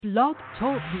Blog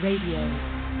Talk Radio.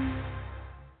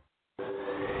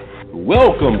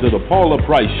 Welcome to the Paula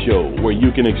Price Show, where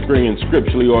you can experience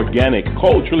scripturally organic,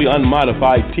 culturally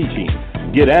unmodified teaching,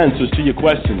 get answers to your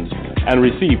questions, and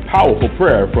receive powerful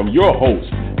prayer from your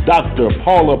host, Dr.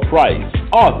 Paula Price,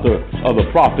 author of the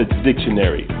Prophet's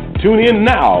Dictionary. Tune in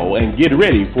now and get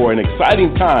ready for an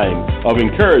exciting time of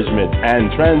encouragement and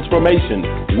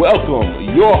transformation.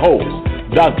 Welcome your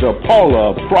host, Dr.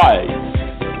 Paula Price.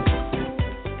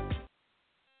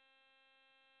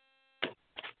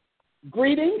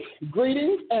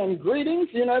 Greetings, and greetings.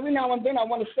 You know, every now and then I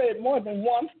want to say it more than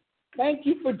once. Thank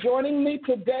you for joining me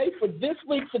today for this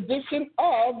week's edition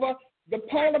of the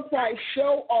Paula Price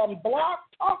Show on Blog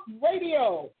Talk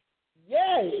Radio.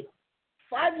 Yay!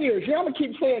 5 years. You know, I'm going to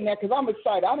keep saying that because I'm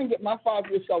excited. I didn't get my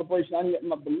 5-year celebration. I didn't get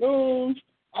my balloons.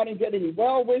 I didn't get any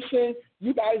well-wishing.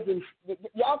 You guys,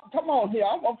 y'all, come on here.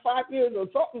 I'm on 5 years or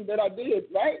something that I did,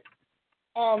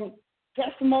 right?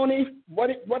 Testimonies, what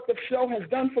the show has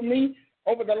done for me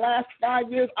over the last 5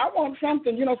 years. I want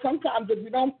something. You know, sometimes if you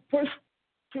don't push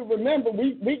to remember,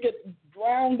 we get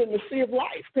drowned in the sea of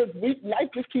life because life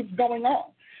just keeps going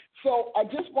on. So I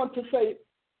just want to say,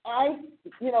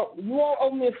 you all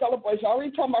owe me a celebration. I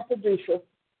already told my producer.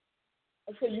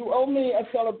 I said, you owe me a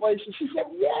celebration. She said,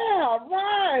 yeah,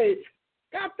 right.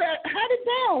 Got that. Had it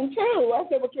down, too. I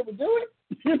said, well, can we do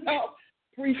it? You know,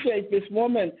 appreciate this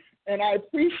woman. And I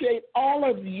appreciate all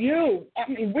of you.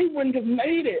 I mean, we wouldn't have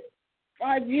made it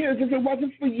 5 years if it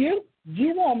wasn't for you.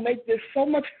 You all make this so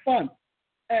much fun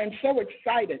and so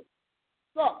exciting.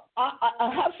 So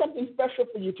I have something special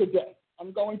for you today.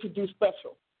 I'm going to do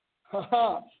special.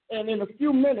 And in a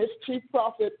few minutes, Chief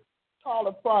Prophet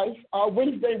Paula Price, our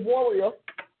Wednesday Warrior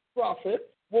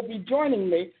Prophet, will be joining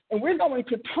me. And we're going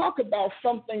to talk about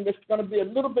something that's going to be a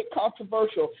little bit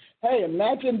controversial. Hey,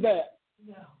 imagine that.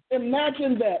 No.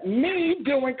 Imagine that, me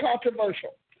doing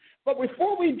controversial. But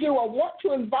before we do, I want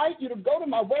to invite you to go to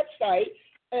my website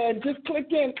and just click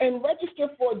in and register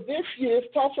for this year's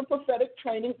Tulsa Prophetic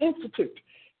Training Institute.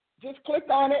 Just click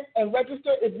on it and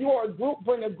register. If you are a group,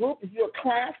 bring a group. If you're a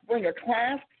class, bring a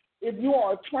class. If you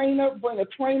are a trainer, bring a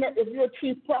trainer. If you're a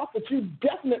chief prophet, you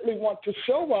definitely want to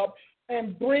show up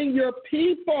and bring your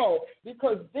people,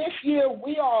 because this year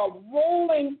we are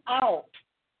rolling out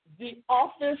the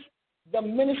office, the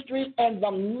ministry, and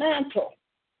the mantle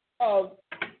of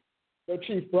the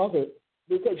chief prophet.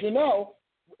 Because, you know,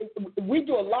 we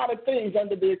do a lot of things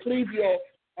under the ecclesial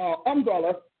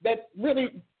umbrella that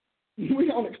really we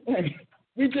don't explain.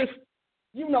 We just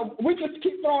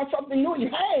keep throwing something new.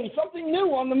 Hey, something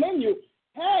new on the menu.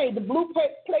 Hey, the blue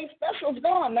plate special's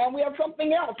gone. Now we have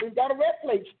something else. We've got a red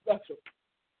plate special.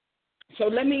 So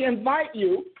let me invite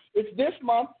you. It's this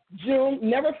month, June,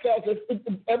 never fails.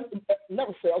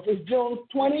 Never fails. It's June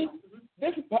 20.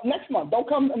 Next month. Don't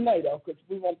come in May, though, because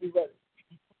we won't be ready.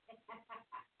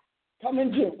 Come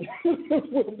in June.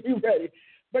 We'll be ready.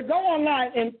 But go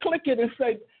online and click it and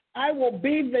say, I will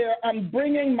be there. I'm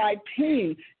bringing my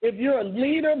team. If you're a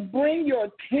leader, bring your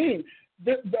team.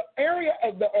 The area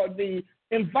of the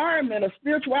environment of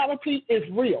spirituality is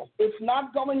real. It's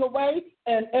not going away,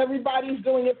 and everybody's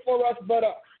doing it for us but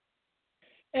us.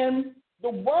 And the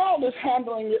world is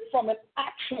handling it from an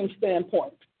action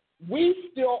standpoint. We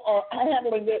still are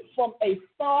handling it from a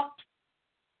thought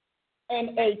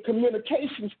and a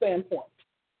communication standpoint.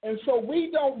 And so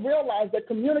we don't realize that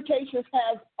communications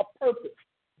has a purpose.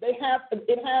 It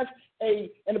has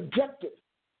an objective.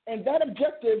 And that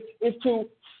objective is to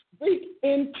speak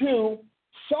into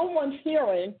someone's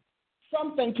hearing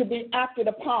something to be acted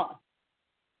upon.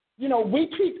 You know, we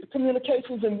treat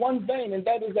communications in one vein, and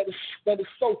that is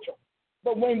social.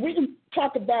 But when we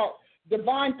talk about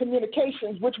divine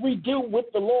communications, which we do with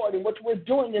the Lord and which we're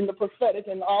doing in the prophetic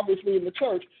and obviously in the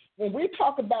church, when we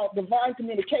talk about divine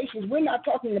communications, we're not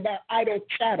talking about idle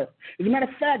chatter. As a matter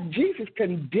of fact, Jesus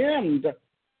condemned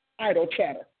idle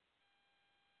chatter.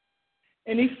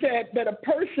 And he said that a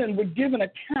person would give an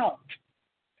account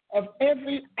of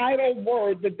every idle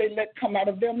word that they let come out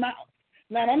of their mouth.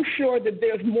 Now, I'm sure that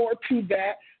there's more to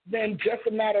that than just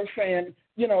a matter of saying,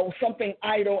 you know, something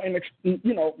idle and,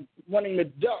 you know, wanting to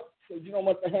duck because you don't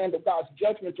want the hand of God's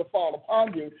judgment to fall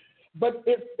upon you. But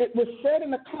it was said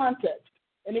in the context,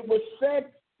 and it was said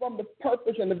from the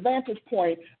purpose and the vantage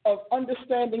point of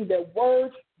understanding that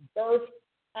words birth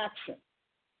action,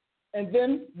 and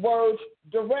then words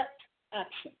direct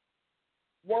action.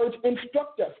 Words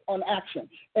instruct us on action.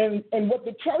 And what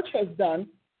the church has done,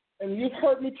 and you've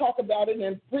heard me talk about it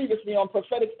and previously on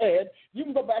prophetic ed, you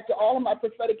can go back to all of my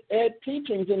prophetic ed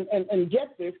teachings and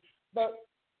get this, but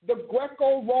the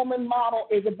Greco-Roman model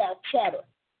is about chatter.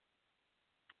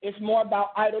 It's more about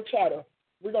idle chatter.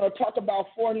 We're going to talk about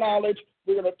foreknowledge.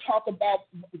 We're going to talk about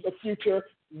the future,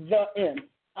 the end,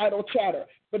 idle chatter.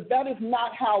 But that is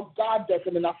not how God does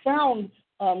it. And I found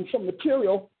some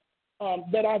material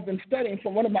that I've been studying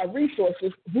from one of my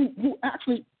resources who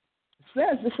actually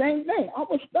says the same thing. I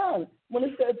was stunned when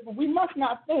it says we must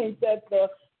not think that the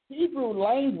Hebrew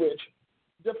language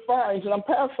defines, and I'm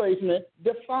paraphrasing it,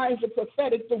 defines the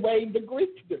prophetic the way the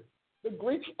Greeks do. The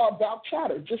Greeks are about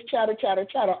chatter, just chatter, chatter,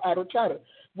 chatter, idle chatter.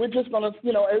 We're just going to,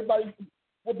 everybody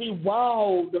will be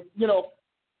wowed, we're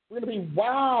going to be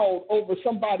wowed over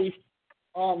somebody's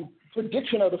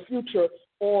prediction of the future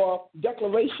or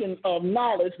declaration of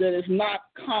knowledge that is not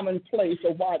commonplace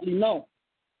or widely known.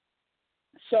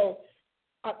 So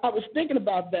I was thinking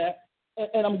about that,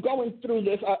 and I'm going through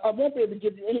this. I won't be able to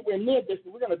give you anywhere near this,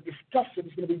 but we're going to discuss it.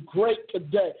 It's going to be great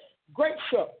today. Great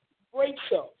show. Great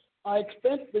show. I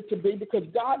expect it to be because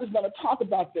God is going to talk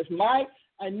about this.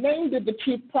 I named it the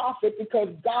chief prophet because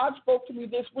God spoke to me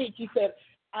this week. He said,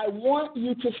 I want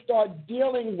you to start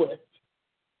dealing with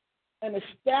and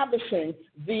establishing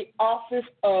the office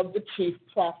of the chief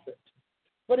prophet.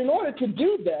 But in order to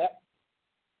do that,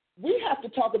 we have to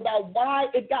talk about why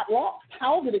it got lost.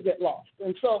 How did it get lost?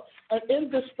 And so in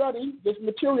this study, this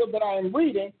material that I am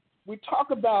reading, we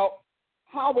talk about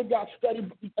how it got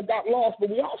lost, but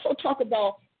we also talk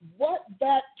about what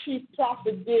that chief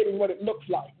prophet did and what it looks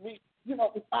like.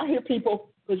 I hear people,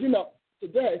 because,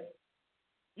 today,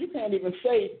 you can't even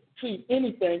say chief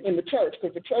anything in the church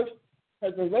because the church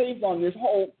has been raised on this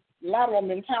whole lateral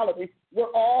mentality.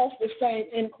 We're all the same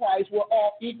in Christ. We're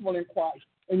all equal in Christ.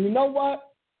 And you know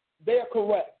what? They're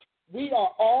correct. We are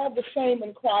all the same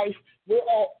in Christ. We're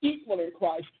all equal in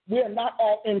Christ. We are not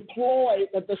all employed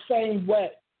at the same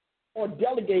way or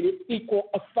delegated equal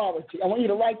authority. I want you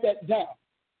to write that down.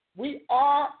 We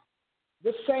are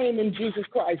the same in Jesus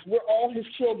Christ. We're all his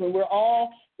children. We're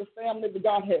all the family of the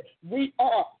Godhead. We're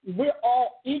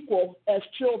all equal as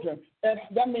children. And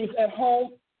that means at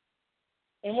home.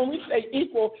 And when we say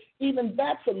equal, even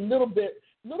that's a little bit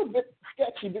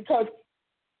sketchy because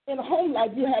in home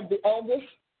life you have the eldest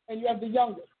and you have the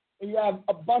youngest and you have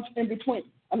a bunch in between.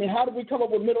 I mean, how did we come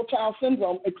up with middle child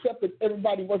syndrome except that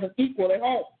everybody wasn't equal at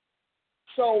home?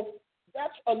 So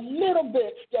that's a little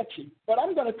bit sketchy, but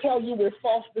I'm going to tell you where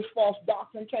this false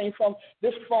doctrine came from,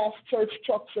 this false church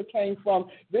structure came from,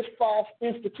 this false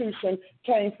institution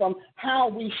came from, how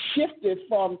we shifted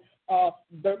from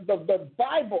the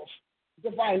Bible's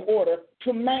divine order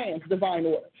to man's divine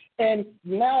order. And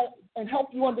help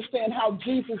you understand how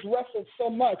Jesus wrestled so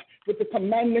much with the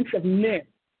commandments of men,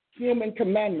 human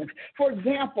commandments. For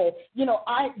example,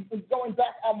 going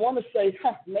back, I want to say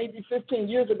maybe 15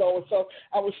 years ago or so,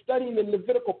 I was studying the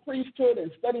Levitical priesthood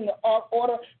and studying the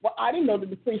order. Well, I didn't know that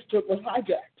the priesthood was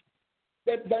hijacked,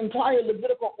 that the entire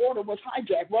Levitical order was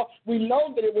hijacked. Well, we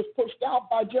know that it was pushed out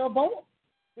by Jeroboam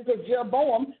because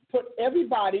Jeroboam put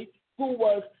everybody who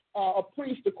was a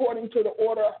priest according to the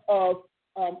order of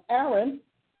Aaron,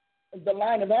 the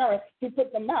line of Aaron, he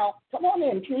put them out. Come on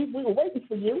in, Keith. We were waiting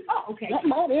for you. Oh, okay.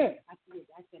 Come on in. I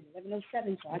said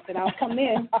 11:07, so I said I'll come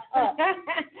in.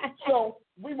 So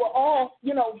we were all,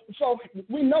 so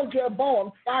we know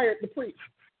Jeroboam fired the priest,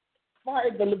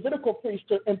 fired the Levitical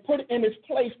priesthood, and put in his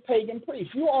place pagan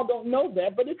priests. You all don't know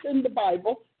that, but it's in the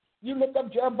Bible. You look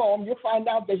up Jeroboam, you'll find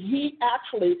out that he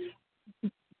actually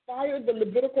fired the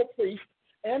Levitical priest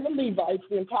and the Levites,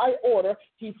 the entire order.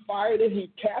 He fired it,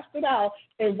 he cast it out,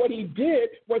 and what he did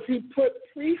was he put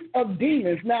priests of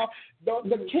demons. Now,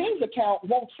 the King's account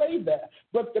won't say that,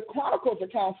 but the Chronicles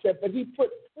account said that he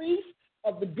put priests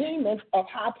of the demons of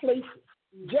high places.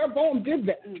 Jeroboam did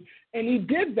that, and he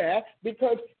did that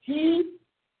because he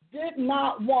did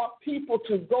not want people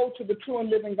to go to the true and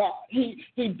living God. He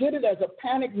did it as a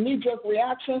panic, knee-jerk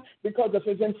reaction because of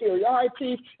his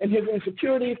inferiorities and his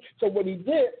insecurities. So what he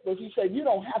did was he said, you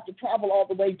don't have to travel all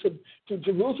the way to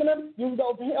Jerusalem. You can go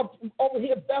over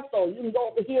here Bethel. You can go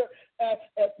over here at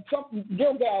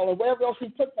Gilgal or wherever else he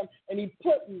put them. And he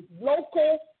put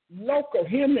local,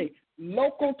 hear me,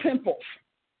 local temples.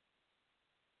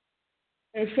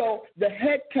 And so the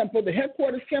head temple, the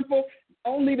headquarters temple,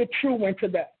 only the true went to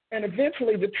that. And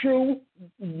eventually the true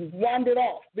wandered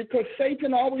off because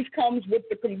Satan always comes with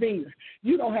the convenience.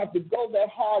 You don't have to go that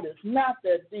hard. It's not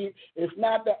that deep. It's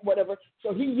not that whatever.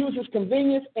 So he uses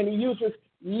convenience and he uses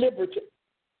liberty.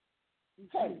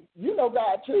 Hey, you know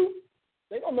God too.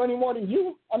 They don't know any more than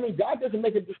you. I mean, God doesn't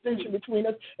make a distinction between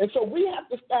us. And so we have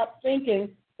to stop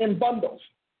thinking in bundles.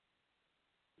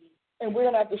 And we're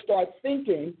going to have to start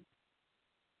thinking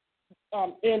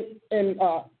in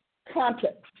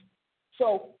context.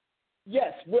 So,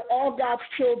 yes, we're all God's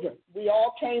children. We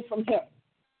all came from him.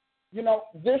 you know,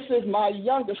 this is my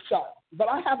youngest child, but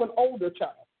I have an older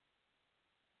child.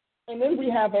 And then we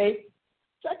have a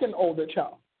second older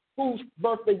child whose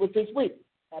birthday was this week.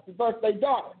 Happy birthday,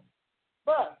 daughter.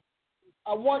 But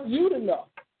I want you to know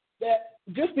that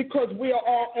just because we are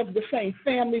all of the same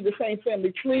family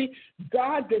tree,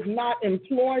 God does not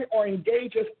employ or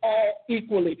engage us all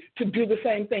equally to do the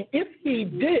same thing. If he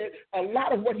did, a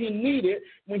lot of what he needed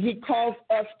when he caused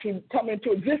us to come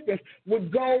into existence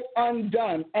would go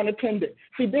undone, unattended.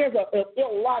 See, there's an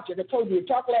illogic. I told you, we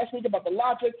talked last week about the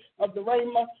logic of the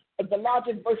Rhema, the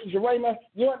logic versus the Rhema.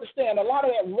 You understand, a lot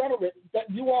of that rhetoric that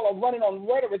you all are running on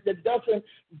rhetoric that doesn't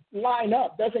line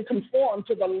up, doesn't conform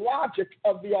to the logic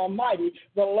of the Almighty,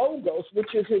 the Logos,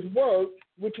 which is his word,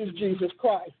 which is Jesus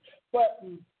Christ. But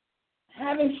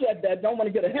having said that, don't want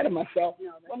to get ahead of myself.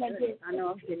 No, that's good. I know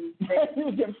I'm getting fed.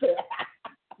 You're getting fed.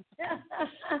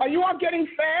 Are you all getting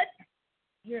fed?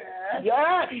 Yes.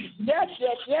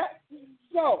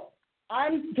 So I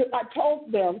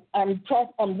told them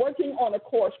I'm working on a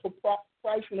course for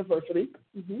Price University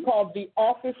called the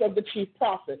Office of the Chief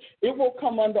Prophet. It will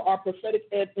come under our Prophetic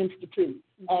Ed Institute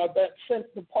that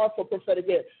sent the part for Prophetic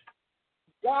Ed.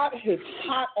 God is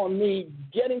hot on me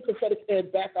getting Prophetic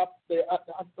Ed back up there. I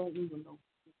don't even know.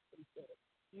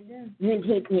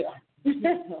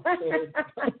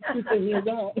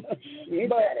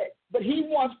 But he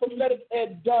wants Prophetic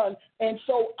Ed done, and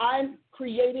so I'm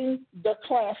creating the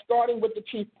class starting with the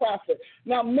Chief Prophet.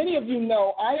 Now, many of you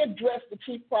know I addressed the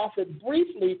Chief Prophet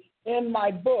briefly in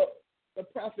my book, The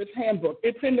Prophet's Handbook.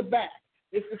 It's in the back.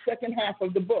 It's the second half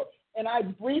of the book, and I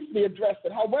briefly addressed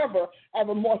it. However, I have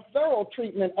a more thorough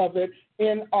treatment of it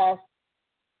in our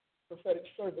Prophetic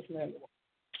Service Manual,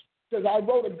 because I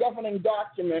wrote a governing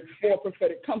document for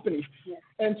prophetic companies. Yes.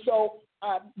 And so,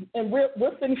 and we're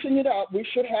finishing it up. We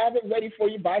should have it ready for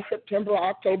you by September or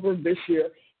October of this year.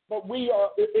 But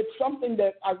it's something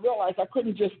that I realized I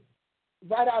couldn't just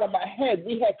write out of my head.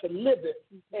 We had to live it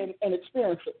and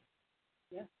experience it.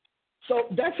 Yeah. So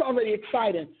that's already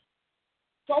exciting.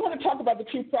 So I want to talk about the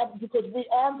Chief Prophet because we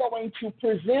are going to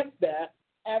present that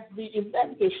at the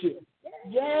event this year.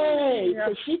 Yay!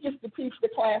 So she gets to teach the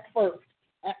class first.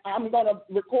 I'm going to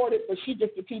record it, but she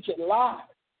gets to teach it live.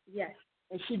 Yes.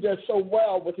 And she does so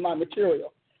well with my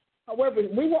material. However,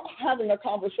 we were having a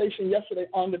conversation yesterday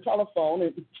on the telephone,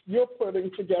 and you're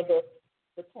putting together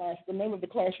the class. The name of the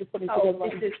class you're putting together.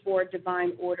 This is for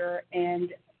Divine Order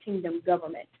and Kingdom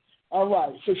Government. All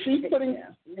right. So she's putting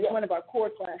it's one of our core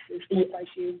classes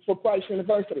for Price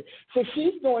University. So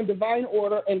she's doing Divine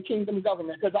Order and Kingdom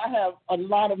Government because I have a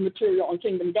lot of material on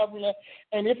Kingdom Government.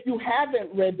 And if you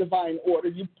haven't read Divine Order,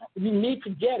 you need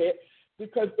to get it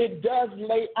because it does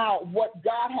lay out what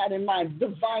God had in mind,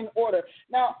 divine order.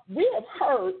 Now, we have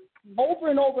heard over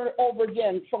and over and over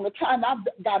again from the time I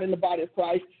got in the body of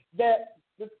Christ that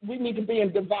we need to be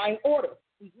in divine order.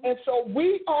 And so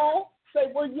we all say,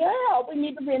 well, yeah, we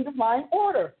need to be in divine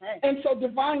order. Right. And so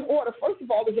divine order, first of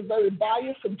all, is a very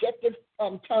biased, subjective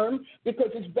term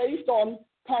because it's based on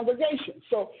congregation.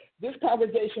 So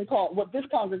what this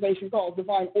congregation calls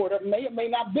divine order may or may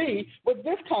not be what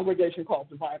this congregation calls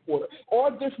divine order,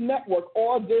 or this network,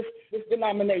 or this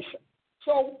denomination.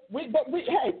 So we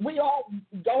all,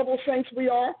 gullible saints we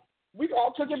all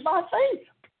took it by faith.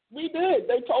 We did.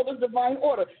 They told us divine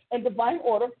order. And divine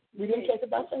order, we didn't take it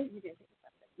by faith.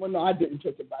 Well, no, I didn't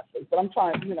take it by faith, but I'm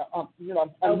trying, I'm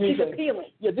she's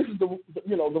appealing. Yeah, this is the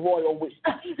royal we.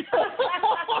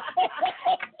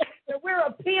 So we're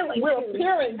appealing. We're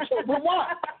appealing. We're one.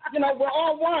 We're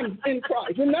all one in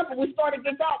Christ. Remember, we started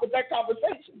this out with that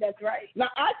conversation. That's right. Now,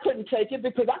 I couldn't take it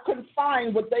because I couldn't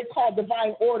find what they call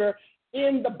divine order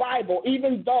in the Bible,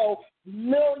 even though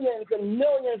millions and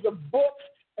millions of books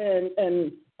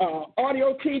and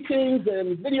audio teachings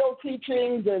and video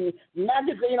teachings and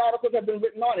magazine articles have been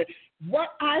written on it. What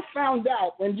I found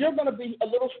out, and you're going to be a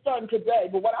little stunned today,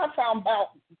 but what I found out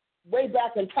way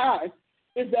back in time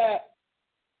is that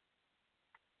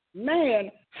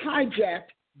man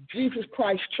hijacked Jesus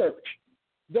Christ's church.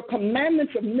 The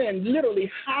commandments of men literally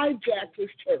hijacked his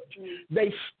church.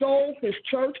 They stole his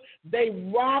church. They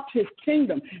robbed his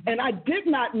kingdom. And I did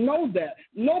not know that.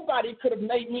 Nobody could have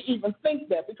made me even think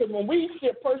that, because when we see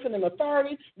a person in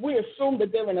authority, we assume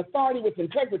that they're in authority with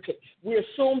integrity. We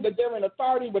assume that they're in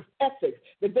authority with ethics,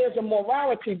 that there's a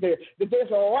morality there, that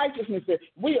there's a righteousness there.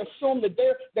 We assume that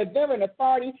they're in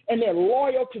authority and they're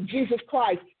loyal to Jesus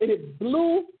Christ. And it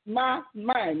blew my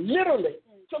mind, literally.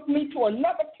 Took me to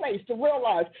another place to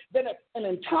realize that an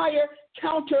entire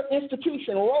counter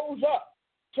institution rose up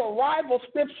to rival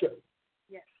Scripture,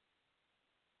 yes,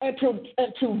 and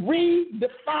to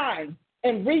redefine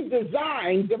and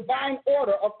redesign divine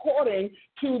order according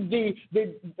to the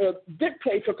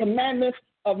dictates or commandments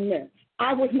of men.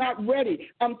 I was not ready.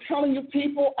 I'm telling you,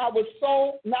 people, I was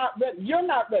so not ready. You're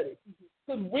not ready.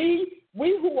 Because we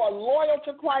who are loyal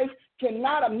to Christ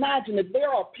cannot imagine that there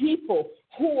are people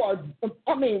who are,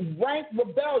 rank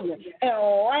rebellion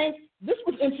and rank, this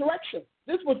was insurrection.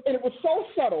 And it was so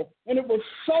subtle and it was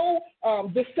so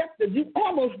deceptive. You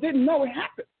almost didn't know it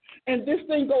happened. And this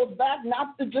thing goes back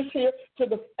not to just here to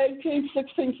the 18th,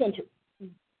 16th century.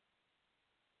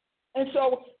 And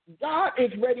so God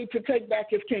is ready to take back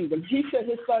his kingdom. He said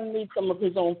his son needs some of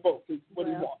his own folks, is what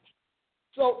he wants.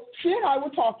 So she and I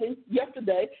were talking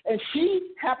yesterday, and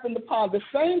she happened upon the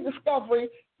same discovery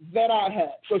that I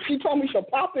had. So she told me she'll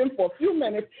pop in for a few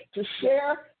minutes to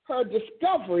share her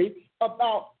discovery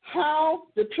about how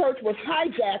the church was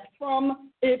hijacked from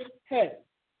its head.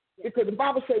 Because the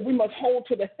Bible says we must hold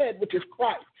to the head, which is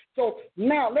Christ. So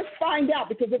now let's find out,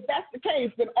 because if that's the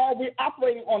case, then are we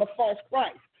operating on a false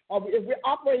Christ? If we're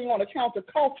operating on a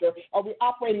counterculture, are we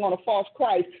operating on a false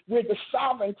Christ where the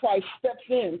sovereign Christ steps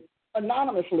in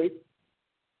anonymously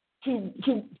to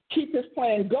keep his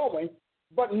plan going,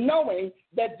 but knowing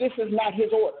that this is not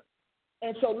his order?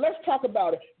 And so let's talk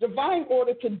about it. Divine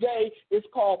order today is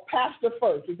called pastor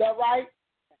first. Is that right?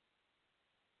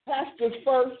 Pastors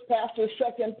first, pastors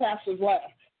second, pastors last.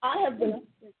 I have been.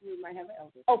 We might have an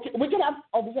elder. Okay, we can have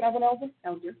an elder?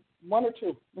 Elder. One or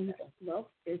two? No,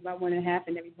 there's about 1.5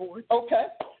 in every board. Okay,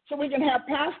 so we can have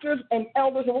pastors and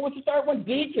elders, and what was the third one?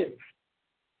 Deacons.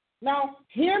 Now,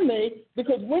 hear me,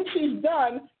 because when she's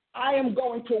done, I am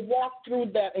going to walk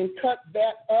through that and cut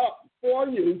that up for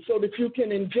you so that you can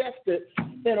ingest it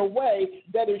in a way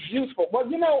that is useful. Well,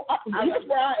 here's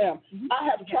where I am. I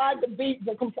have tried to beat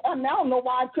the – I now know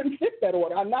why I couldn't fit that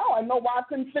order. I know why I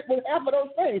couldn't fit with half of those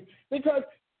things, because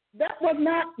that was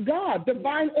not God.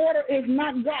 Divine order is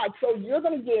not God. So you're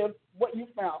going to give what you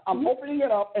found. I'm opening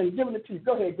it up and giving it to you.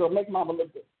 Go ahead, girl. Make mama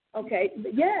look good. Okay.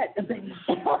 Yeah.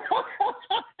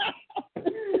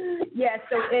 Yeah.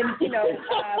 So,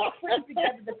 putting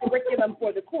together the curriculum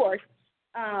for the course,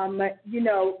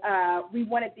 we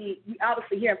wanted we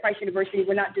obviously here at Price University,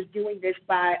 we're not just doing this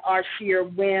by our sheer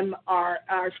whim, our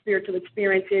spiritual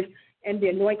experiences, and the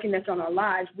anointing that's on our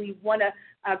lives. We want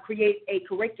to create a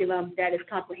curriculum that is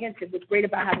comprehensive. What's great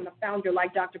about having a founder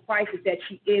like Dr. Price is that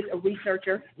she is a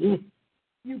researcher.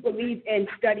 You believe in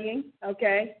studying,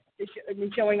 okay?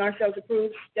 And showing ourselves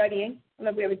approved, studying. I don't know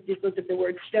if we ever just looked at the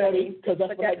word study, because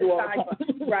that's what I do all the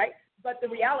time. Right? But the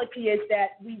reality is that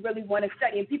we really want to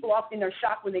study, and people often are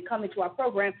shocked when they come into our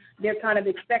program. They're kind of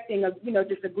expecting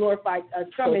just a glorified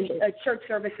sermon, church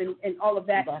service, and all of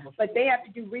that. But they have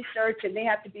to do research, and they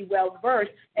have to be well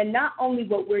versed, and not only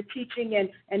what we're teaching,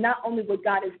 and not only what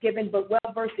God has given, but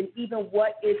well versed in even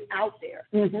what is out there.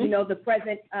 The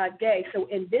present day. So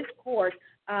in this course,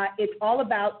 it's all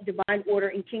about divine order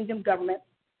and kingdom government.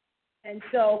 And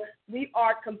so we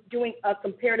are doing a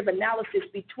comparative analysis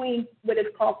between what is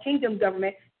called kingdom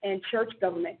government and church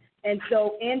government. And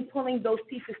so in pulling those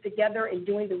pieces together and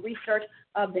doing the research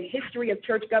of the history of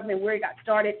church government, where it got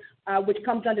started, which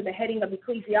comes under the heading of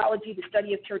ecclesiology, the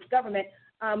study of church government,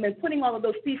 and putting all of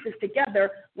those pieces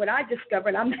together, what I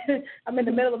discovered, I'm in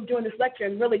the middle of doing this lecture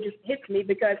and really just hits me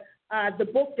because the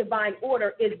book Divine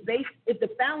Order the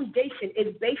foundation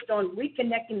is based on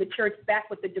reconnecting the church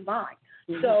back with the divine.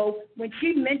 So when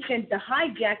she mentioned the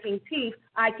hijacking piece,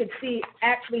 I could see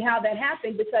actually how that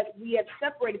happened, because we have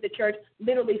separated the church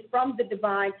literally from the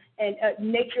divine and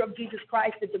nature of Jesus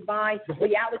Christ, the divine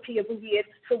reality of who he is.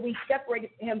 So we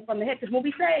separated him from the head. Because when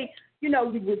we say,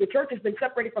 the church has been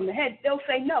separated from the head, they'll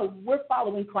say, no, we're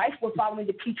following Christ. We're following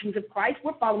the teachings of Christ.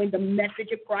 We're following the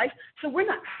message of Christ. So we're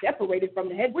not separated from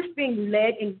the head. We're being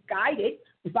led and guided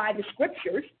by the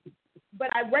scriptures. But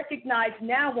I recognize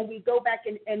now when we go back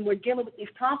and we're dealing with these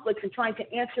conflicts and trying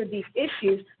to answer these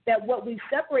issues, that what we've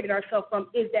separated ourselves from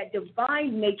is that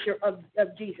divine nature of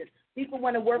Jesus. People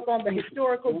want to work on the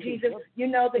historical Jesus,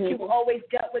 that you've always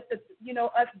dealt with, us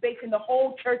basing the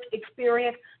whole church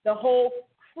experience, the whole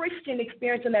Christian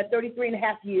experience in that 33 and a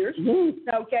half years,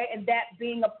 okay, and that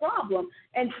being a problem.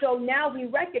 And so now we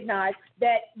recognize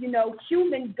that,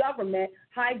 human government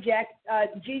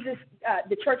hijacked Jesus,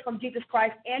 the church from Jesus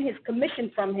Christ and his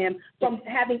commission from him, from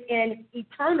having an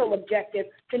eternal objective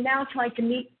to now trying to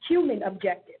meet human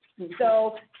objectives.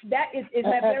 So that is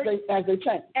that very as they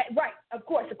change. Right, of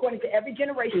course, according to every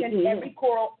generation, every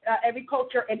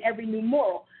culture, and every new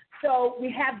moral. So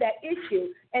we have that issue.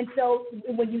 And so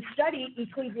when you study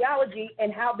ecclesiology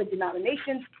and how the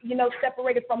denominations,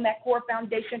 separated from that core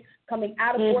foundation, coming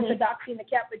out of orthodoxy in the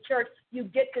Catholic Church, you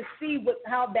get to see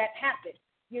how that happened,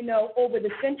 over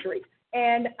the centuries.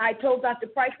 And I told Dr.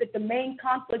 Price that the main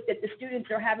conflict that the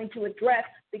students are having to address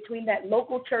between that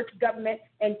local church government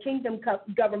and kingdom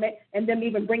government, and them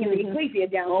even bringing the ecclesia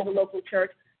down to the local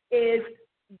church, is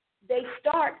they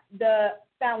start the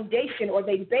foundation, or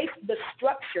they base the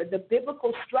structure, the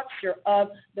biblical structure of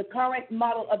the current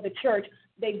model of the church.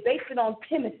 They base it on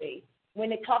Timothy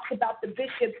when it talks about the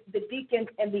bishops, the deacons,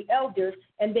 and the elders,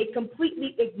 and they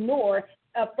completely ignore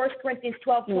 1 Corinthians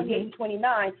 12, 28, and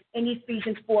 29, and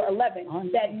Ephesians 4,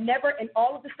 11. That never, in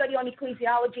all of the study on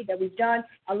ecclesiology that we've done,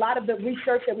 a lot of the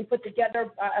research that we put together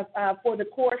for the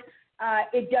course,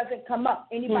 it doesn't come up.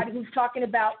 Anybody who's talking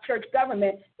about church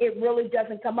government, it really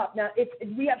doesn't come up. Now,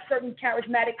 we have certain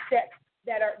charismatic sects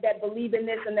that believe in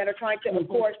this and that are trying to, of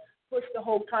course, push the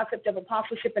whole concept of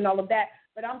apostleship and all of that.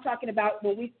 But I'm talking about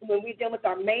when we deal with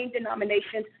our main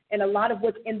denominations and a lot of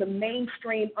what's in the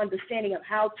mainstream understanding of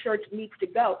how church needs to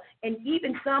go. And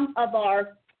even some of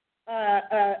our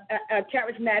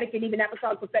charismatic and even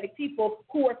apostolic prophetic people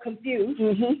who are confused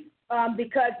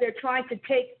because they're trying to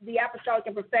take the apostolic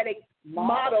and prophetic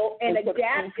model and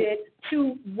adapt it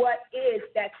to what is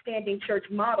that standing church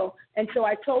model. And so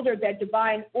I told her that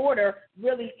divine order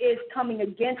really is coming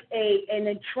against an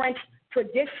entrenched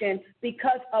tradition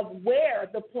because of where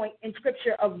the point in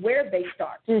Scripture of where they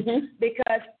start.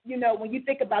 Because, you know, when you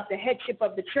think about the headship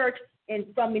of the church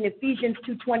from an Ephesians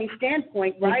 2:20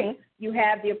 standpoint, right, you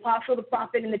have the apostle, the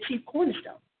prophet, and the chief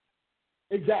cornerstone.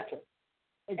 Exactly.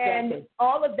 And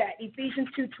all of that, Ephesians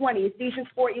 2:20, Ephesians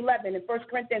 4:11, and 1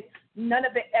 Corinthians, none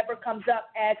of it ever comes up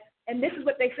as, and this is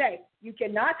what they say, you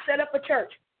cannot set up a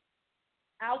church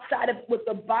outside of what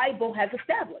the Bible has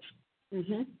established.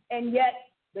 And yet,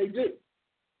 they do.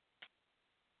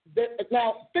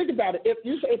 Now, think about it. If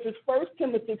it's 1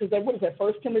 Timothy, because what is that,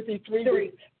 1 Timothy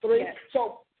 3? Yes.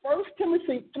 So 1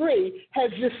 Timothy 3 has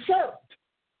usurped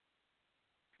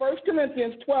 1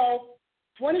 Corinthians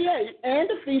 12:28 and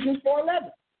Ephesians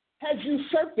 4:11 has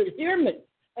usurped it. Hear me.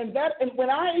 And when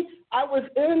I was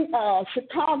in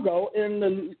Chicago in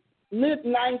the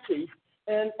mid-'90s,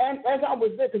 and as I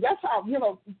was there, because that's how, you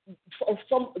know,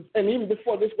 and even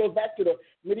before this goes back to the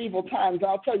medieval times,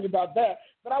 I'll tell you about that.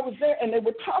 But I was there, and they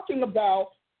were talking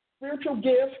about spiritual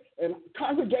gifts and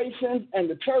congregations and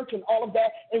the church and all of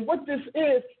that. And what this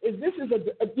is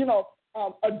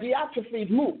a Diotrephes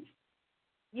move.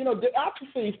 You know,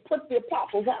 Diotrephes put the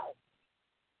apostles out.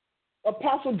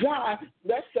 Apostle John,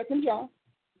 that's 2 John.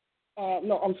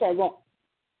 No, I'm sorry, wrong.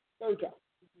 3 John.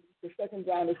 The 2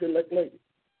 John is the elect lady.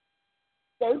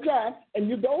 3 John, and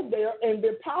you go there, and the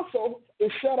apostle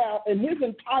is shut out, and his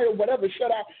entire whatever is shut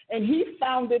out, and he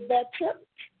founded that church.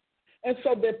 And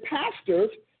so the pastors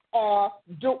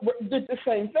did the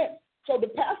same thing. So the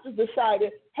pastors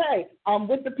decided, hey, I'm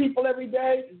with the people every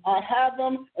day. I have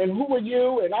them, and who are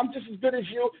you? And I'm just as good as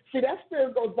you. See, that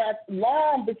spirit goes back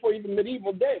long before even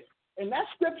medieval days. And that's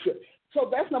Scripture. So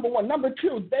that's number one. Number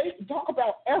two, they talk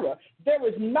about error. There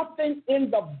is nothing in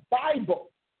the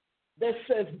Bible that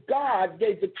says God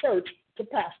gave the church to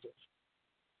pastors.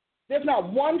 There's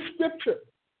not one scripture,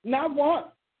 not one.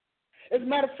 As a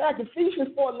matter of fact, Ephesians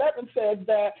 4:11 says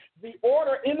that the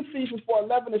order in Ephesians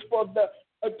 4:11 is for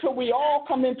until we all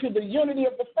come into the unity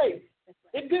of the faith.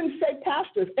 It didn't say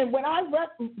pastors. And when I read,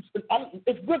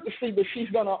 it's good to see that she's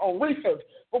done her own research.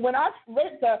 But when I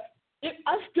read that,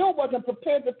 I still wasn't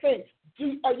prepared to think,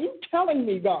 are you telling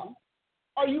me, God?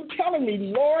 Are you telling me,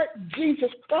 Lord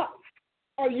Jesus Christ?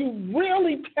 Are you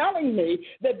really telling me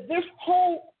that this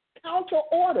whole counter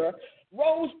order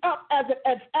rose up as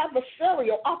an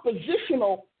adversarial,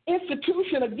 oppositional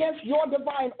institution against your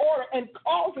divine order and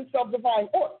calls itself divine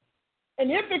order?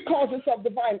 And if it calls itself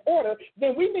divine order,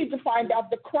 then we need to find out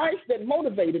the Christ that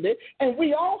motivated it, and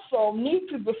we also need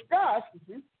to discuss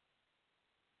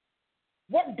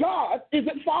what God is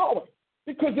it following,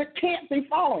 because it can't be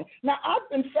following. Now, I've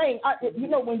been saying,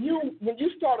 when you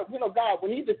started, God,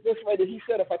 when he did this way, that he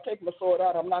said, if I take my sword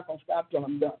out, I'm not going to stop till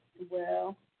I'm done.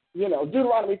 Well,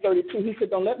 Deuteronomy 32, he said,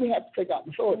 don't let me have to take out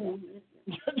the sword.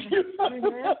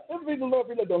 The Lord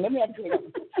be like, don't let me have to take out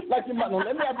the sword. Like you might, don't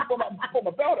let me have to pull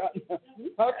my belt out.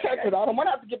 Okay, because I don't want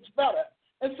to have to get the belt out.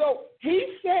 And so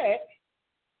he said,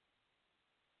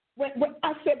 when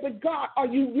I said, but God, are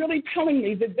you really telling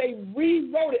me that they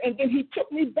rewrote it? And then he took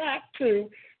me back to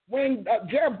when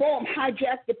Jeroboam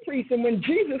hijacked the priest. And when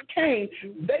Jesus came,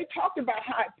 they talked about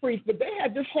high priests, but they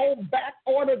had this whole back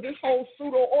order, this whole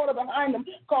pseudo order behind them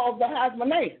called the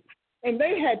Hasmoneans. And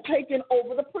they had taken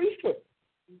over the priesthood.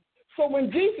 So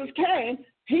when Jesus came,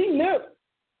 he knew.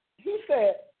 He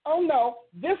said, oh, no,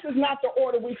 this is not the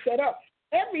order we set up.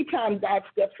 Every time God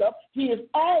steps up, he is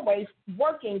always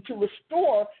working to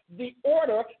restore the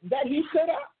order that he set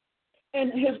up.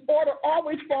 And his order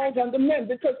always falls under men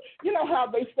because you know how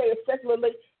they say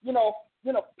secularly,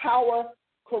 power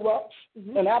corrupts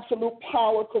and absolute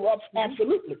power corrupts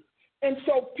absolutely. And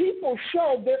so people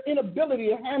show their inability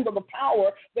to handle the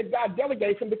power that God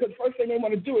delegates them because the first thing they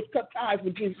want to do is cut ties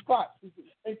with Jesus Christ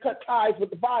and cut ties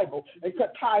with the Bible and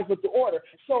cut ties with the order.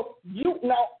 So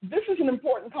this is an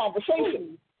important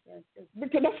conversation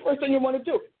because that's the first thing you want to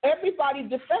do. Everybody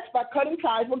defects by cutting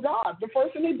ties with God. The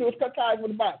first thing they do is cut ties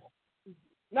with the Bible.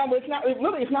 No, it's not the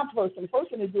first thing. The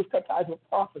first thing they do is cut ties with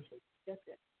prophecy. That's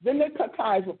it. Then they cut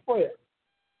ties with prayer.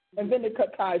 And then they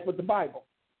cut ties with the Bible.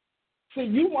 So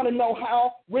you want to know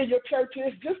where your church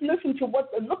is? Just listen to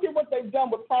look at what they've done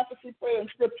with prophecy, prayer, and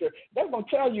scripture. They're going to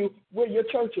tell you where your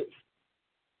church is.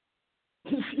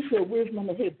 She said, "Where's my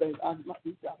head, babe? I can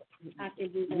do that. I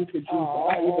even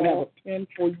have a pen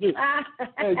for you.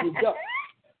 There you go."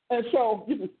 And so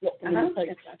you can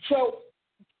So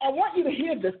I want you to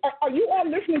hear this. Are you all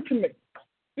listening to me?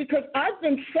 Because I've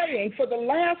been saying for the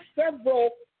last several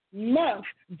months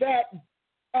that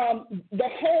the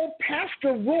whole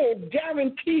pastor rule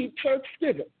guaranteed church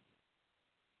schism.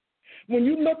 When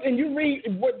you look and you read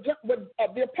what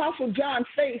the Apostle John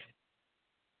faced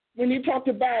when he talked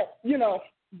about,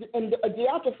 and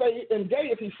Diotrephes and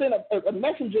Gaius, he sent a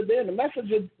messenger there, and the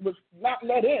messenger was not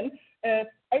let in. And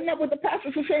ain't that what the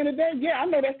pastors are saying today? Yeah, I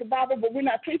know that's the Bible, but we're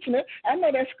not teaching it. I know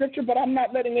that's scripture, but I'm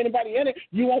not letting anybody in it.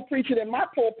 You won't preach it in my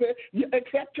pulpit, et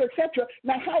cetera, et cetera.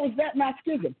 Now, how is that not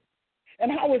schism?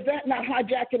 And how is that not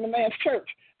hijacking the man's church?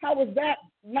 How is that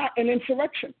not an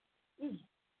insurrection?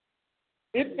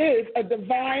 It is a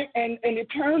divine and an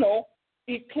eternal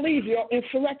ecclesial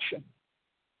insurrection.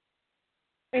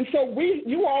 And so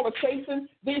you all are chasing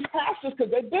these pastors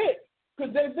because they're big,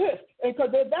 because they're this, and because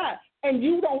they're that. And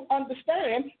you don't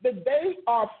understand that they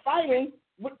are fighting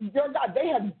with your God. They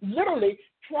have literally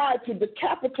tried to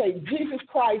decapitate Jesus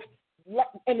Christ,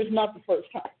 and it's not the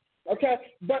first time. Okay?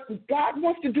 But God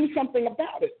wants to do something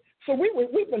about it. So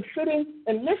we've been sitting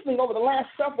and listening over the last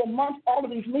several months, all of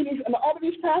these meetings, and all of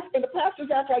these pastors, and the pastors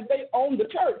act like they own the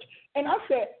church. And I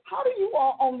said, how do you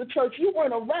all own the church? You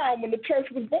weren't around when the church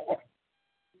was born.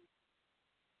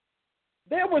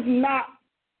 There was not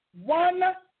one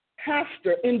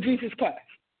pastor in Jesus' class,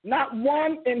 not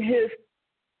one in his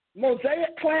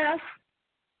Mosaic class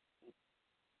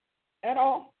at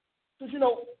all. Because,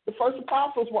 the first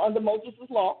apostles were under Moses'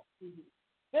 law.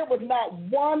 There was not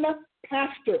one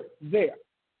pastor there.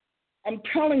 I'm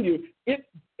telling you,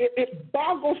 it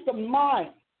boggles the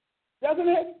mind, doesn't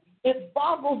it? It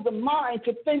boggles the mind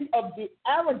to think of the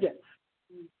arrogance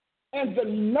and the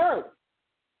nerve.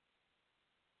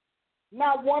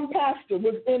 Not one pastor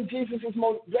was in Jesus'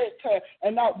 Mosaic class,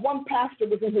 and not one pastor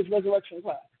was in his resurrection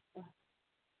class.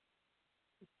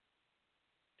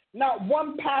 Not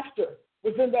one pastor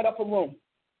was in that upper room.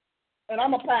 And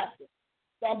I'm a pastor,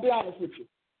 so I'll be honest with you.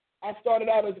 I started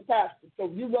out as a pastor, so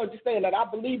you understand that I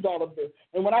believed all of this.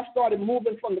 And when I started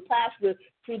moving from the pastor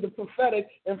to the prophetic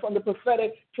and from the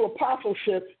prophetic to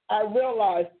apostleship, I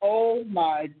realized, oh,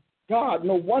 my God,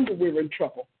 no wonder we're in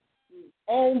trouble.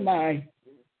 Oh, my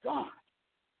God.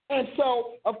 And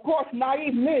so, of course,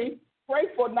 naive me, pray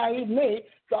for naive me.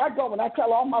 So I go and I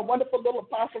tell all my wonderful little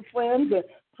apostle friends and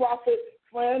prophet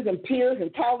friends and peers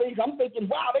and colleagues, I'm thinking,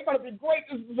 wow, they're going to be great.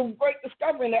 This is a great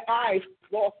discovery. And their eyes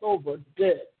gloss over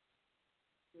dead.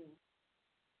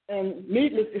 And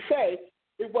needless to say,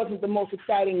 it wasn't the most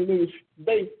exciting news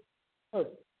they heard.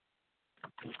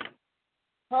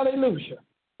 Hallelujah.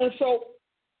 And so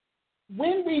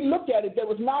when we look at it, there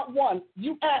was not one.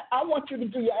 I want you to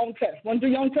do your own test. Want to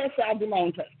do your own test? I'll do my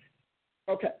own test.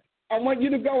 Okay. I want you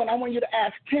to go and I want you to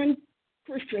ask 10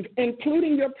 Christians,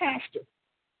 including your pastor,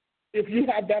 if you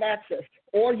have that access,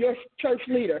 or your church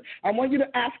leader. I want you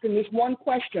to ask them this one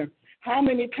question. How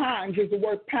many times is the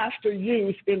word pastor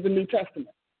used in the New Testament?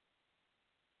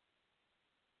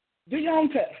 Do your own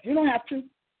test. You don't have to.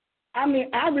 I mean,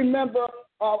 I remember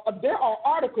there are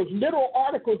articles, literal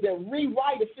articles that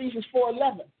rewrite Ephesians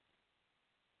 4:11.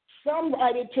 Some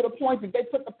write it to the point that they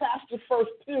put the pastor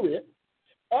first, period.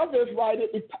 Others write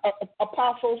it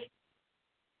apostles,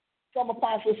 some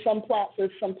prophets,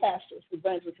 some pastors,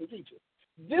 evangelists, and teachers.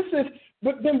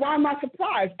 But then why am I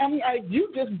surprised? I mean,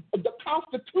 the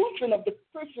constitution of the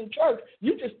Christian church,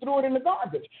 you just threw it in the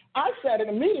garbage. I sat in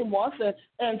a meeting once,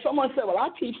 and someone said, well, I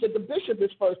teach that the bishop is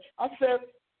first. I said,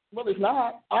 well, it's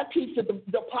not. I teach that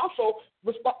the apostle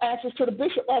answers to the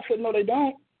bishop. I said, no, they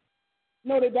don't.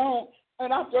 No, they don't.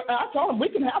 And I told them, we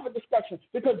can have a discussion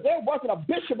because there wasn't a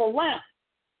bishop around.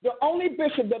 The only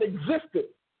bishop that existed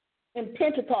in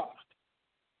Pentecost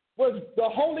was the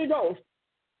Holy Ghost,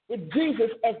 with Jesus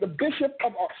as the bishop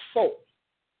of our soul.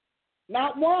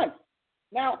 Not one.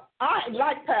 Now, I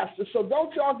like pastors, so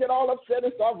don't y'all get all upset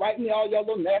and start writing me all your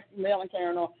little nasty mail and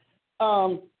carrying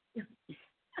on.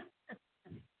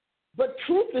 But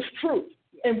truth is truth.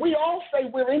 And we all say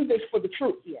we're in this for the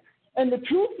truth. Yes. And the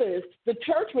truth is the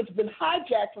church has been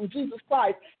hijacked from Jesus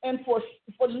Christ and for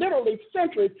literally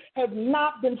centuries has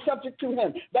not been subject to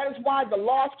him. That is why the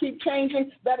laws keep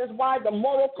changing. That is why the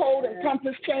moral code and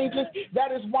compass changes.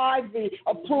 That is why the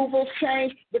approvals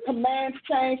change, the commands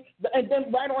change, and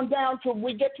then right on down till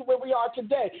we get to where we are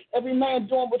today. Every man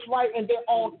doing what's right in their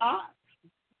own eyes.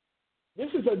 This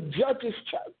is a judge's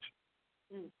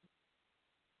church.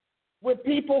 Where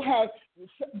people have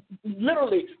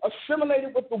literally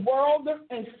assimilated with the world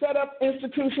and set up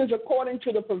institutions according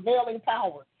to the prevailing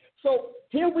power. So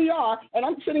here we are, and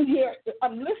I'm sitting here,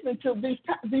 I'm listening to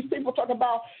these people talk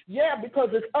about, because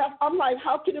it's us. I'm like,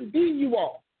 how can it be you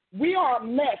all? We are a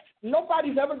mess.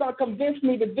 Nobody's ever going to convince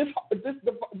me that this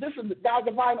is God's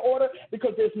divine order,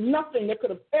 because there's nothing that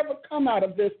could have ever come out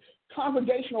of this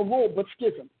congregational rule but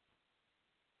schism.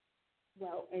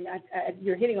 Well, and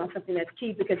you're hitting on something that's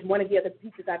key, because one of the other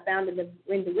pieces I found in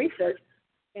the research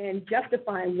and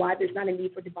justifying why there's not a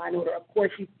need for divine order. Of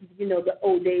course, you know the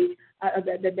old age,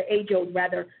 the age-old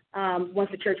rather. Once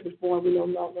the church was born, we no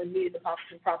longer needed the apostles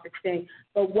and prophets thing.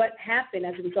 But what happened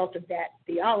as a result of that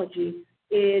theology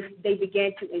is they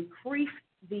began to increase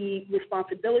the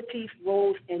responsibilities,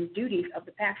 roles, and duties of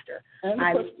the pastor.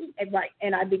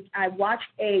 I watched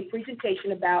a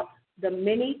presentation about the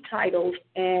many titles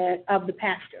of the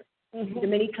pastor, the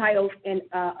many titles and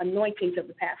anointings of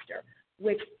the pastor,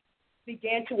 which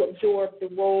began to absorb the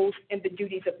roles and the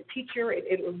duties of the teacher.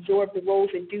 It absorbed the roles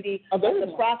and duties of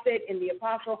the prophet and the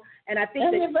apostle. And I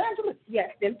think the evangelist. Yes,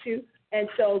 them too. And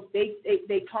so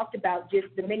they talked about just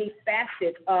the many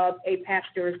facets of a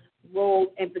pastor's role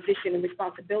and position and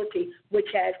responsibility, which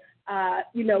has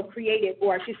created,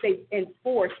 or I should say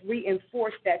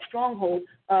reinforced that stronghold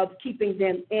of keeping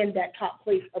them in that top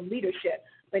place of leadership.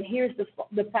 But here's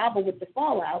the problem with the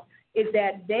fallout is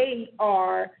that they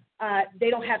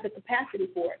don't have the capacity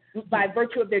for it by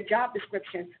virtue of their job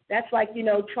description. That's like,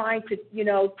 trying to,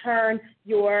 turn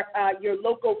your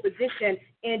local physician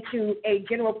into a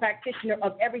general practitioner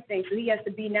of everything. So he has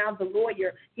to be now the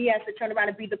lawyer. He has to turn around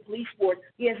and be the police force.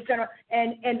 He has to turn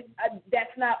around, and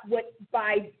that's not what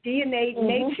by DNA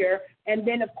nature, and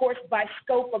then of course by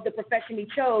scope of the profession he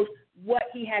chose, what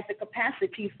he has the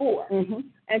capacity for.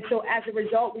 And so as a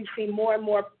result, we've seen more and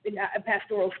more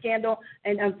pastoral scandal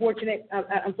and unfortunately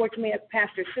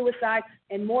pastor suicide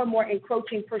and more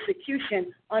encroaching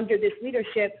persecution under this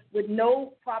leadership with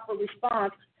no proper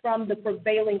response from the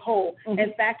prevailing whole.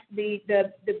 In fact, the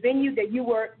venue that you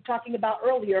were talking about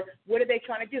earlier, what are they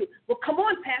trying to do? Well, come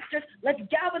on, pastors, let's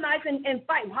galvanize and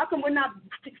fight. How come we're not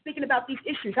speaking about these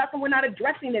issues? How come we're not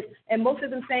addressing this? And most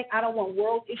of them saying, I don't want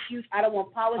world issues, I don't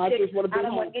want politics, I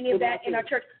don't want any of that in our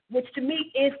church, which to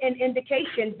me is an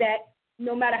indication that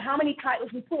no matter how many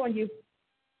titles we put on you,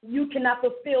 you cannot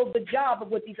fulfill the job of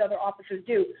what these other officers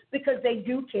do, because they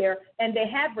do care and they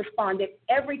have responded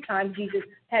every time Jesus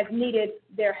has needed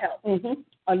their help.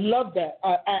 I love that.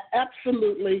 I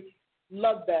absolutely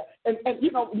love that. And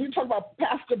you talk about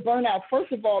pastor burnout.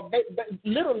 First of all,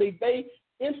 they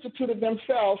instituted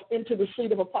themselves into the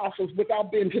seat of apostles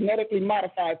without being genetically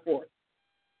modified for it.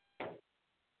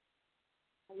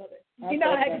 I love it.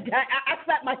 I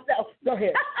slapped myself. Go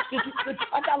ahead.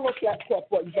 I got to look at that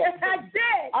for you. Yes, I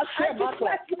did.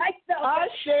 I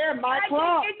share my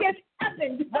club. It just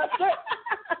happened. That's it.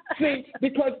 See,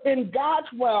 because in God's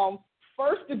realm,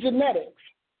 first the genetics,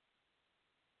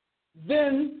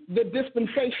 then the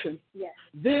dispensation,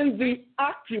 then the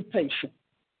occupation,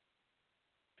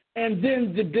 and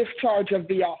then the discharge of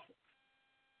the office.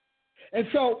 And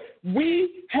so these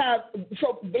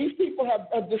people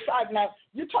have decided. Now,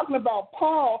 you're talking about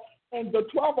Paul and the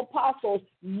 12 apostles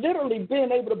literally being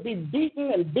able to be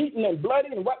beaten and bloody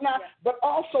and whatnot, but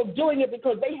also doing it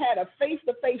because they had a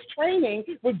face-to-face training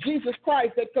with Jesus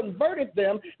Christ that converted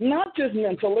them, not just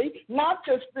mentally, not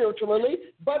just spiritually,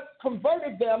 but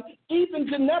converted them even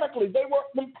genetically. They were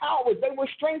empowered. They were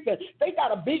strengthened. They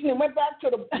got a beating and went back to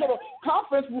the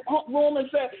conference room and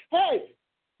said, hey,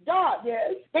 God,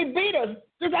 they beat us.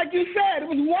 Just like you said, it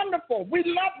was wonderful. We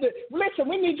loved it. Listen,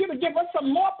 we need you to give us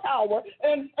some more power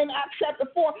in Acts chapter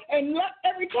 4. And let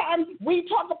every time we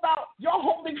talk about your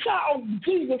holy child,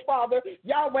 Jesus, Father,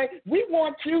 Yahweh, we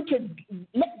want you to,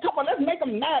 come on, let's make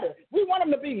them matter. We want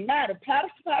them to be matter.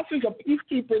 Pastors are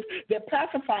peacekeepers. They're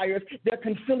pacifiers. They're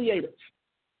conciliators.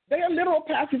 They are literal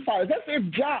pacifiers. That's their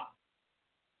job.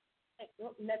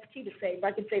 Well, and that's key to say. If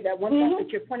I could say that one thought that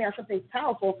you're pointing out something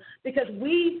powerful, because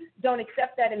we don't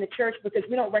accept that in the church because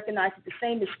we don't recognize that the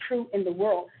same is true in the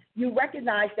world. You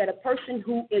recognize that a person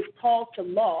who is called to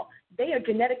law, they are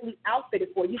genetically outfitted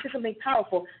for it. You said something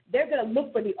powerful. They're going to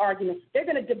look for the argument. They're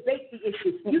going to debate the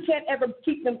issue. You can't ever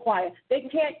keep them quiet. They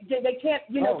can't, just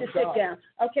sit down.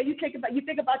 Okay, you think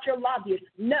about your lobbyists.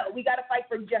 No, we got to fight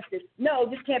for justice. No,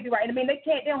 this can't be right. And I mean, they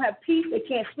don't have peace. They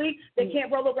can't sleep. They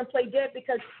can't roll over and play dead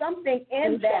because something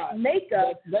in that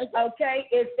makeup, okay,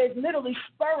 is literally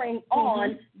spurring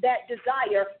on that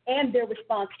desire and their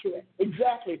response to it.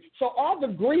 Exactly. So all the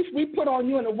grief we put on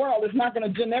you in the world is not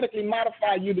going to genetically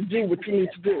modify you to do what you need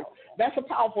to do. That's a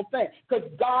powerful thing because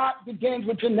God begins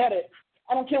with genetics.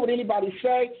 I don't care what anybody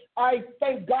say. I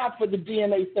thank God for the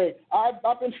DNA thing.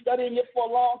 I've been studying it for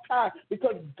a long time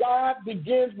because God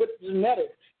begins with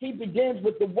genetics. He begins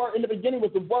with the word. In the beginning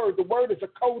with the word. The word is a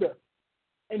coder.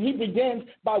 And he begins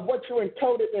by what you're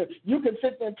encoded in. You can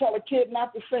sit there and tell a kid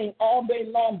not to sing all day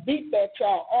long, beat that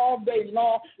child all day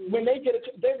long. When they get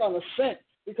it, they're going to sing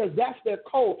because that's their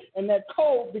code. And that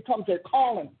code becomes their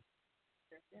calling.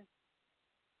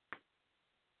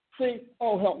 See,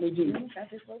 oh, help me, Jesus.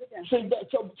 See,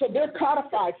 so they're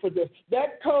codified for this.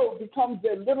 That code becomes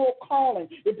their literal calling.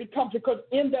 It becomes, because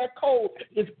in that code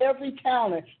is every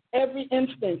talent, every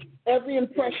instinct, every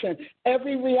impression,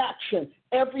 every reaction,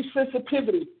 every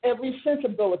sensitivity, every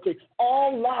sensibility,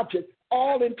 all logic,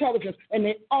 all intelligence, and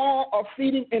they all are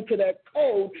feeding into that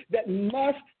code that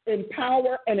must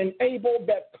empower and enable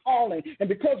that calling. And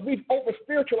because we've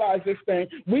over-spiritualized this thing,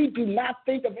 we do not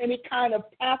think of any kind of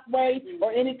pathway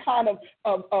or any kind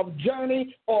of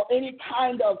journey or any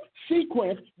kind of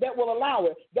sequence that will allow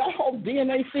it. That whole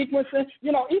DNA sequencing,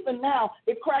 even now,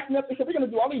 it cracked me up. They said, we're going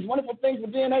to do all these wonderful things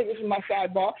with DNA. This is my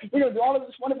sidebar. We're going to do all of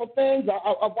these wonderful things.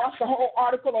 I watched the whole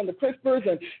article on the CRISPRs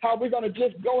and how we're going to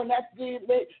just go in that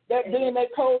DNA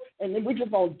code, and then we're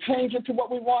just going to change it to what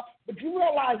we want. But you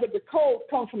realize that the code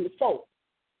comes from the soul.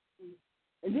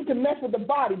 And you can mess with the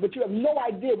body, but you have no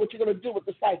idea what you're going to do with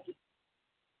the psyche.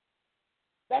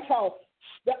 That's how,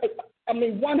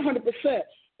 100%.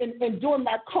 In doing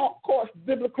my course,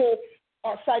 biblical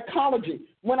psychology,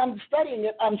 when I'm studying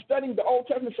it, I'm studying the Old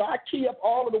Testament, so I key up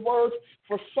all of the words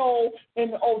for soul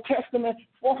in the Old Testament,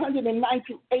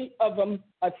 498 of them,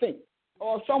 I think,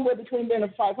 or somewhere between then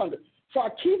and 500. So I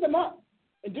key them up.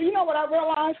 And do you know what I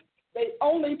realized? They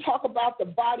only talk about the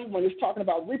body when it's talking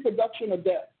about reproduction or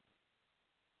death.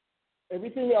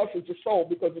 Everything else is the soul,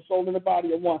 because the soul and the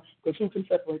body are one, because who can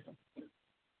separate them?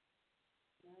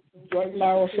 Joint,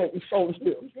 marrow, soul, and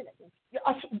spirit. Yeah,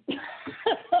 I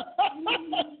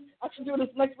should do this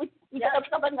next week. You got to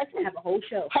come back next week. Have a whole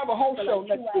show. Have a whole show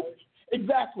next week.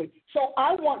 Exactly. So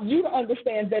I want you to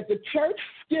understand that the church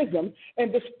schism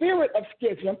and the spirit of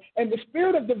schism and the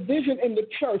spirit of division in the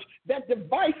church, that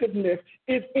divisiveness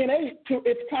is innate to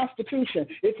its constitution.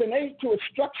 It's innate to its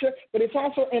structure, but it's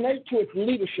also innate to its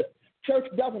leadership, church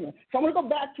government. So I'm going to go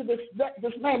back to this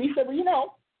man. He said,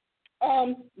 well,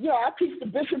 I teach the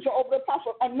bishops or over the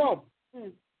apostles. No.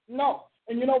 No.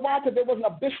 And you know why? Because there wasn't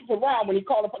a bishop around when he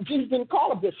called it. Jesus didn't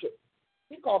call a bishop.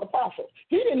 He called apostles.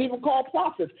 He didn't even call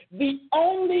prophets. The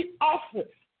only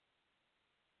office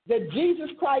that Jesus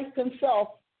Christ himself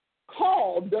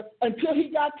called until he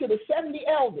got to the 70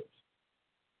 elders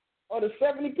or the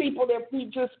 70 people that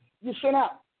you sent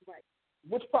out, right,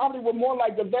 which probably were more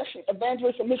like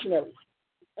evangelists or missionaries.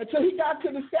 Until he got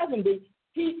to the 70,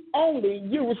 he only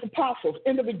used apostles.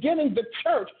 In the beginning, the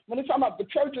church, when they're talking about the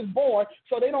church is born,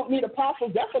 so they don't need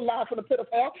apostles, that's a lie from the pit of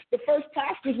hell. The first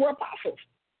pastors were apostles.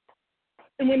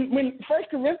 And when 1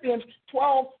 Corinthians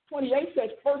 12:28 says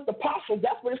first apostles,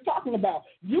 that's what it's talking about.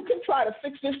 You can try to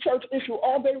fix this church issue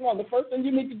all day long. The first thing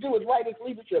you need to do is right its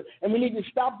leadership. And we need to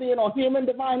stop being on human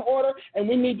divine order, and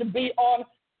we need to be on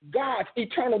God's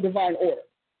eternal divine order.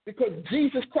 Because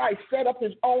Jesus Christ set up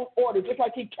his own order, just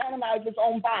like he canonized his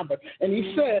own Bible. And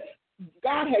he said,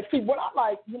 God has, see, what I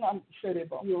like, I'm on fire.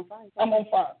 I'm on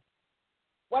fire.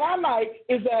 What I like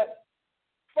is that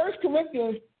 1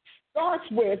 Corinthians starts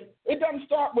with, it doesn't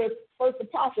start with first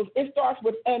apostles, it starts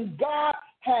with, and God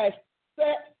has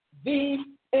set these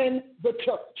in the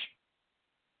church.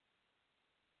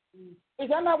 Is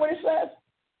that not what it says?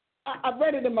 I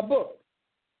read it in my book.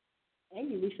 And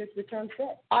you researched the term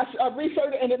set. I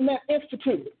researched it, and it meant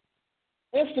instituted.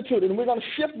 instituted, and we're going to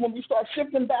shift when we start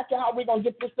shifting back to how we're going to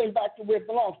get this thing back to where it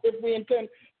belongs if we intend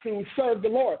to serve the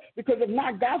Lord. Because if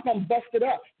not, God's going to bust it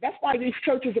up. That's why these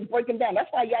churches are breaking down. That's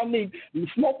why y'all need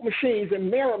smoke machines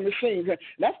and mirror machines. And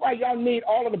that's why y'all need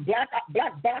all of the black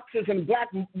boxes and black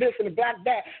this and black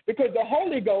that, because the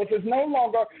Holy Ghost is no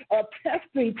longer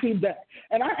attesting to that.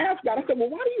 And I asked God, I said, well,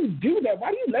 why do you do that?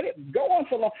 Why do you let it go on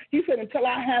so long? He said, until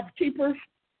I have keepers,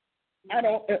 I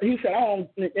don't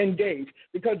engage,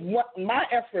 because my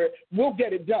effort will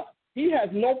get it done. He has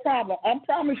no problem. I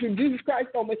promise you, Jesus Christ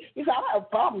told me, he said, I don't have a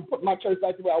problem putting my church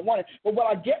back the way I want it. But when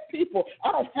I get people,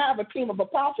 I don't have a team of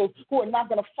apostles who are not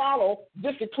going to follow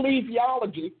this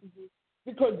ecclesiology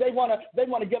because they want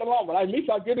to get along. Well, at least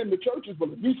I get in the churches,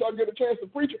 but at least I get a chance to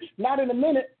preach it. Not in a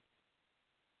minute.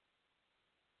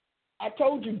 I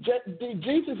told you,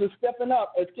 Jesus is stepping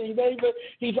up as King David.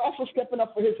 He's also stepping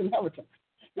up for his inheritance.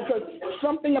 Because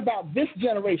something about this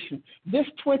generation, this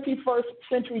 21st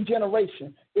century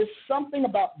generation, is something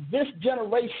about this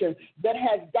generation that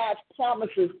has God's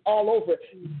promises all over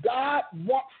it. God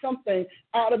wants something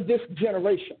out of this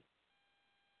generation.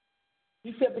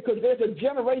 He said, because there's a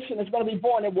generation that's going to be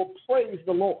born that will praise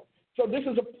the Lord. So this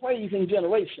is a praising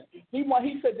generation. He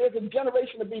said there's a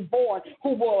generation to be born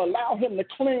who will allow him to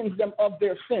cleanse them of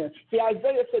their sin. See,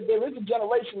 Isaiah said there is a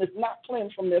generation that's not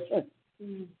cleansed from their sin.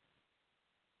 Mm-hmm.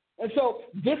 And so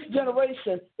this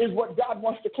generation is what God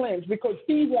wants to cleanse, because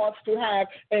he wants to have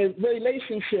a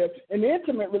relationship, an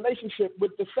intimate relationship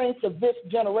with the saints of this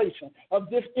generation, of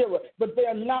this era. But they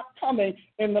are not coming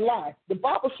in the line. The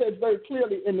Bible says very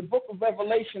clearly in the book of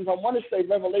Revelations, I want to say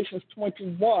Revelations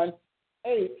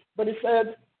 21:8, but it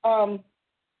says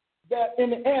that in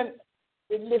the end,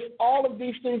 it lists all of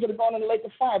these things that are going in the lake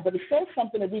of fire. But it says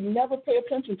something that we never pay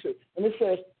attention to. And it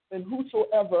says, and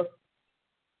whosoever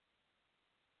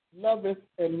loveth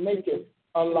and maketh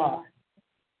a lie.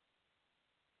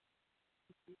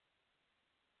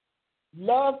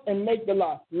 Love and make the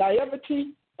lie.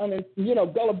 Naivety,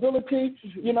 gullibility,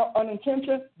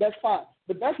 unintention, that's fine.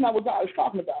 But that's not what God is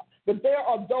talking about. But there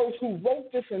are those who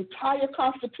wrote this entire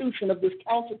constitution of this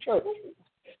council church.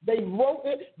 They wrote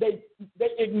it, they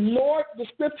ignored the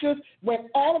scriptures, went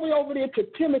all the way over there to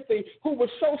Timothy, who was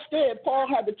so scared, Paul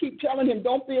had to keep telling him,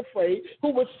 don't be afraid,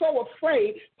 who was so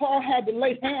afraid, Paul had to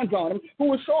lay hands on him, who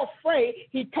was so afraid,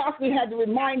 he constantly had to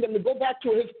remind him to go back to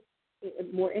his.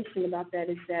 More interesting about that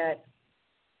is that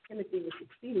Timothy was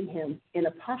succeeding him in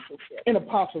apostleship. In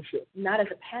apostleship. Not as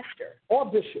a pastor. Or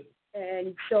bishop.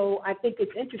 And so I think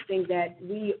it's interesting that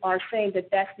we are saying that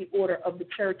that's the order of the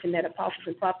church and that apostles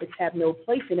and prophets have no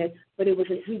place in it, but he was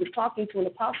talking to an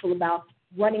apostle about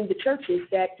running the churches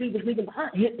that he was leaving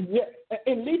behind. Yeah,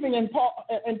 and leaving in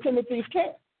Timothy's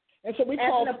care. And so we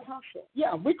call an apostle.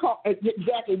 Yeah, we call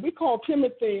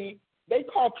Timothy, they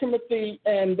call Timothy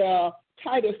and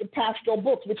Titus the pastoral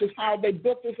books, which is how they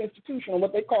built this institution,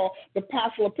 what they call the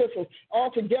pastoral epistles.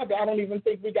 Altogether, I don't even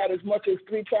think we got as much as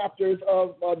 3 chapters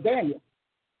of Daniel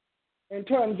in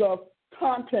terms of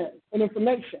content and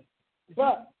information.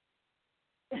 But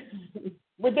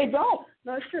they don't.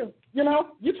 No, it's true. You're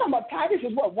talking about Titus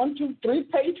is what, 1, 2, 3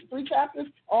 pages, 3 chapters,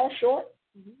 all short?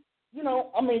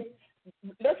 Mm-hmm.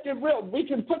 Let's get real. We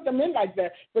can put them in like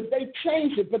that, but they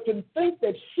changed it. But to think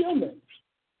that humans,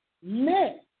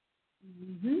 men,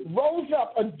 rose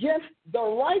up against the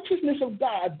righteousness of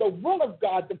God, the will of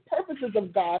God, the purposes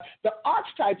of God, the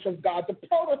archetypes of God, the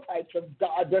prototypes of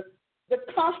God, the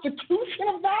constitution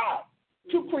of God,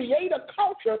 to create a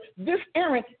culture this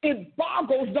errant, it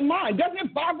boggles the mind. Doesn't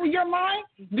it boggle your mind?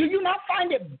 Do you not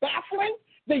find it baffling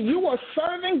that you are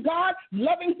serving God,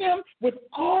 loving him with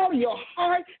all your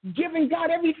heart, giving God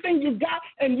everything you got,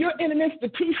 and you're in an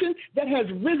institution that has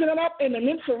risen up in an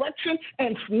insurrection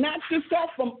and snatched itself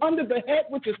from under the head,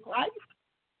 which is Christ?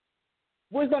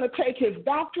 We're going to take his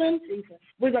doctrine.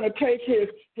 We're going to take his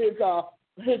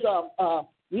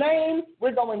name.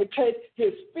 We're going to take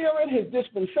his spirit, his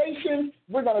dispensation.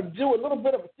 We're going to do a little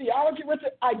bit of theology with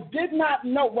it. I did not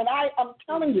know I'm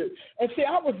telling you. And see,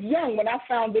 I was young when I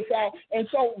found this out. And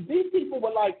so these people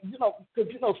were like,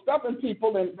 because, stubborn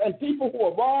people and people who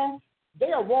are wrong,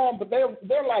 they are wrong, but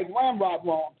they're like ramrod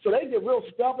wrong. So they get real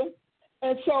stubborn.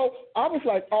 And so I was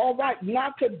like, all right,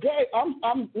 not today.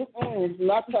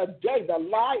 Not today. The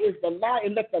lie is the lie,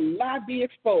 and let the lie be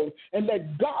exposed, and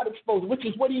let God expose, which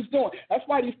is what he's doing. That's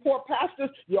why these poor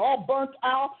pastors, you're all burnt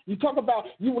out. You talk about,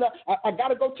 I got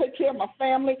to go take care of my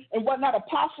family and whatnot.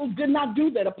 Apostles did not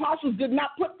do that. Apostles did not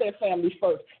put their families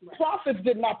first. Prophets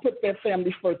did not put their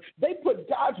families first. They put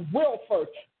God's will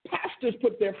first. Pastors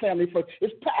put their family first.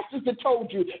 It's pastors that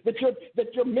told you that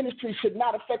your ministry should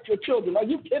not affect your children. Are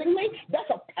you kidding me? That's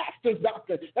a pastor pastor's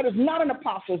doctrine. That is not an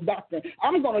apostle's doctrine.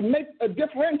 I'm going to make a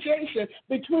differentiation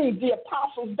between the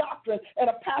apostle's doctrine and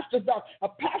a pastor's doctrine. A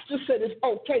pastor said it's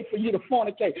okay for you to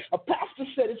fornicate. A pastor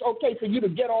said it's okay for you to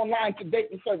get online to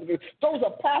dating services. Those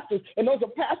are pastors, and those are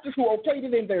pastors who okayed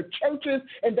it in their churches,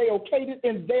 and they okayed it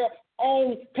in their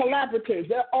own collaboratives,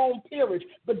 their own peerage.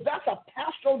 But that's a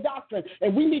pastoral doctrine,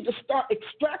 and we need to start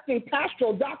extracting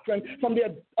pastoral doctrine from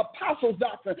the apostles'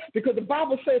 doctrine, because the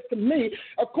Bible says to me,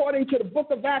 according to the book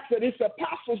of Acts, that it's the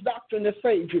apostles' doctrine that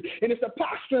saves you, and it's the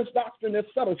pastor's doctrine that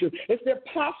settles you. It's the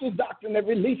apostles' doctrine that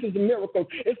releases the miracles.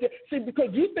 Because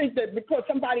you think that because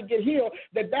somebody get healed,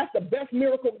 that's the best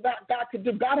miracle that God could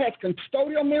do. God has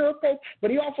custodial miracles, but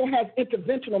he also has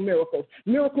interventional miracles,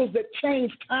 miracles that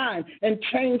change time and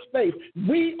change space.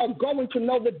 We are going to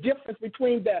know the difference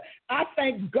between that. I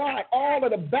thank God all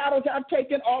of the battles I've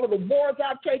taken, all of the wars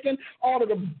I've taken, all of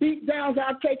the beat downs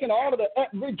I've taken, all of the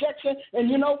rejection, and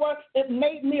you know what? It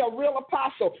made me a real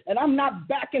apostle, and I'm not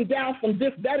backing down from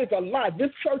this. That is a lie. This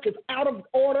church is out of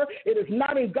order. It is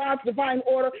not in God's divine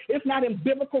order. It's not in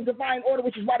biblical divine order,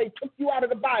 which is why they took you out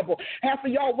of the Bible. Half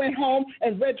of y'all went home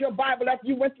and read your Bible after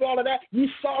you went through all of that. You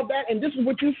saw that, and this is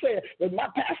what you said. Well, my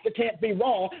pastor can't be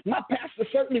wrong. My pastor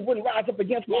certainly wouldn't rise up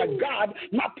against my God.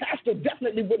 My pastor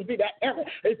definitely wouldn't be that error.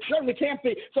 It certainly can't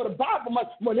be. So the Bible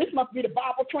this must be the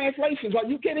Bible translations. Are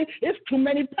you kidding? It's too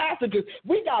many passages.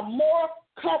 We got more,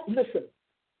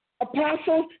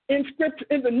 apostles in Scripture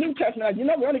in the New Testament. You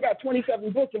know, we only got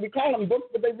 27 books, and we call them books,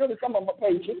 but they really, some of them are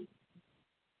pages.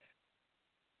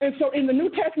 And so in the New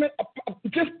Testament,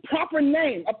 just proper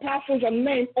name, apostles are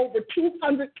named over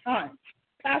 200 times.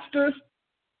 Pastors,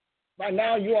 by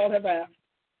now you all have asked,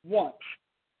 once.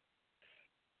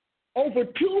 Over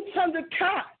 200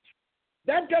 times.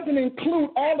 That doesn't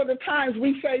include all of the times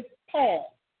we say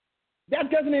Paul. That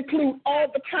doesn't include all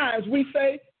the times we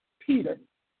say Peter.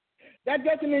 That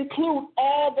doesn't include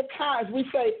all the times we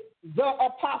say the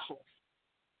apostles.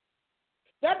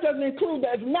 That doesn't include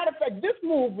that. As a matter of fact, this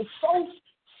move was so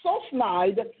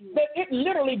snide that it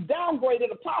literally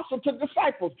downgraded apostles to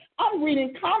disciples. I'm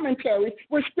reading commentaries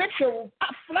where Scripture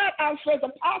flat out says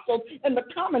apostles, and the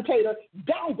commentator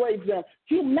downgrades them.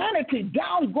 Humanity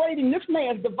downgrading this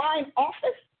man's divine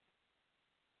office?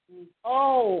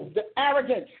 Oh, the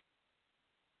arrogance.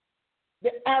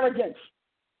 The arrogance.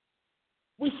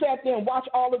 We sat there and watched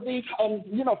all of these,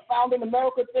 founding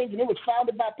America things, and it was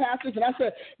founded by pastors. And I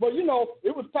said, well,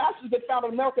 it was pastors that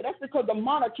founded America. That's because the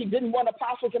monarchy didn't want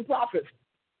apostles and prophets.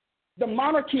 The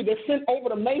monarchy that sent over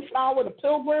the Mayflower, the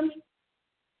Pilgrims,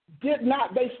 did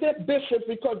not. They sent bishops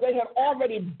because they had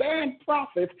already banned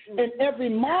prophets, and every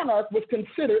monarch was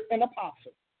considered an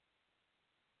apostle.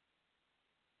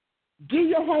 Do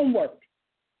your homework.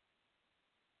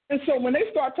 And so when they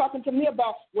start talking to me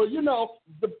about, well,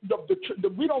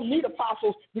 we don't need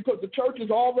apostles because the church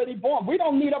is already born. We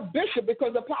don't need a bishop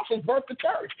because the apostles birthed the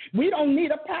church. We don't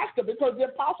need a pastor because the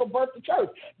apostle birthed the church.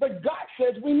 But God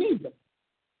says we need them.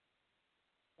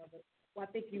 Well,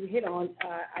 I think you hit on,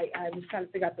 I was trying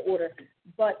to figure out the order,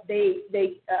 but they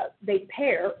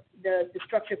pair the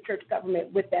structure of church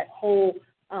government with that whole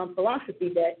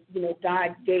philosophy that,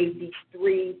 God gave these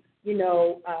three,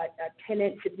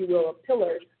 tenets, if you will, or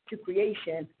pillars to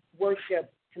creation: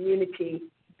 worship, community,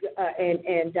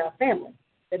 and family.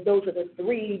 That those are the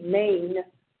three main,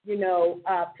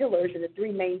 pillars, and the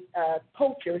three main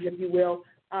cultures, if you will.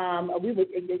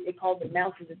 They call them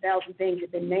mountains, 1,000 things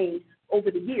have been named over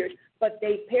the years, but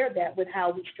they pair that with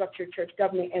how we structure church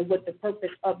government and what the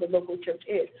purpose of the local church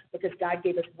is, because God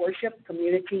gave us worship,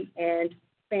 community, and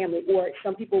family, or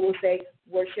some people will say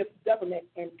worship, government,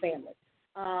 and family.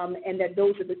 And that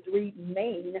those are the three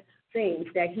main things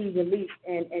that he released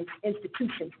and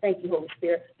institutions. Thank you, Holy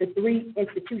Spirit. The three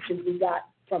institutions we got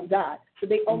from God. So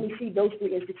they only see those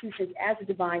three institutions as a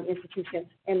divine institution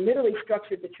and literally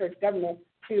structured the church government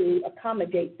to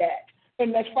accommodate that.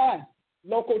 And that's fine.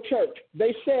 Local church.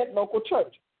 They said local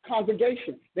church.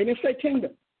 Congregation. They didn't say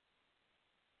kingdom.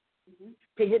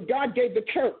 Because what God gave the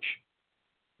church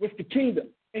was the kingdom.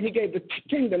 And he gave the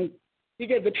kingdom, he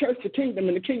gave the church the kingdom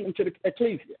and the kingdom to the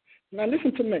ecclesia. Now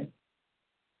listen to me.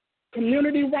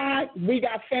 Community-wide, we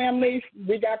got families,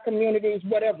 we got communities,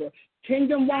 whatever.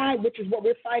 Kingdom-wide, which is what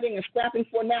we're fighting and scrapping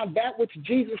for now, that which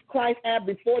Jesus Christ had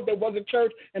before there was a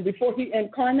church and before he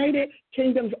incarnated,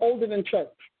 kingdom's older than church.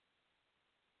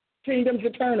 Kingdom's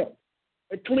eternal.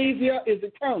 Ecclesia is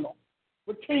eternal.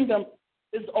 But kingdom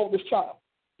is the oldest child.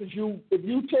 Because if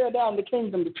you tear down the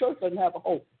kingdom, the church doesn't have a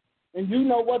hope. And you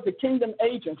know what? The kingdom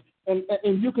agents, and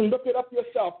you can look it up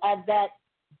yourself. I've got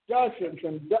dozens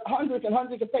and hundreds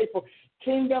of people.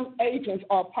 Kingdom agents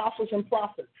are apostles and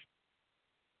prophets.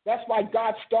 That's why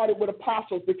God started with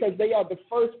apostles, because they are the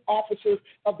first officers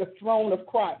of the throne of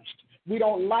Christ. We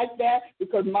don't like that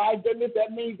because, my goodness,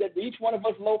 that means that each one of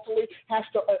us locally has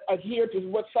to adhere to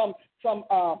what some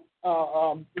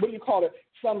what do you call it?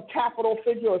 Some capital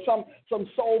figure or some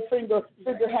soul figure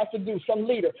has to do, some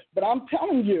leader. But I'm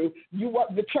telling you,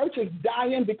 the church is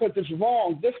dying because it's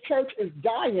wrong. This church is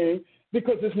dying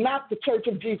because it's not the church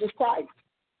of Jesus Christ.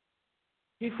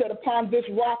 He said, upon this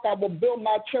rock I will build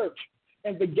my church,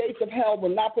 and the gates of hell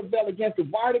will not prevail against it.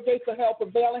 Why are the gates of hell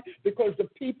prevailing? Because the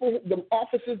people, the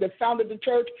officers that founded the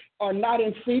church are not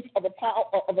in seats of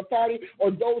authority,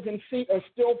 or those in seat are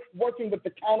still working with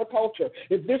the counterculture.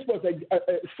 If this was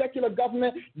a secular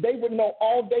government, they would know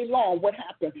all day long what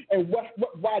happened and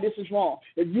why this is wrong.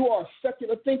 If you are a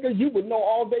secular thinker, you would know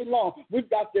all day long. We've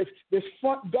got this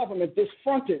front government, this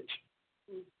frontage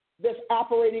that's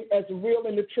operating as real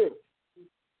and the truth.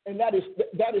 And that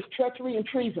is treachery and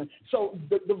treason. So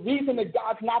the reason that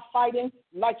God's not fighting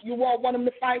like you all want him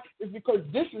to fight is because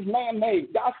this is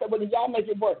man-made. God said, well, y'all make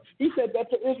it work. He said that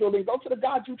to Israel, and go to the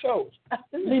God you chose.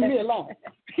 Leave me alone.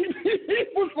 He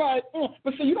was like,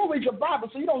 but see, you don't read your Bible,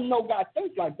 so you don't know God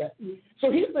thinks like that.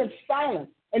 So he's been silent.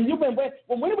 And you've been waiting.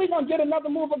 Well, when are we going to get another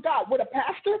move of God? With a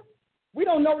pastor? We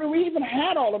don't know that we even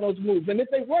had all of those moves. And if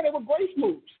they were grace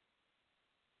moves.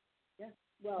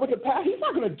 Well, with the pastor, he's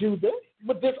not going to do this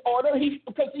with this order.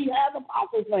 Because he has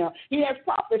apostles now. He has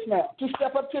prophets now to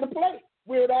step up to the plate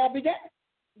where it all began.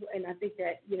 And I think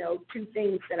that, two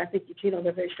things that I think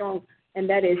they're very strong, and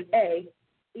that is, A,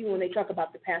 even when they talk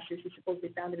about the pastors who supposedly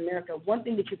founded America, one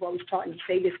thing that you've always taught, and you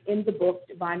say this in the book,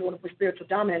 Divine Order for Spiritual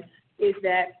Dominance, is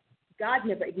that God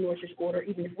never ignores his order,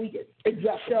 even if we do.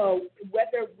 Exactly. So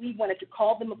whether we wanted to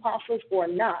call them apostles or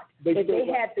not, if they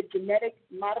had the genetic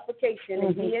modification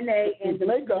and DNA and the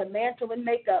mantle and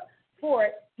makeup for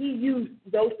it, he used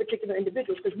those particular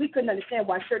individuals, because we couldn't understand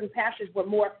why certain pastors were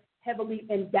more heavily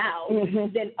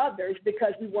endowed than others,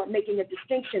 because we weren't making a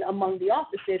distinction among the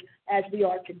offices as we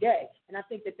are today. And I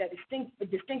think that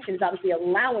distinction is obviously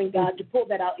allowing God to pull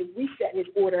that out and reset his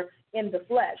order in the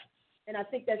flesh. And I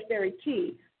think that's very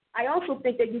key. I also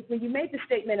think that when you made the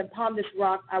statement, upon this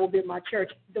rock I will build my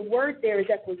church, the word there is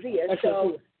ecclesia.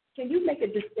 So can you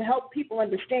help people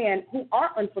understand who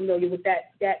are unfamiliar with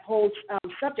that whole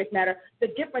subject matter, the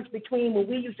difference between when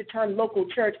we use the term local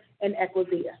church and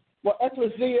ecclesia? Well,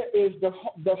 ecclesia is the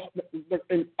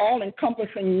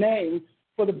all-encompassing name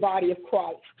for the body of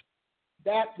Christ,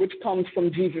 that which comes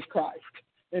from Jesus Christ.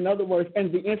 In other words,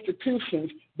 and the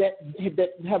institutions that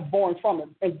have born from it.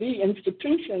 And the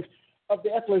institutions of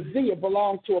the ecclesia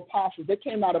belong to apostles. They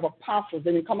came out of apostles.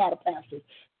 They didn't come out of pastors.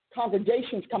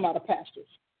 Congregations come out of pastors.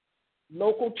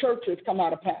 Local churches come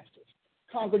out of pastors.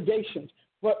 Congregations.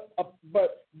 But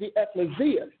the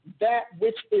ecclesia, that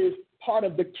which is part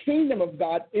of the kingdom of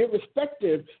God,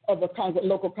 irrespective of a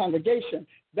local congregation,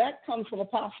 that comes from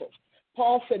apostles.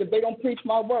 Paul said, if they don't preach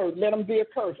my word, let them be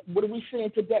accursed. What are we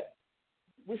seeing today?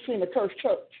 We're seeing a cursed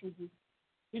church.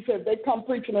 He said, they come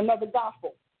preaching another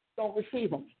gospel. Don't receive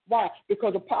them. Why?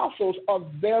 Because apostles are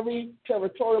very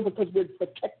territorial, because we're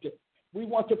protected. We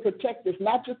want to protect this,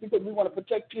 not just because we want to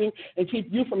protect you and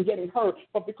keep you from getting hurt,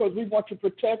 but because we want to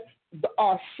protect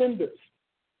our senders,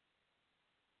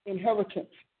 inheritance,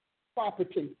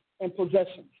 property, and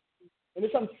possessions. And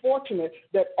it's unfortunate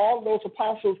that all those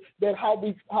apostles, that how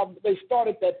they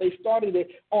started it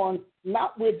on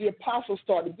not where the apostles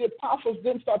started. The apostles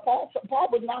didn't start. Paul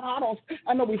was not hot on,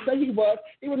 I know we say he was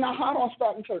not hot on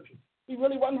starting churches. He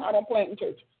really wasn't hot on planting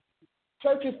churches.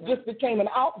 Churches just became an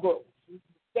outgrowth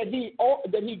that he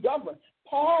governed.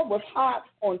 Paul was hot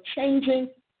on changing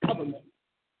government.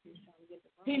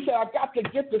 He said, I've got to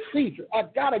get to Caesar.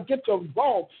 I've got to get to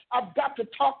Rome. I've got to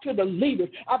talk to the leaders.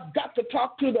 I've got to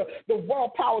talk to the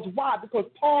world powers. Why? Because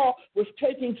Paul was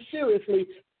taking seriously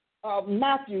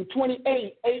Matthew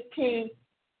 28:18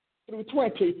 through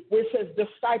 20, where it says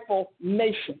disciple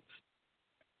nations.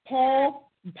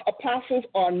 Apostles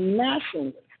are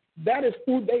nationalists. That is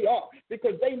who they are,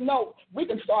 because they know we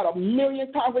can start 1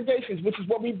 million congregations, which is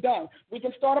what we've done. We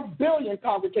can start 1 billion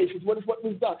congregations, which is what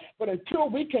we've done. But until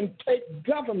we can take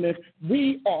government,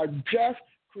 we are just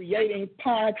creating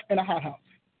pods in a hothouse.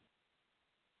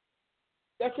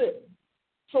 That's it.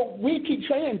 So we keep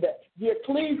saying that. The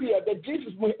ecclesia that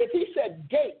Jesus, if he said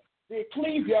gate, the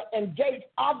ecclesia and gate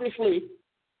obviously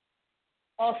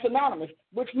are synonymous,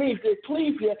 which means the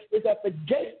ecclesia is at the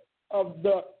gate of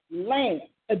the land.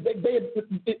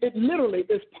 It literally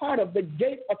is part of the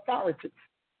gate authority.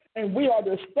 And we are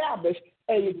to establish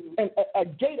a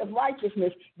gate of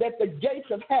righteousness, that the gates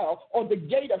of hell, or the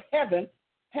gate of heaven,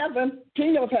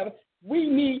 kingdom of heaven, we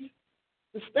need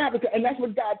establish it. And that's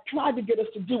what God tried to get us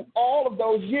to do all of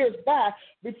those years back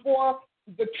before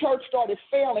the church started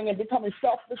failing and becoming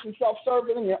selfish and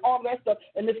self-serving and all that stuff,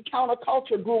 and this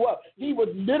counterculture grew up. He was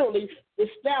literally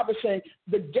establishing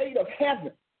the gate of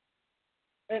heaven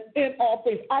and in all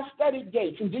things. I studied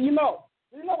gates, and do you know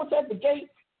what's at the gate?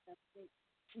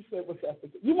 She said, what's at the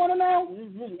gate? You want to know?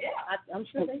 Mm-hmm. Yeah, I'm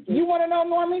sure they do. You want to know,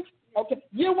 Normies? Okay.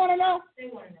 You want to know? They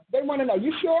want to know. They want to know.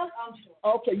 You sure? I'm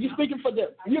sure. Okay. You speaking for them.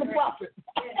 You're the prophet.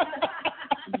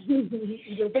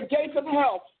 The gates of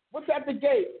hell. What's at the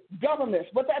gate? Governments.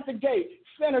 What's at the gate?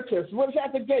 Senators. What's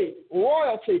at the gate?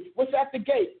 Royalty. What's at the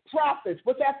gate? Prophets.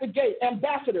 What's at the gate?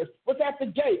 Ambassadors. What's at the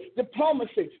gate?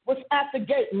 Diplomacy. What's at the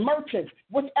gate? Merchants.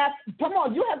 Come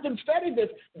on, you have to study this.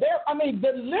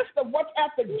 The list of what's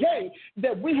at the gate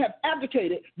that we have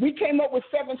advocated, we came up with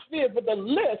 7 spheres, but the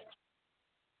list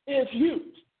is huge.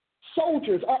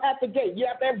 Soldiers are at the gate. You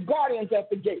have to have guardians at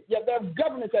the gate. You have to have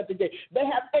governors at the gate. They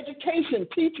have education.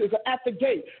 Teachers are at the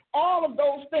gate. All of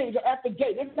those things are at the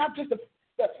gate. It's not just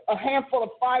a handful of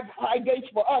 5 high gates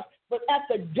for us, but at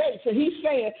the gates. And he's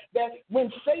saying that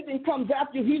when Satan comes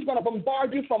after you, he's going to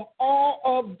bombard you from all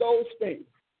of those things.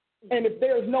 And if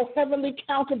there is no heavenly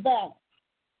counterbalance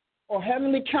or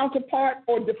heavenly counterpart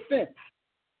or defense,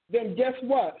 then guess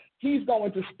what? He's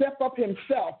going to step up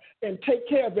himself and take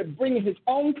care of it, bringing his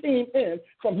own team in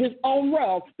from his own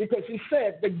realm, because he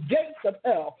said the gates of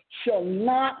hell shall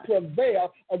not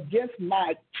prevail against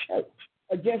my church,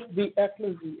 against the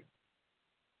ecclesia.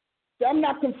 So I'm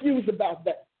not confused about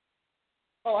that.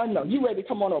 Oh, I know. You ready?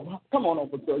 Come on over. Come on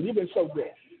over, girl. You've been so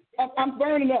good. I'm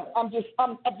burning up.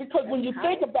 Because when you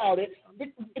think about it,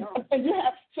 and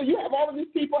you have all of these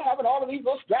people having all of these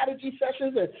little strategy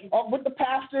sessions and with the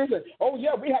pastors, and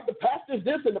we have the pastors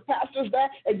this and the pastors that,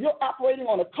 and you're operating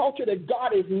on a culture that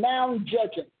God is now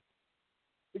judging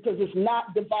because it's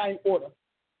not divine order.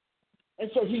 And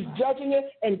so he's judging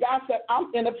it, and God said,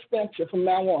 I'm in absentia from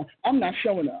now on. I'm not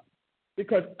showing up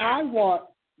because I want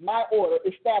my order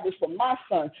established for my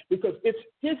son, because it's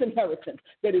his inheritance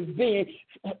that is being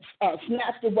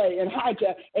snatched away and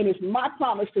hijacked, and it's my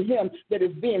promise to him that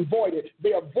is being voided.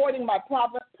 They are voiding my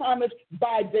promise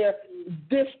by their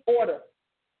disorder.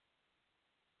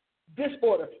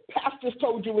 Disorder. Pastors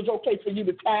told you it was okay for you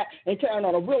to tag and carry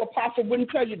on. A real apostle wouldn't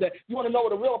tell you that. You want to know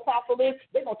what a real apostle is?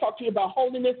 They're going to talk to you about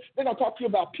holiness. They're going to talk to you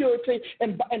about purity.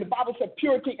 And the Bible said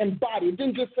purity in body. It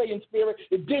didn't just say in spirit.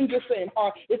 It didn't just say in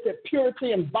heart. It said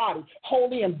purity in body.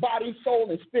 Holy in body, soul,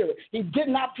 and spirit. He did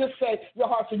not just say your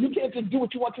heart. So you can't just do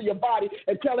what you want to your body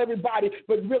and tell everybody,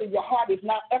 but really your heart is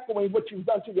not echoing what you've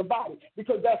done to your body,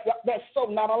 because that's so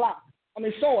not allowed.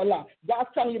 So a lot. God's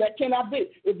telling you that cannot be.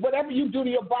 If whatever you do to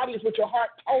your body is what your heart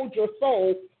told your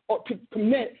soul or to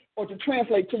commit or to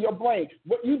translate to your brain.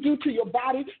 What you do to your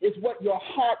body is what your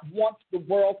heart wants the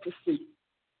world to see.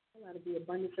 There ought to be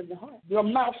abundance of the heart. Your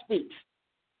mouth speaks.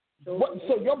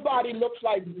 So your body looks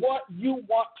like what you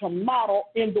want to model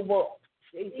in the world.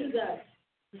 Jesus.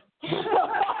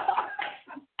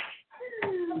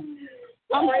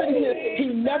 I'm sitting here. He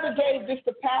never gave this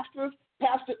to pastors.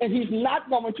 And he's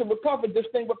not going to recover this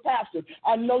thing with pastors.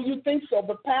 I know you think so,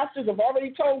 but pastors have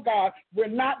already told God, we're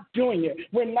not doing it.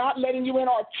 We're not letting you in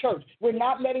our church. We're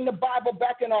not letting the Bible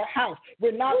back in our house.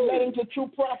 We're not letting the true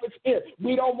prophets in.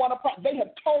 We don't want to. They have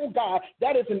told God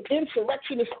that is an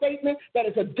insurrectionist statement. That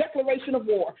is a declaration of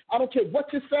war. I don't care what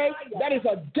you say. That is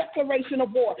a declaration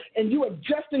of war. And you have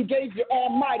just engaged the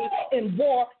Almighty in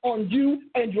war on you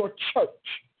and your church.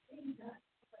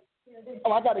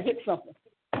 Oh, I got to hit something.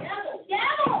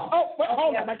 Oh, well,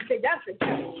 hold on. I say that's a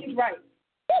devil. She's right.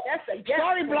 That's a devil.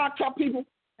 Sorry, Block Talk people.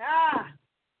 Yeah.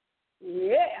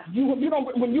 You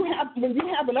don't. When you have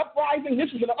an uprising, this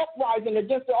is an uprising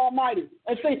against the Almighty.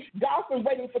 And see, God's been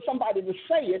waiting for somebody to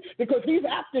say it because He's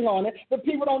acting on it, but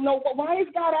people don't know. Well, why is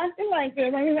God acting like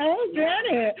this? I don't get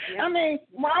it. Yeah.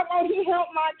 Why won't He help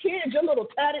my kid? Your little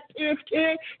tatted pierced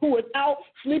kid who is out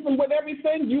sleeping with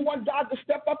everything. You want God to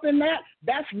step up in that?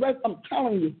 I'm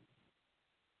telling you.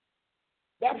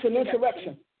 That's an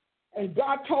insurrection. And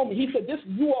God told me, He said,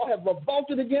 you all have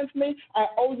revolted against me. I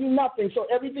owe you nothing. So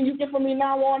everything you get from me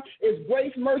now on is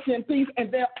grace, mercy, and peace,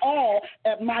 and they're all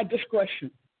at my discretion.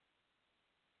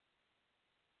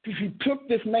 Because you took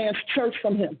this man's church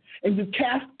from him, and you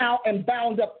cast out and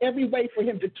bound up every way for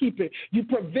him to keep it. You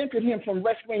prevented him from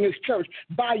rescuing his church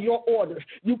by your orders.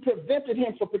 You prevented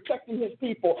him from protecting his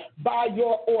people by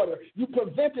your order. You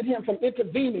prevented him from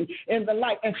intervening in the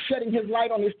light and shedding his light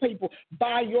on his people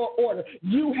by your order.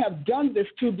 You have done this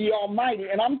to the Almighty,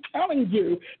 and I'm telling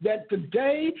you that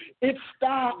today it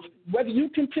stops. Whether you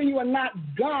continue or not,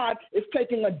 God is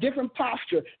taking a different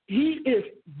posture. He is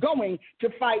going to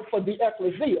fight for the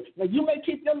ecclesia. ecclesia. Now, you may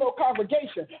keep your little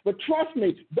congregation, but trust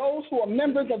me, those who are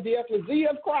members of the ecclesia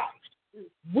of Christ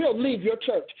will leave your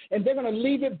church, and they're going to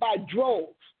leave it by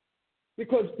droves.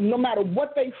 Because no matter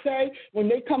what they say, when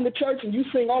they come to church and you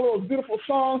sing all those beautiful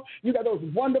songs, you got those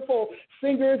wonderful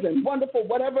singers and wonderful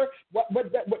whatever, but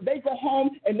they go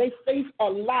home and they face a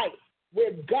life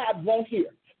where God won't hear,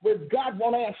 where God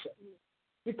won't answer.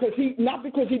 Not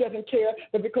because he doesn't care,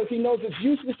 but because he knows it's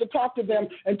useless to talk to them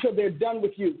until they're done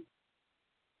with you.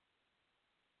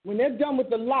 When they're done with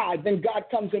the lie, then God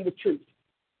comes in with truth.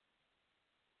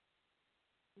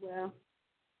 Well,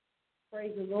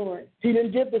 praise the Lord. He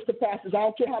didn't give this to pastors. I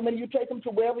don't care how many you take them to,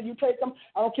 wherever you take them.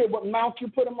 I don't care what mount you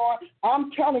put them on.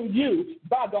 I'm telling you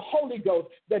by the Holy Ghost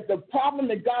that the problem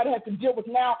that God has to deal with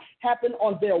now happened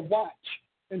on their watch.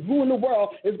 And who in the world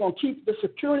is going to keep the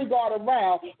security guard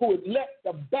around who would let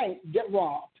the bank get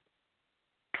robbed?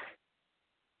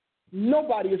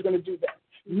 Nobody is going to do that.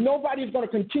 Nobody is going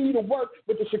to continue to work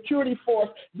with the security force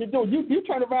to do. You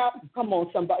turn around. Come on,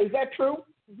 somebody. Is that true?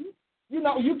 Mm-hmm. You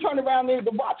know, you turn around there,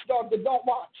 the watchdog that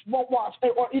won't watch,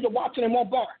 or either watching and won't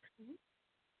bark.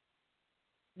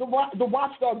 Mm-hmm. The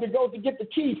watchdog that goes to get the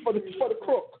keys for the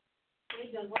crook.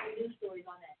 We've done one news stories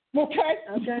on that. Okay.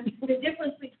 The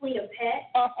difference between a pet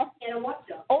and a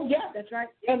watchdog. Oh yeah, That's right.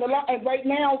 And right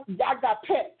now, I got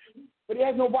pets, but he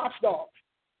has no watchdogs.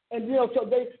 And you know, so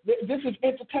this is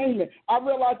entertainment. I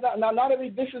realize that now.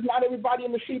 This is not everybody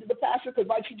in the seat of the pastor, because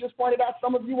like she just pointed out,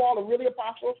 some of you all are really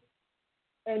apostles.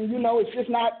 And, you know, it's just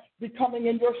not becoming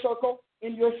in your circle,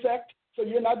 in your sect, so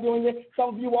you're not doing it.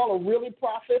 Some of you all are really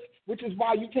prophets, which is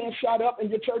why you can't shut up and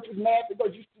your church is mad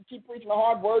because you keep preaching a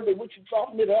hard word that which you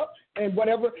soften it up and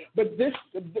whatever. But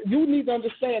you need to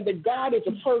understand that God is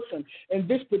a person, and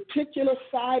this particular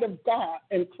side of God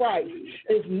and Christ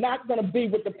is not going to be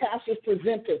what the pastors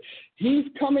presented. He's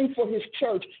coming for his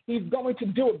church. He's going to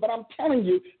do it. But I'm telling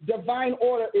you, divine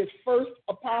order is first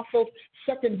apostles,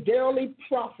 secondarily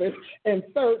prophets, and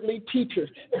thirdly teachers.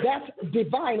 That's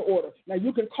divine order. Now,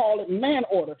 you can call it man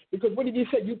order, because what did he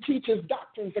say? You teach his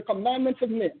doctrines, the commandments of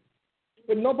men.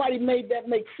 But nobody made that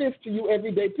make sense to you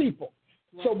everyday people.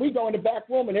 Right. So we go in the back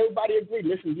room and everybody agreed.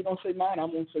 Listen, you don't say mine,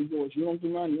 I'm going to say yours. You don't do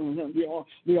mine, you don't do mine.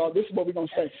 We all. This is what we're going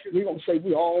to say. We're going to say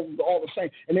we all the same.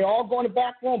 And they all go in the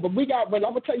back room. But I'm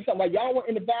going to tell you something. While y'all were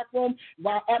in the back room,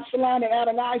 while Absalom and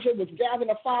Adonijah was gathering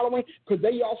the following, because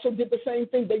they also did the same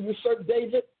thing. They usurped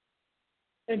David.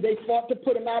 And they fought to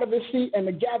put him out of his seat and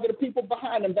to gather the people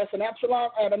behind him. That's an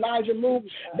Absalom, Adonijah move.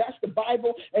 That's the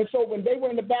Bible. And so when they were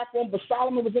in the back room, but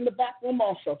Solomon was in the back room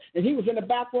also. And he was in the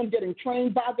back room getting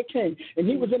trained by the king. And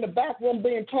he was in the back room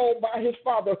being told by his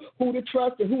father who to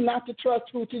trust and who not to trust,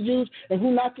 who to use and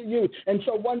who not to use. And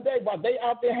so one day, while they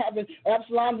out there having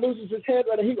Absalom loses his head,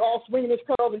 and he all swinging his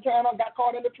curls and carrying on, got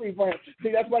caught in the tree branch.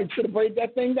 See, that's why he should have braided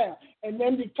that thing down. And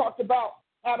then he talked about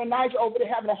Adonijah over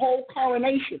there having a whole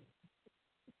coronation,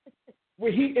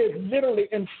 where he is literally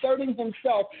inserting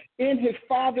himself in his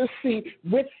father's seat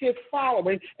with his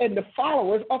following, and the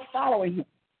followers are following him.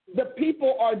 The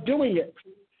people are doing it.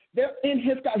 They're in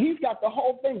his God. He's got the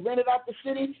whole thing rented out the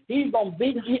city. I'm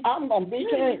going to be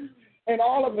king. And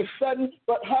all of a sudden,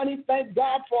 but honey, thank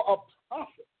God for a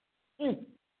prophet.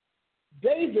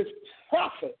 David's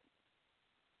prophet.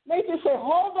 They just said,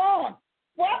 hold on.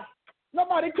 What?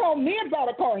 Nobody called me about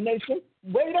a coronation.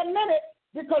 Wait a minute.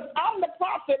 Because I'm the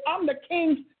prophet, I'm the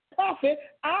king's prophet,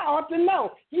 I ought to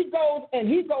know. He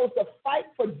goes to fight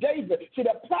for David. See,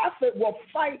 the prophet will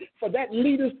fight for that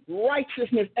leader's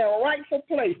righteousness and rightful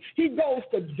place. He goes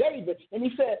to David, and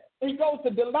he goes to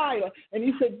Delilah, and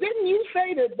he said, didn't you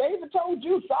say that David told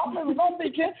you Solomon was going to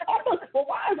be king? I thought, well,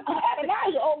 why is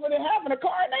Adonijah over there having a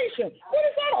coronation? What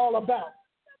is that all about?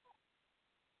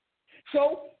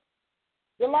 So,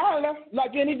 Delilah,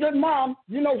 like any good mom,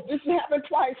 you know, this has happened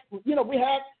twice. You know, we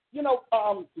had,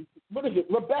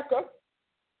 Rebecca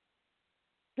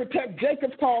protect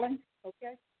Jacob's calling.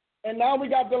 Okay. And now we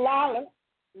got Delilah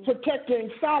protecting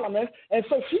Solomon. And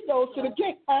so she goes to the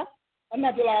king.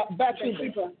 Not Delilah,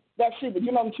 Bathsheba.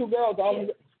 You know, them two girls,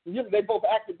 they both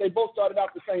started out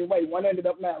the same way. One ended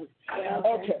up married. Yeah,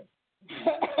 okay.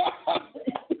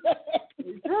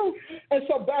 And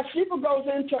so Bathsheba goes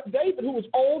into David, who was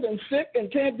old and sick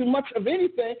and can't do much of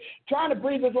anything, trying to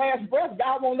breathe his last breath.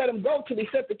 God won't let him go till he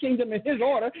set the kingdom in his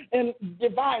order, in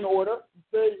divine order,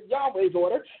 the Yahweh's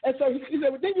order. And so she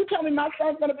said, well, didn't you tell me my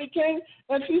son's going to be king?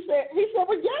 And he said, well,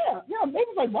 yeah.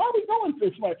 David's like, why are we going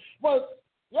this way? Well,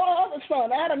 your other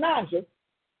son, Adonijah,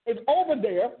 is over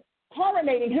there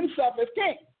coronating himself as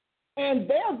king. And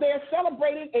they're there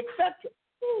celebrating, etc.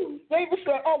 David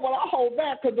said, oh, well, I'll hold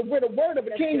that, because the word of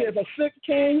the king is a sick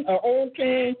king, an old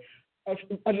king,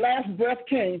 a last breath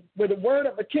king, where the word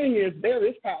of the king is, there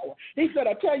is power. He said,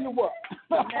 I tell you what.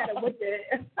 No matter what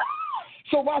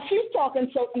So while she's talking,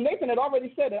 so Nathan had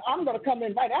already said that I'm going to come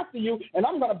in right after you, and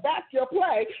I'm going to back your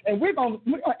play, and we're going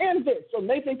to end this. So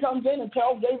Nathan comes in and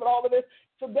tells David all of this.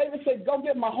 So David said, go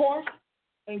get my horse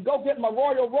and go get my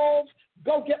royal robes,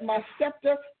 go get my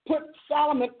scepter, put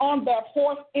Solomon on that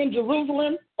horse in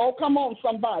Jerusalem. Oh, come on,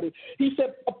 somebody. He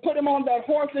said, put him on that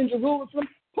horse in Jerusalem,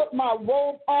 put my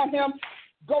robe on him,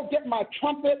 go get my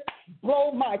trumpet,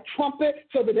 blow my trumpet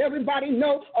so that everybody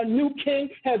knows a new king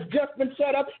has just been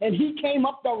set up, and he came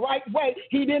up the right way.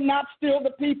 He did not steal the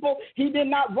people. He did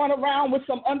not run around with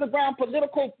some underground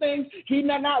political things. He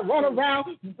did not run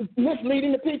around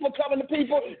misleading the people, telling the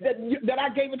people that I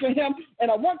gave it to him.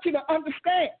 And I want you to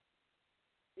understand,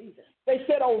 they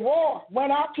said a roar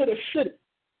went out to the city.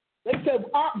 They said,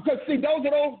 because see, those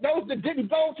that didn't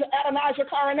go to Adonijah's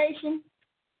coronation,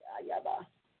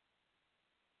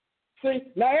 see,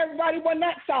 now everybody wasn't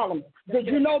that Solomon, because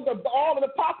you know all of the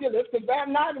populace, because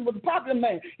Adonijah was a popular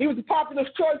man. He was the popular's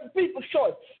choice, the people's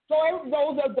choice. So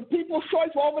those of the people's choice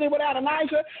were over there with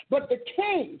Adonijah, but the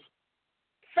kings,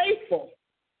 faithful,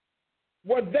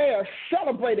 were there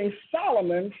celebrating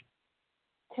Solomon's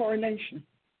coronation.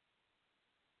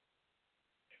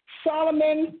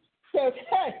 Solomon says,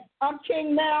 hey, I'm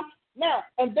king now.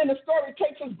 And then the story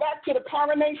takes us back to the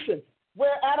coronation,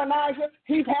 where Adonijah,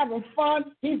 he's having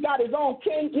fun. He's got his own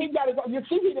king. He's got his own, you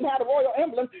see, he even had a royal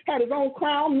emblem, had his own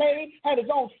crown made, had his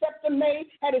own scepter made,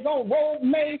 had his own robe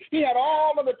made. He had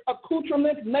all of the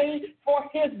accoutrements made for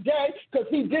his day because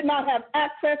he did not have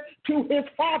access to his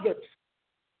father's.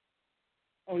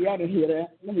 Oh, y'all didn't hear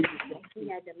that. Let me just go.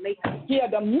 He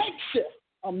had a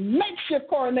makeshift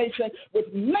coronation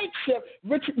with makeshift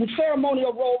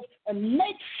ceremonial robes and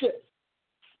makeshift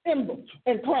emblems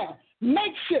and crowns.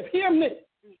 Makeshift, hear me.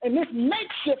 And this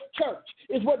makeshift church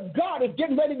is what God is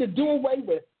getting ready to do away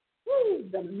with. Woo,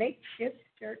 the makeshift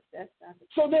church.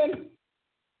 So then,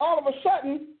 all of a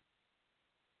sudden,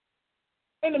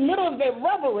 in the middle of their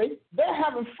revelry, they're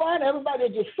having fun.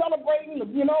 Everybody's just celebrating,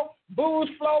 booze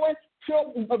flowing,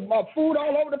 food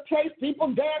all over the place, people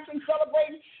dancing,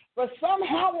 celebrating. But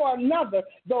somehow or another,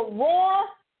 the roar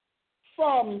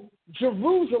from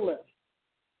Jerusalem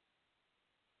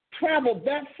traveled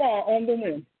that far on the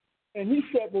wind. And he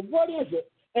said, well, what is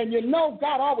it? And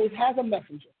God always has a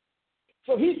messenger.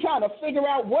 So he's trying to figure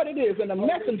out what it is. And the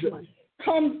messenger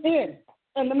comes in,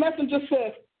 and the messenger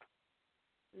says,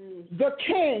 the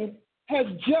king has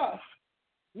just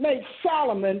made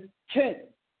Solomon king.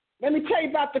 Let me tell you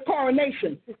about the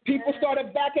coronation. People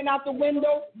started backing out the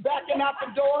window, backing out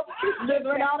the door,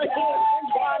 slithering out of here,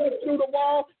 climbing through the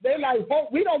wall. They're like, oh,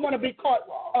 we don't want to be caught.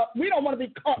 We don't want to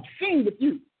be caught seen with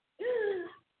you,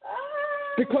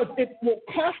 because it will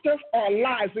cost us our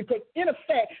lives. Because in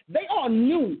effect, they all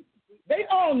knew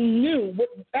what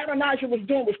Adonijah was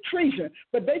doing was treason,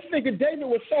 but they figured David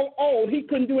was so old he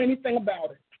couldn't do anything about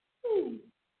it.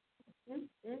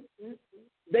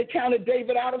 They counted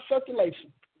David out of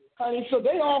circulation. So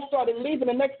they all started leaving.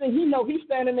 The next thing he's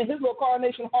standing in his little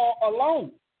coronation hall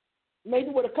alone,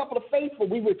 maybe with a couple of faithful.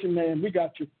 We with you, man. We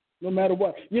got you, no matter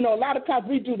what. A lot of times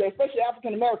we do that, especially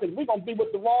African Americans. We're going to be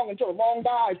with the wrong until the wrong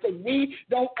dies, because we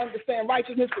don't understand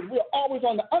righteousness, because we're always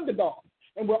on the underdog.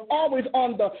 And we're always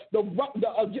on the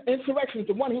insurrection,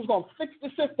 the one who's going to fix the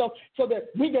system so that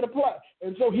we get a play.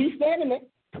 And so he's standing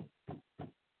there.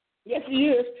 Yes, he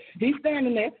is. He's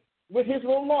standing there with his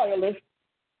little loyalists.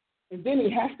 And then he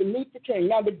has to meet the king.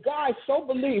 Now, the guy so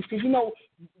believes, because, the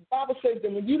Bible says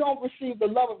that when you don't receive the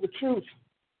love of the truth,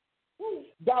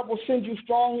 God will send you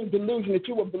strong delusion that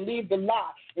you will believe the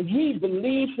lie. And he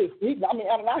believes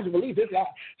Adonijah believed his lie.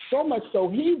 So much so,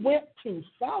 he went to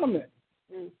Solomon,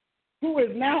 who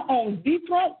is now on the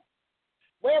throne,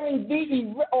 wearing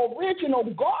the original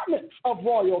garments of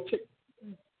royalty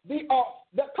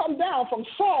that come down from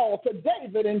Saul to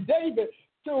David, and David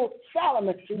to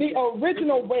Solomon, the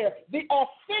original wear, the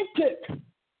authentic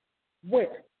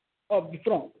wear of the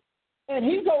throne. And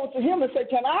he goes to him and says,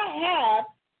 can I have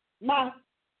my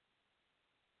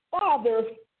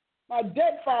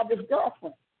dead father's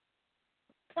girlfriend,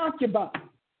 concubine?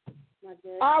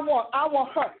 I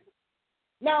want her.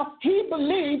 Now, he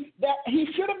believed that he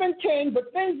should have been king,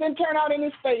 but things didn't turn out in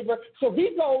his favor, so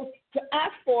he goes to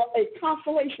ask for a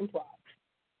consolation prize.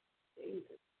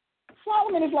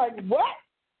 Solomon is like, what?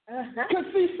 Because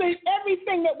see,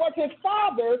 everything that was his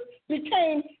father's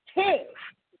became his,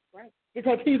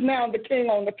 because he's now the king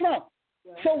on the throne.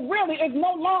 Right. So really, it's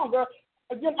no longer,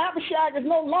 Abishag is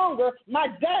no longer my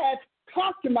dad's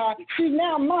concubine. She's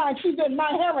now mine. She's in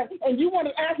my harem. And you want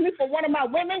to ask me for one of my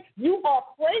women? You are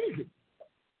crazy.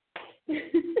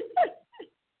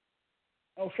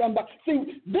 Oh, somebody.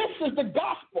 See, this is the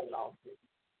gospel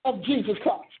of Jesus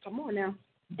Christ. Come on now.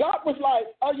 God was like,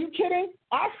 are you kidding?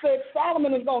 I said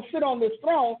Solomon is going to sit on this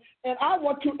throne, and I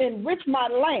want to enrich my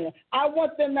land. I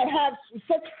want them to have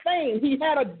such fame. He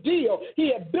had a deal.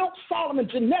 He had built Solomon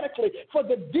genetically for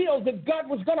the deals that God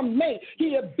was going to make.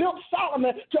 He had built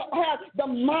Solomon to have the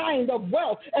mind of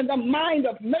wealth and the mind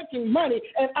of making money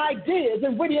and ideas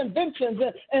and witty inventions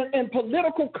and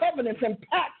political covenants and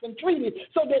pacts and treaties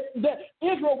so that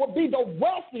Israel would be the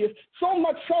wealthiest, so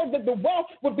much so that the wealth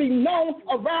would be known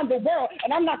around the world.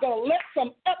 And I'm not going to let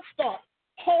some upstart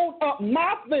hold up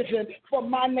my vision for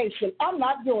my nation. I'm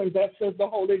not doing that, says the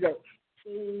Holy Ghost.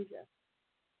 Jesus.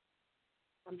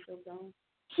 I'm so gone.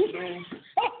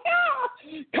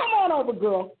 Come on over,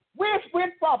 girl. Where's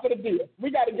Prophet Adia? We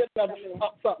got to get up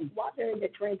something. While they're in the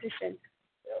transition,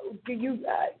 do you,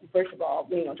 first of all,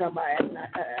 we don't talk about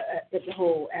the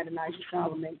whole Adonijah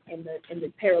Solomon and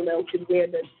the parallel to where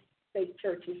the fake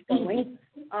church is going.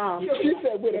 She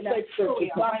said where the fake church is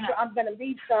going. I'm going to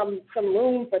leave some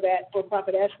room for that for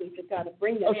Prophet Ashley to kind of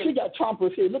bring that in. She got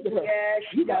chompers here. Look at her. Yes,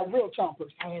 you got real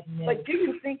chompers. But do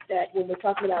you think that when we're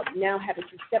talking about now having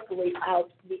to separate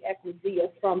out the ecclesia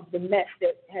from the mess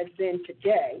that has been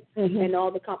today and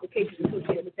all the complications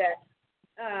associated with that,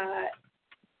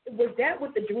 was that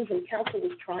what the Jerusalem Council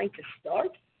was trying to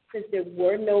start? Since there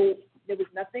was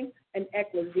nothing, an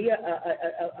ecclesia,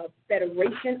 a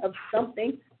federation of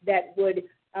something that would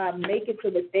make it so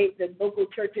that the local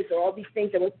churches or all these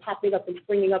things that were popping up and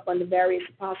springing up under various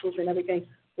apostles and everything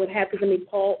would happen. I mean,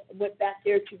 Paul went back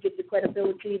there to get the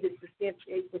credibility to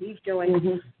substantiate what he's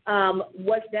doing.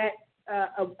 Was that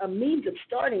a means of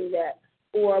starting that?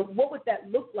 Or what would that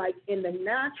look like in the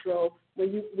natural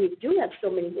when we do have so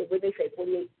many, what they say,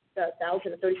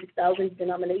 48,000 or 36,000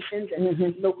 denominations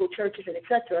and local churches and et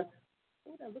cetera?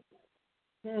 What would that look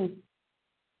like?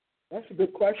 That's a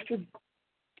good question.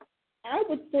 I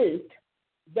would think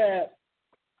that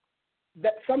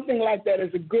something like that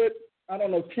is a good,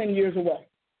 10 years away.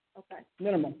 Okay.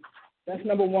 Minimum. That's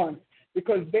number one.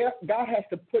 Because God has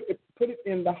to put it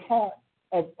in the heart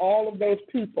of all of those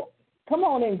people. Come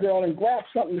on in, girl, and grab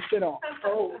something to sit on.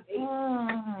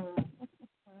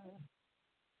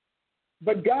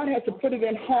 But God has to put it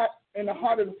in the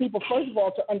heart of the people, first of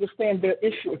all, to understand their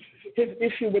issue, his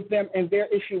issue with them and their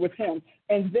issue with him.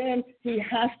 And then he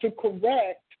has to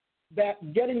correct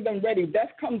that, getting them ready.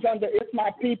 That comes under, it's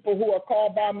my people who are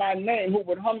called by my name, who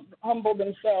would humble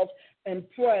themselves and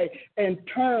pray and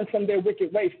turn from their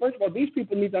wicked ways. First of all, these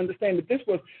people need to understand that this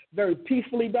was very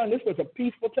peacefully done. This was a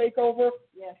peaceful takeover.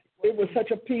 Yes. It was such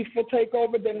a peaceful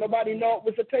takeover that nobody knew it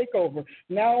was a takeover.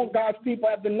 Now God's people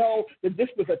have to know that this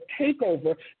was a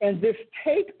takeover, and this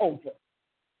takeover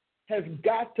has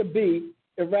got to be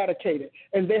eradicated,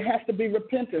 and there has to be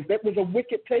repentance. That was a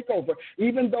wicked takeover.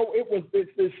 Even though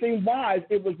it seemed wise,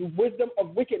 it was the wisdom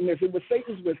of wickedness. It was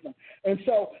Satan's wisdom. And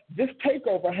so this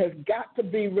takeover has got to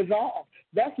be resolved.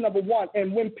 That's number one.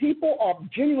 And when people are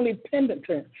genuinely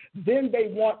penitent, then they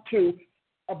want to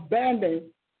abandon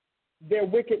their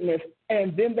wickedness,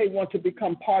 and then they want to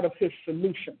become part of his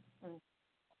solution.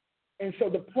 And so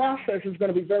the process is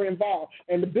going to be very involved.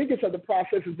 And the biggest of the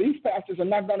process is these pastors are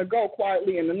not going to go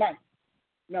quietly in the night.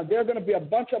 Now, there are going to be a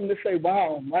bunch of them that say,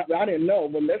 wow, I didn't know.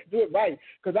 Well, let's do it right.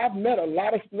 Because I've met a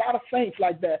lot of saints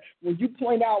like that. When you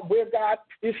point out where God's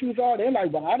issues are, they're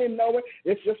like, well, I didn't know it.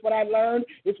 It's just what I learned.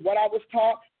 It's what I was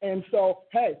taught. And so,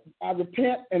 hey, I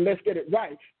repent and let's get it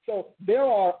right. So there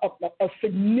are a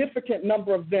significant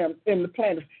number of them in the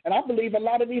planet. And I believe a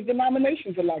lot of these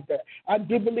denominations are like that. I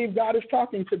do believe God is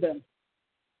talking to them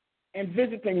and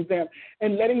visiting them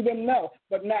and letting them know.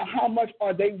 But now, how much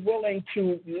are they willing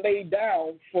to lay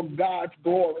down for God's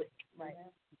glory? Right.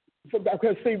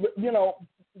 Because, see,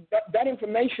 that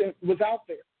information was out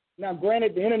there. Now,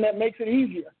 granted, the internet makes it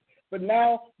easier. But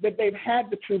now that they've had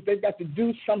the truth, they've got to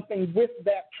do something with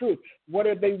that truth. What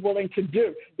are they willing to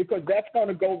do? Because that's going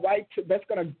to go that's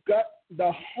going to gut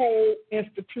the whole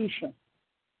institution.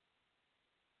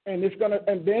 And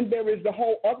then there is the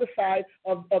whole other side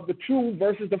of the true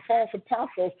versus the false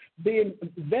apostles being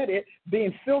vetted,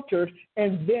 being filtered,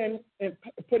 and then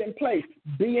put in place,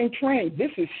 being trained.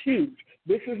 This is huge.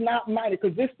 This is not minor,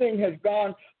 because this thing has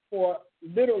gone for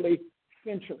literally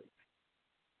centuries.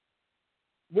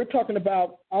 We're talking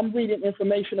about, I'm reading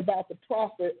information about the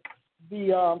prophet,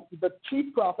 the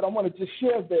chief prophet. I want to just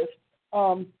share this.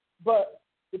 But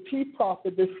the chief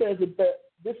prophet that says that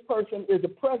this person is a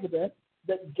president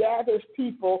that gathers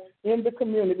people in the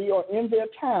community or in their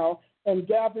town and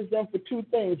gathers them for two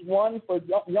things. One, for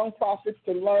young prophets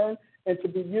to learn and to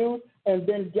be used, and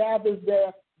then gathers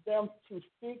them to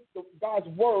speak God's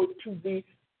word to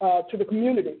the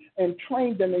community and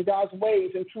train them in God's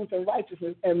ways in truth and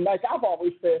righteousness. And like I've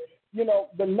always said, you know,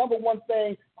 the number one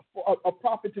thing for a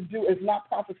prophet to do is not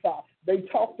prophesy. They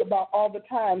talked about all the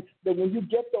time that when you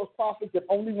get those prophets that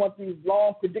only want these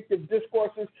long predictive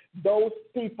discourses, those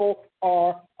people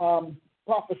are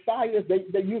prophesiers.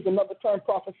 They use another term,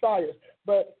 prophesiers.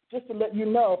 But just to let you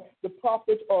know, the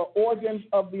prophets are organs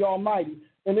of the Almighty.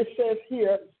 And it says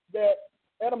here that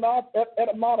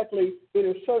etymologically, it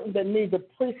is certain that neither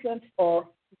prescience or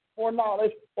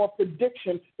foreknowledge or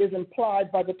prediction is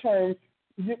implied by the term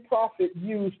prophet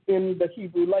used in the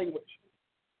Hebrew language.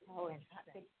 Oh, and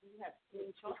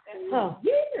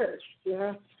years.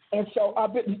 Yeah. And so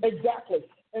I've been, exactly.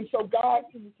 And so God.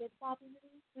 Can you get coffee?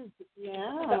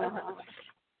 Yeah.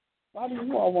 Why do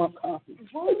you all want coffee?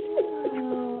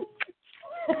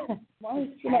 Why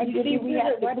should I give you? We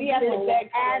have to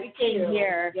beg everything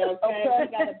here. Okay. We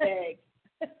got to beg.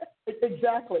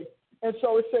 Exactly. And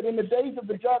so it said, in the days of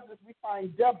the judges, we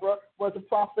find Deborah was a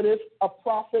prophetess, a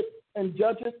prophet, and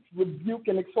judges rebuked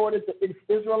and exhorted the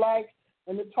Israelites.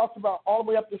 And it talks about all the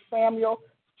way up to Samuel's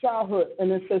childhood.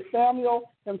 And it says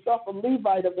Samuel himself, a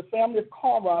Levite of the family of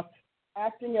Korah,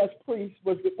 acting as priest,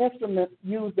 was the instrument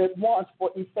used at once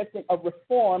for effecting a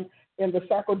reform in the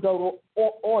sacerdotal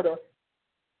order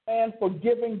and for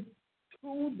giving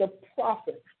to the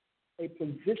prophet a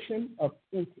position of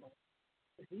influence.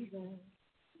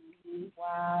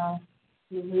 Wow.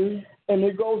 Mm-hmm. And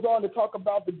it goes on to talk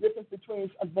about the difference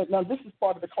between, now this is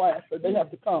part of the class, so they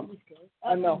have to come.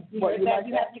 I know. You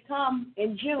have to come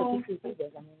in June.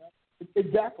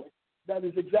 Exactly. That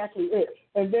is exactly it.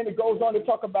 And then it goes on to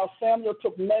talk about Samuel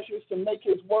took measures to make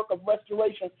his work of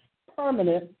restoration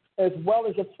permanent as well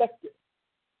as effective.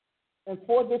 And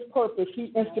for this purpose,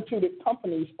 he instituted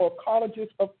companies or colleges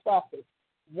of prophets.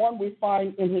 One we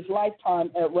find in his lifetime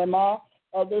at Ramah,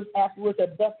 others afterwards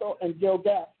at Bethel and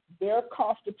Gilgal. Their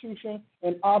constitution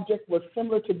and object was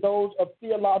similar to those of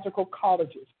theological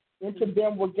colleges. Into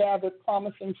them were gathered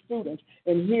promising students,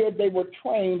 and here they were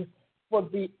trained for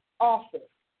the office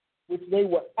which they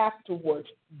were afterwards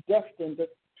destined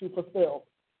to fulfill.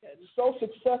 So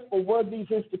successful were these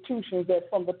institutions that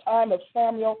from the time of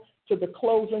Samuel to the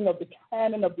closing of the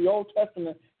canon of the Old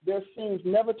Testament, there seems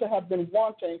never to have been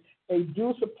wanting a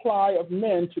due supply of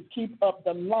men to keep up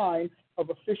the line of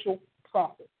official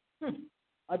prophets.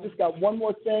 I just got one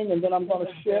more thing, and then I'm going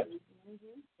to shift.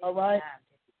 All right?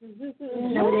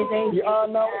 Know what they think? You all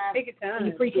know. Take your time.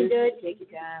 You preaching good? Take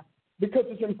your time. Because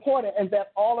it's important, and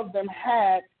that all of them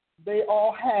they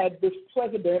all had this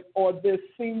president or this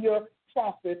senior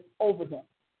prophet over them,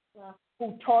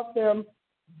 who taught them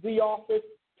the office,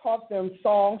 taught them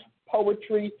songs,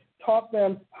 poetry, taught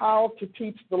them how to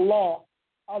teach the law.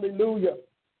 Hallelujah.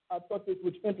 I thought this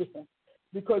was interesting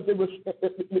because it was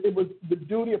the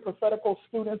duty of prophetical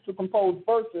students to compose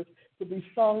verses to be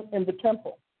sung in the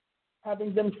temple,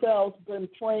 having themselves been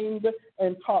trained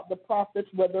and taught the prophets,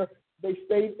 whether they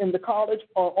stayed in the college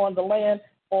or on the land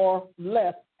or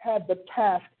left, had the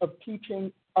task of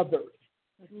teaching others.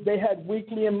 Mm-hmm. They had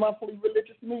weekly and monthly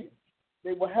religious meetings.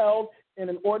 They were held in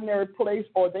an ordinary place,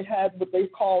 or they had what they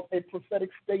called a prophetic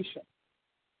station.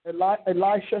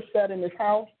 Elisha sat in his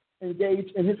house,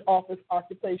 engaged in his office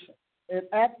occupation. And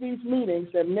at these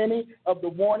meetings, and many of the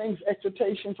warnings,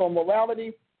 exhortations on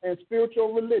morality and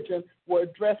spiritual religion were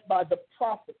addressed by the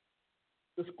prophets.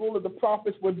 The school of the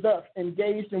prophets were thus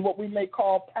engaged in what we may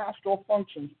call pastoral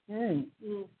functions,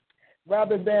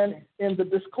 rather than in the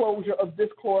disclosure of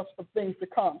discourse of things to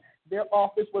come. Their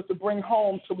office was to bring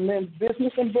home to men's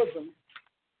business and bosom,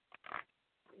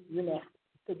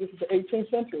 because this is the 18th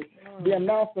century, the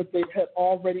announcement they had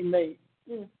already made.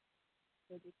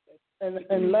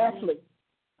 And lastly,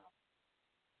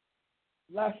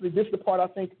 this is the part I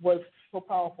think was so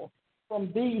powerful.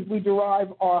 From these, we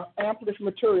derive our amplest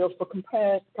materials for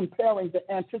comparing the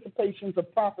anticipations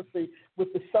of prophecy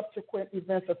with the subsequent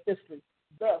events of history.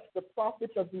 Thus, the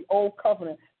prophets of the Old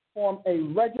Covenant form a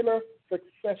regular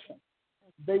succession.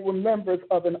 They were members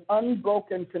of an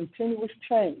unbroken, continuous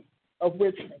chain of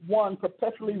which one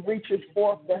perpetually reaches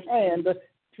forth the hand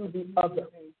to the other.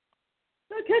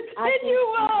 The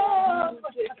continuum!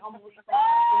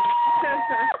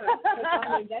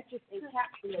 That just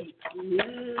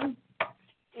encapsulates.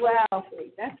 Wow,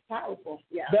 that's powerful.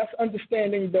 Yeah. That's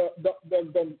understanding the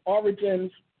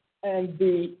origins and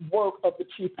the work of the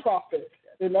chief prophet.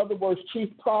 In other words, chief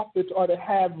prophets are to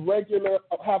have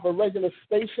a regular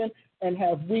station and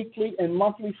have weekly and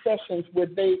monthly sessions where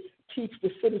they teach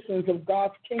the citizens of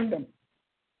God's kingdom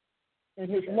in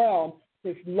his realm,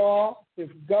 his law, his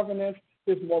governance,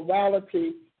 his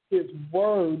morality, his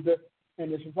word,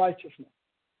 and His righteousness.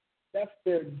 That's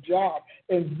their job.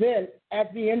 And then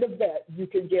at the end of that, you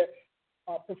can get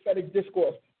prophetic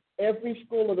discourse. Every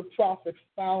school of the prophets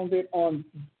founded on,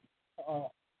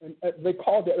 they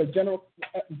called it a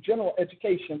general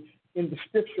education in the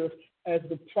scriptures as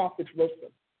the prophets wrote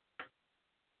them.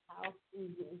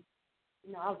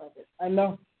 No, I love it. I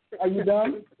know. Are you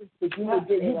done? Because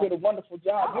you did a wonderful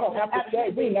job. You don't have to say.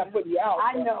 We're not putting you out.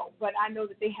 I know, but I know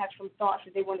that they have some thoughts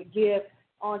that they want to give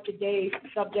on today's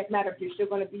subject matter. If you're still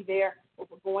going to be there,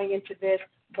 we're going into this.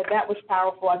 But that was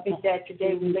powerful. I think that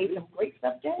today we laid some great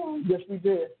stuff down. Yes, we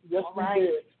did. Yes, we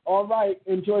did. All right.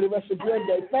 Enjoy the rest of your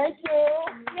day. Thank you.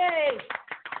 Yay.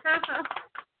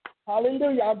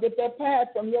 Hallelujah. I'll get that pad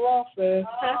from your office.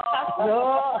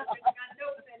 Oh.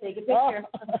 Take a picture.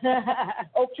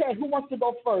 Okay, who wants to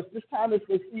go first? This time it's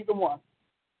either one.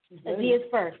 Azia's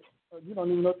first. You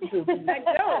don't even know what to do.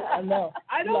 I know.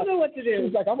 I don't know what to do.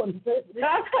 She's like, I wasn't prepared.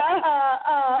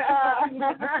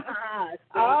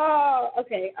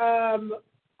 Okay.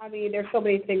 I mean, there's so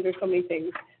many things.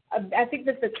 I think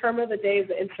that the term of the day is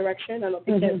the insurrection. I don't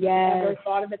think that we ever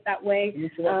thought of it that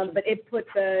way, but it puts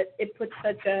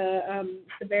such a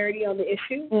severity on the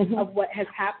issue of what has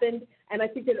happened. And I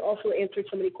think that it also answered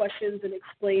so many questions and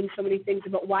explained so many things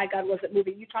about why God wasn't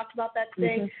moving. You talked about that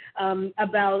today,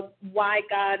 about why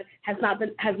God has not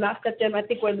stepped in. I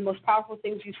think one of the most powerful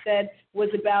things you said was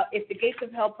about if the gates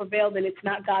of hell prevail, then it's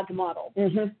not God's model.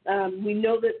 We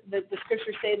know that the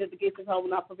scriptures say that the gates of hell will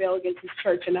not prevail against His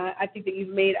church, and I think that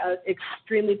you've made an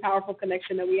extremely powerful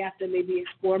connection that we have to maybe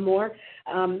explore more,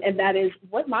 and that is,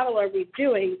 what model are we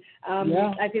doing?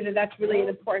 I think that that's really an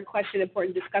important question,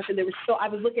 important discussion. I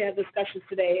was looking at discussions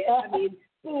today. I mean,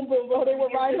 boom, boom, boom. They were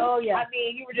right. Oh, yeah. I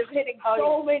mean, you were just hitting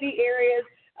so many areas.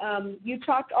 You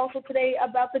talked also today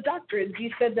about the doctrines.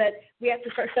 You said that we have to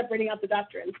start separating out the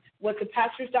doctrines. What's a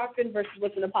pastor's doctrine versus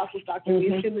what's an apostle's doctrine?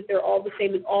 We assume that they're all the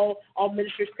same, as all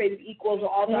ministers created equals, or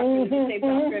all doctrines the same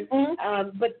doctrine.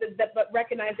 But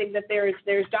recognizing that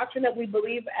there's doctrine that we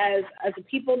believe as a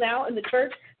people now in the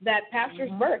church that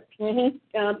pastors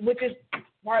birthed, which is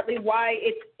partly why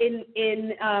it's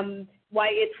why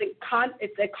it's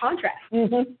a contrast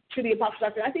to the apostles'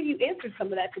 doctrine. I think you answered some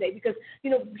of that today, because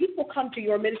people come to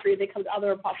your ministry, they come to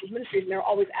other apostles' ministries, and they're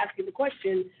always asking the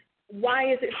question, why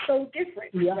is it so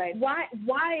different? Yeah. Right?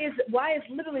 Why is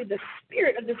literally the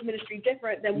spirit of this ministry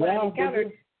different than what I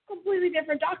encountered? Completely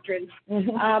different doctrines.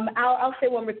 I'll say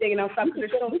one more thing, and I'll stop, because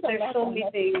there's so many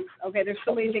things. Okay, there's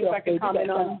so many things I can comment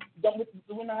on. Do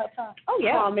we not have time? Oh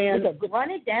yeah, man,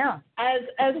 run it down. As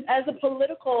a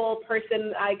political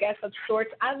person, I guess, of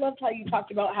sorts, I loved how you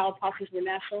talked about how apostles were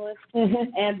nationalists,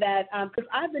 and that because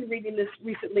I've been reading this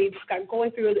recently, just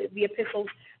going through the epistles.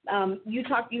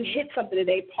 You hit something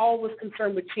today. Paul was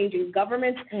concerned with changing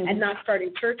governments and not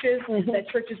starting churches, that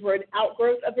churches were an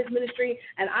outgrowth of his ministry,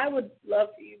 and I would love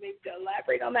for you maybe to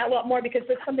elaborate on that a lot more, because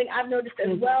it's something I've noticed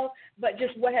as well, but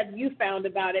just what have you found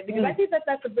about it? Because I think that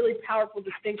that's a really powerful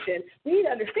distinction. We need to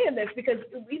understand this, because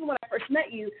even when I first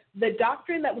met you, the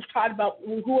doctrine that was taught about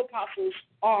who apostles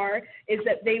are is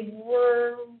that they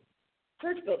were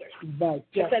church builders,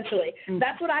 essentially.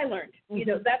 That's what I learned.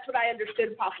 That's what I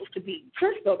understood apostles to be,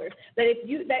 church builders.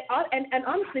 And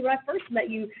honestly, when I first met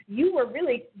you, you were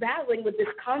really battling with this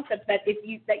concept that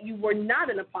you were not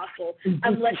an apostle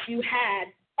unless you had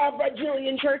a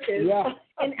bajillion churches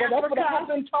in Africa. That's what I've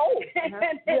been told.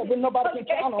 But nobody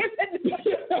can count them. And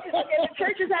the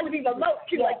churches had to be remote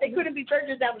too. Like, they couldn't be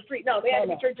churches down the street. No, they had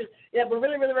to be churches that were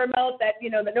really, really remote, that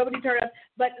that nobody turned up.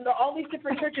 But all these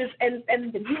different churches, and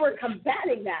you were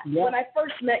combating that when I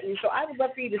first met you. So I would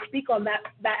love for you to speak on that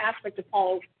aspect of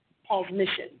Paul's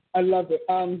mission. I love it,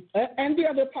 and the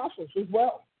other apostles as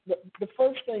well. The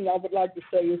first thing I would like to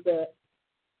say is that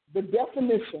the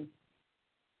definition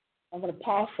of an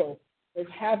apostle is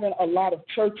having a lot of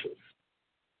churches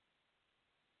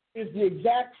is the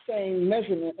exact same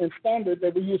measurement and standard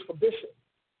that we use for bishops.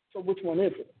 So which one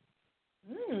is it?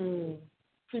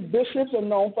 See, bishops are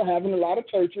known for having a lot of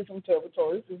churches and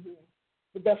territories,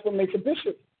 but that's what makes a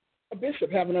bishop,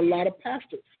 having a lot of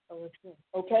pastors,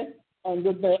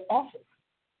 under their office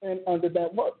and under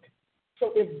that work.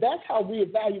 So if that's how we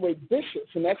evaluate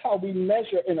bishops, and that's how we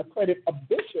measure and accredit a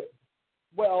bishop,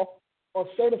 or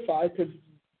certified, because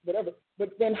whatever,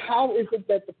 but then how is it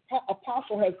that the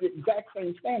apostle has the exact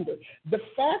same standard? The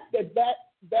fact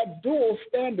that dual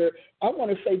standard, I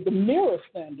want to say the mirror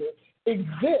standard,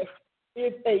 exists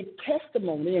is a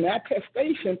testimony, an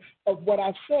attestation of what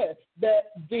I've said,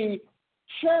 that the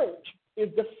church is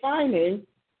defining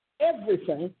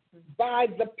everything by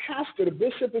the pastor. The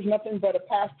bishop is nothing but a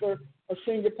pastor, a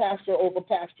senior pastor over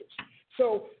pastors.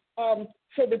 So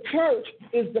So the church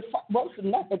is the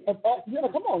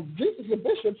come on, Jesus is a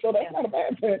bishop, so that's not a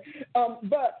bad thing.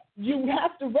 But you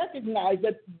have to recognize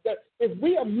that if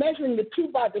we are measuring the two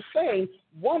by the same,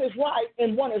 one is right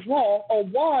and one is wrong, or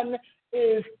one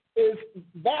is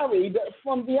varied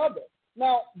from the other.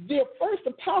 Now, the first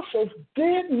apostles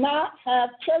did not have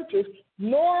churches,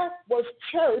 nor was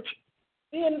church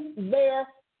in their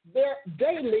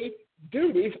daily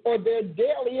duties or their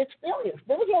daily experience.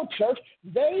 There was no church.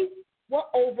 They were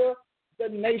over the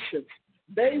nations.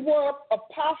 They were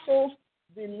apostles,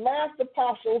 the last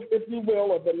apostles, if you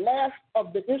will, or the last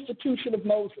of the institution of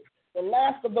Moses, the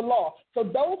last of the law. So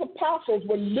those apostles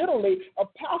were literally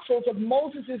apostles of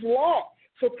Moses' law.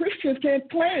 So Christians can't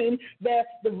claim that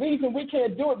the reason we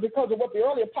can't do it because of what the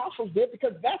early apostles did,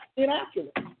 because that's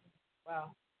inaccurate.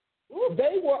 Wow.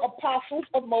 They were apostles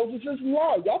of Moses'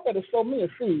 law. Y'all better sow me a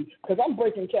seed, because I'm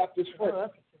breaking captives free.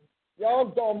 Y'all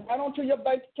go right onto your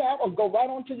bank account or go right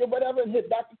onto your whatever and hit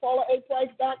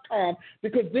drpaulaaprice.com,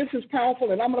 because this is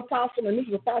powerful, and I'm an apostle, and this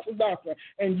is apostle doctrine.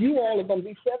 And you all are going to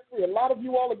be set free. A lot of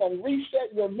you all are going to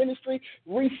reset your ministry,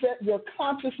 reset your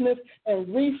consciousness,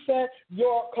 and reset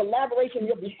your collaboration,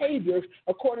 your behaviors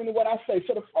according to what I say.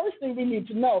 So the first thing we need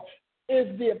to know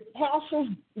is the apostles'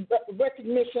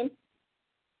 recognition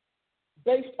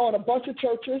based on a bunch of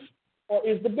churches, or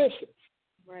is the bishops?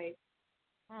 Right.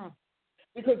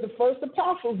 Because the first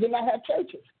apostles did not have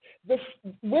churches.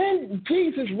 When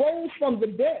Jesus rose from the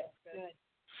dead,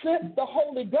 sent the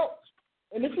Holy Ghost,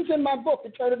 and this is in my book,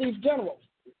 Eternity's Generals,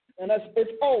 and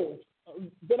it's old,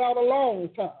 been out a long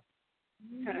time.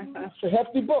 It's a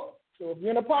hefty book, so if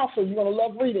you're an apostle, you're going to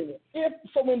love reading it.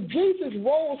 So when Jesus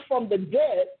rose from the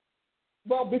dead,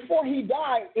 well, before he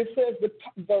died, it says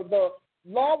the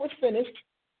law was finished.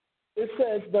 It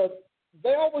says the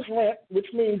veil was rent, which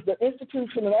means the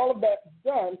institution and all of that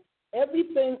done.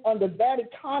 Everything under that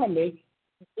economy,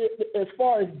 as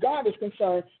far as God is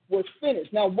concerned, was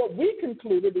finished. Now, what we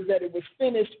concluded is that it was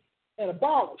finished and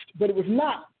abolished, but it was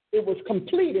not. It was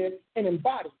completed and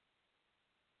embodied.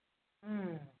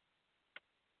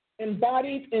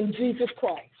 Embodied in Jesus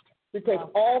Christ, because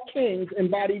all kings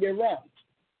embody their realms.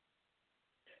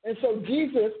 And so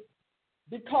Jesus,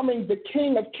 becoming the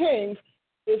King of Kings,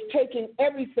 is taking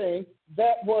everything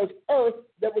that was earth,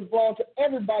 that was belonged to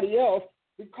everybody else.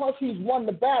 Because he's won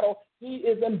the battle, he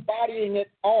is embodying it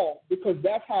all, because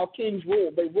that's how kings rule.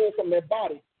 They rule from their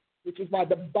body, which is why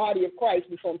the body of Christ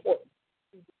is so important.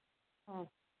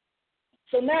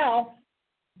 So now,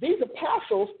 these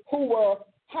apostles who were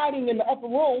hiding in the upper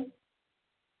room,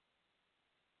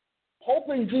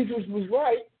 hoping Jesus was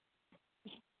right,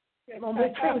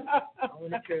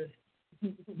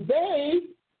 they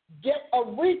get a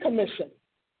recommission.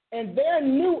 And they're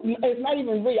new. It's not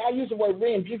even I use the word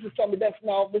re, and Jesus told me this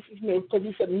is new, because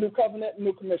he said new covenant,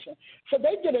 new commission. So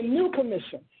they get a new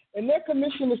commission, and their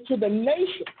commission is to the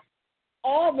nations,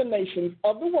 all the nations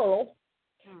of the world,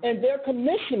 and their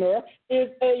commissioner is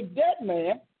a dead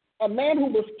man, a man who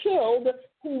was killed,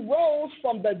 who rose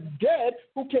from the dead,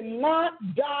 who cannot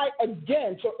die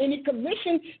again. So any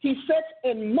commission he sets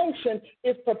in motion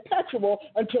is perpetual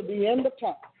until the end of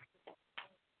time.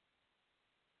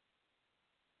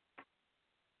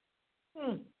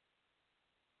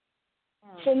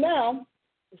 So now,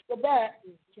 let's go back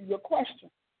to your question,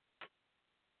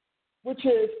 which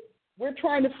is, we're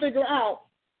trying to figure out,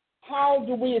 how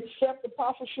do we accept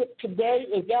apostleship today?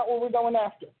 Is that what we're going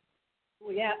after?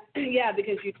 Well, yeah,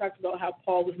 because you talked about how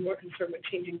Paul was more concerned with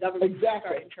changing government than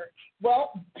starting church.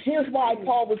 Well, here's why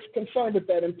Paul was concerned with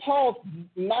that, and Paul's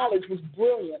knowledge was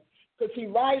brilliant, because he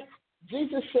writes,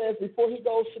 Jesus says before he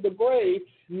goes to the grave,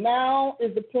 now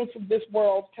is the prince of this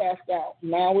world cast out.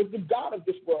 Now is the God of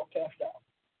this world cast out.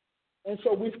 And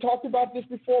so we've talked about this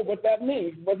before, what that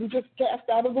means. It wasn't just cast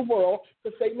out of the world,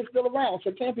 because Satan is still around, so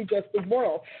it can't be just the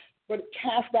world, but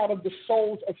cast out of the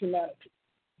souls of humanity.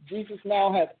 Jesus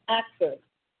now has access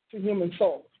to human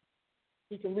souls.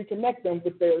 He can reconnect them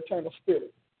with their eternal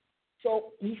spirit.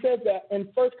 So he says that in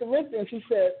 1 Corinthians, he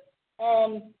said,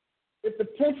 if the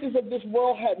princes of this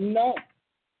world had known,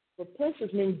 the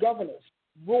princes mean governors,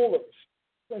 rulers,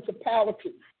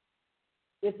 principalities.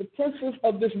 If the princes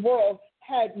of this world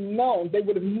had known, they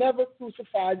would have never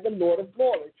crucified the Lord of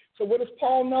glory. So what does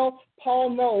Paul know?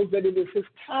 Paul knows that it is his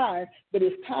time, that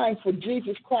it's time for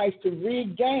Jesus Christ to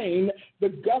regain the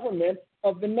government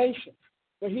of the nations.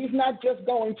 But he's not just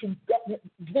going to govern,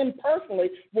 him personally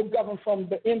will govern from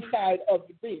the inside of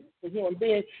the being, the human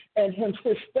being, and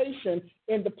his station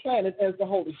in the planet as the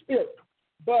Holy Spirit.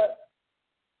 But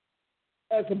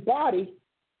as a body,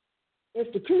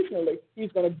 institutionally,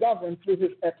 he's going to govern through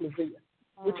his ecclesia,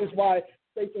 which is why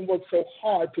Satan works so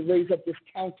hard to raise up this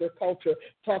counterculture,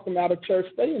 talking out of church,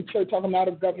 stay in church, talking out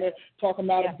of government, talking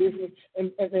out of business,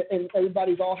 and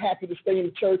everybody's all happy to stay in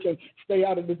the church and stay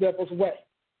out of the devil's way.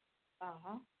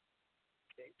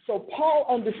 So Paul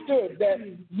understood that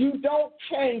you don't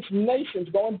change nations,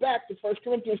 going back to 1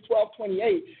 Corinthians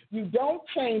 12:28, you don't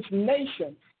change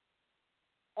nations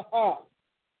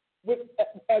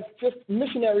as just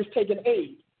missionaries taking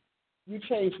aid. You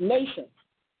change nations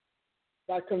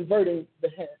by converting the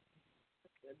head.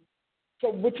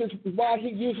 So, which is why he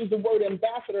uses the word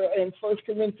ambassador in 1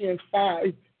 Corinthians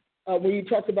 5, when he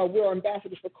talks about we're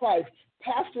ambassadors for Christ.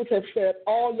 Pastors have said,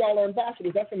 all y'all are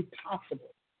ambassadors. That's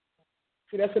impossible.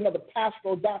 See, that's another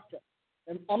pastoral doctrine.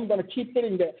 And I'm going to keep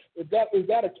hitting that. Is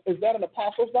that an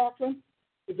apostle's doctrine?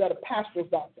 Is that a pastor's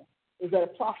doctrine? Is that a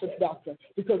prophet's doctrine?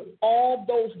 Because all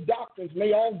those doctrines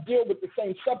may all deal with the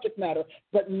same subject matter,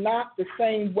 but not the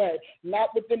same way,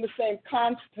 not within the same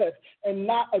context, and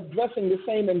not addressing the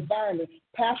same environment.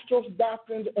 Pastoral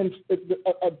doctrines and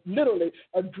literally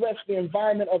address the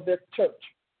environment of their church,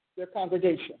 their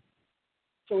congregation.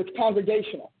 So it's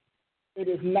congregational. It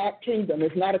is not kingdom.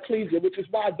 It's not ecclesia, which is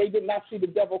why they did not see the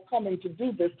devil coming to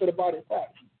do this to the body of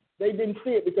Christ. They didn't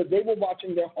see it because they were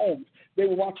watching their homes. They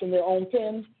were watching their own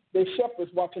pens. They're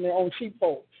shepherds watching their own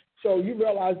sheepfold. So you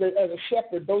realize that as a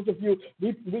shepherd, those of you,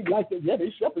 we like it. Yeah,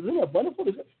 these shepherds, isn't that wonderful?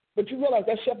 But you realize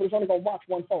that shepherd is only going to watch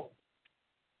one fold.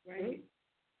 Right.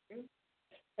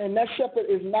 And that shepherd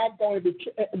is not going to be,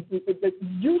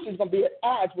 usually is going to be at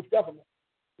odds with government.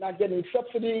 Not getting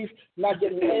subsidies, not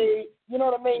getting aid, you know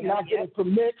what I mean? Not getting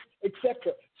permits,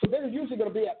 etc. So they're usually going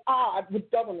to be at odds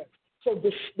with government. So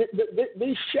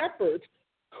these shepherds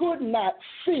could not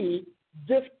see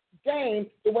this game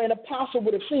the way an apostle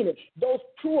would have seen it. Those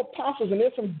true apostles, and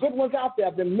there's some good ones out there.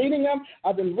 I've been meeting them.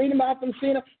 I've been reading about them,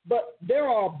 seeing them. But there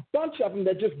are a bunch of them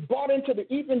that just bought into the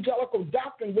evangelical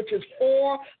doctrine, which is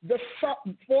for the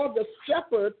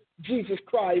shepherd, Jesus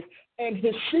Christ, and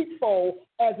his sheepfold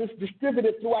as it's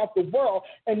distributed throughout the world,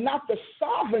 and not the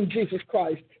sovereign Jesus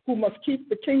Christ who must keep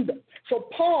the kingdom. So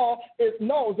Paul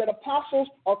knows that apostles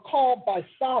are called by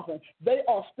sovereign. They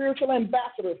are spiritual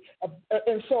ambassadors.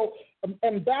 And so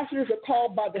ambassadors are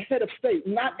called by the head of state.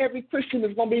 Not every Christian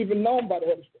is going to be even known by the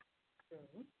head of state.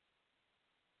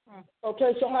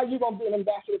 Okay, so how are you going to be an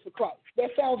ambassador for Christ?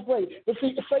 That sounds great. But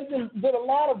see, Satan did a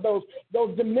lot of those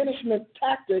diminishment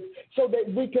tactics so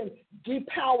that we can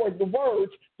depower the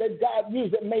words that God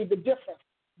used that made the difference.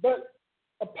 But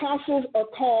apostles are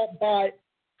called by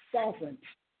sovereigns.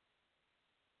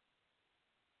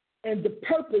 And the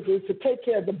purpose is to take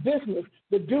care of the business,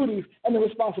 the duties, and the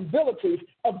responsibilities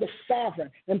of the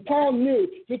sovereign. And Paul knew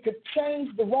he could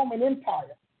change the Roman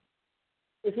Empire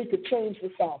if he could change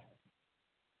the sovereign.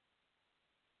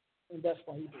 And that's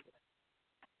why he did it.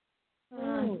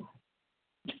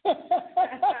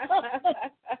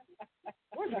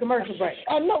 Where's the commercial break?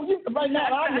 I know you right now.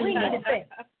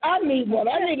 I need one.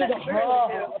 I need it.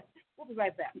 We'll be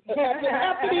right back.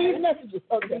 After these messages.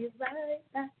 Okay.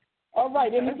 All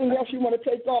right. Anything else you want to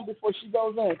take on before she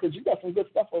goes in? Because you got some good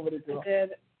stuff over there, girl.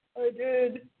 I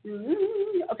did.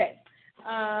 Okay.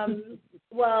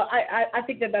 Well, I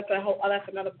think that's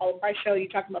another Paula Price show. You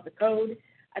talking about the code.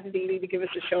 I think you need to give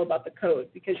us a show about the code,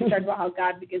 because you talked about how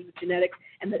God begins with genetics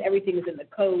and that everything is in the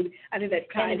code. I think that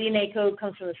and the DNA code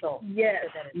comes from the soul. Yes.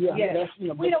 Yes.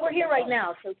 We're here right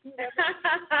now, so.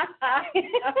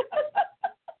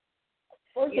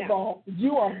 First of all,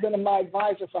 you have been my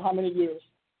advisor for how many years?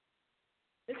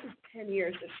 This is 10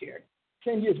 years this year.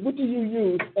 10 years. What do you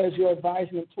use as your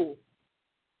advisement tool?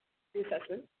 The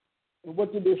assessment. And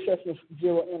what do the assessments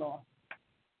zero in on?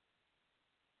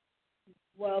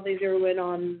 Well, they zero in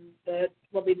on the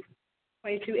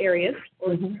 22 areas,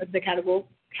 or the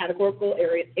categorical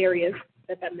areas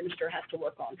that minister has to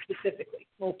work on specifically.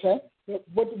 Okay.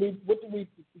 What do we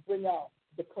bring out?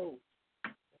 The code.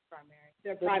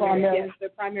 Their primaries. Yes, their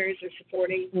primaries are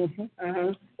supporting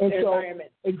and their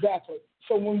environment. Exactly.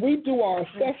 So when we do our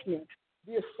assessments,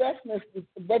 the assessments,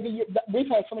 we've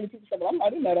had so many people say, well, I'm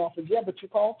not in that office. Yeah, but you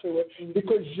call to it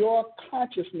because your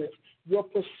consciousness, your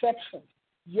perception,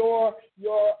 your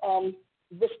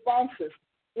responses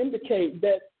indicate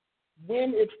that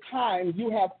when it's time,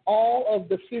 you have all of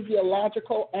the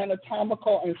physiological,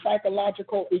 anatomical, and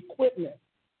psychological equipment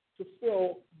to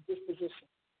fill this position.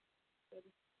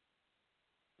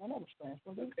 I know it's fast.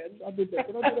 Well, that's good. I did that.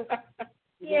 Did I do that?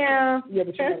 Yeah. Yeah,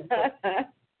 but you got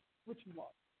what you want.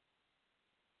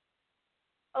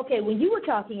 Okay, when you were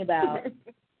talking about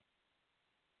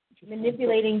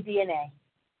manipulating DNA.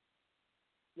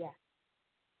 Yeah.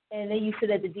 And then you said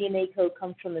that the DNA code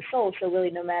comes from the soul, so really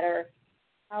no matter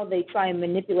how they try and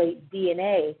manipulate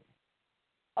DNA,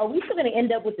 Are we still going to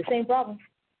end up with the same problem?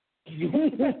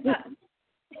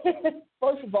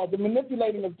 First of all, the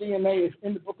manipulating of DNA is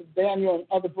in the book of Daniel and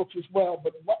other books as well,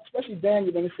 but especially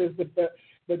Daniel, when it says that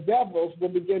the devils will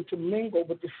begin to mingle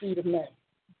with the seed of man.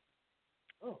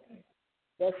 Oh,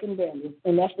 that's in Daniel,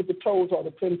 and that's what the toes are,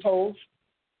 the 10 toes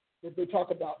that they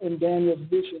talk about in Daniel's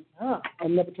vision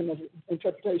and Nebuchadnezzar's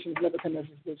interpretation of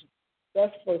Nebuchadnezzar's vision.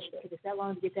 That's first thing. It took us that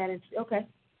long to get that in. Okay.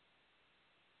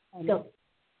 Go.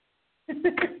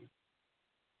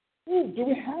 Ooh, do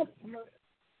we have?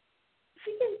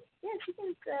 She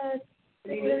can say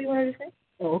whatever you want her to say.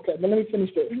 Oh, okay, but let me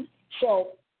finish this. Mm-hmm.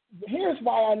 So here's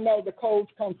why I know the codes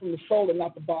come from the soul and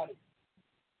not the body.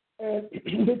 And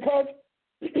because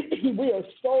we are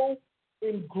so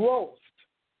engrossed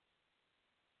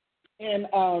in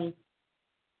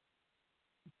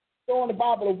throwing the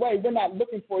Bible away, we're not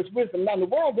looking for its wisdom. Now, the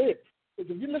world is.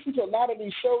 Because if you listen to a lot of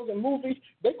these shows and movies,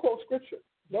 they quote Scripture.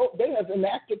 They have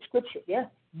enacted Scripture. Yeah.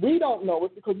 We don't know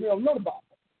it because we don't know the Bible.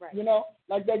 Right. You know,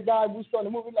 like that guy we saw in the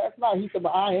movie last night, he said, "But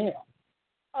I am."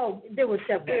 Oh, there were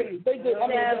several. They did.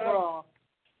 Several.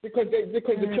 Because the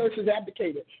church has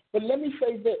abdicated. But let me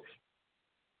say this.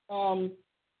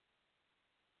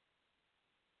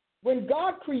 When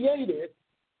God created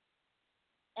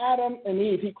Adam and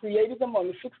Eve, he created them on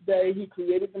the sixth day. He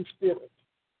created them spirit.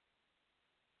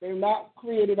 They were not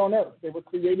created on earth. They were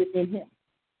created in him.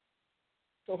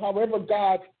 So however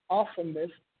God's awesomeness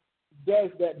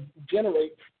does that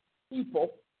generates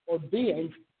people or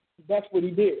beings, that's what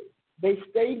he did. They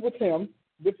stayed with him,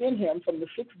 within him, from the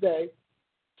sixth day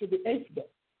to the eighth day,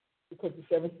 because the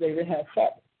seventh day they had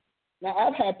Sabbath. Now,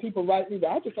 I've had people write me that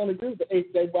I just don't agree with the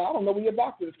eighth day. Well, I don't know where your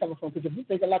doctor is coming from, because if you're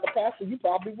thinking like a pastor, you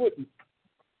probably wouldn't.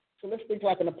 So let's think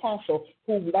like an apostle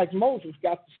who, like Moses,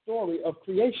 got the story of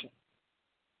creation.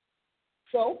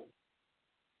 So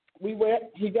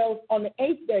he goes, on the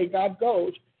eighth day, God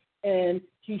goes, and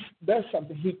he does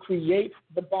something. He creates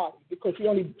the body, because he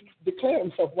only declared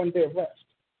himself one day of rest.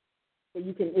 So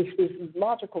it's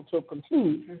logical to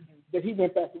conclude that he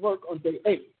went back to work on day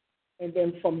 8. And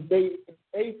then from day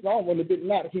 8 on, when it didn't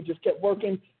matter, he just kept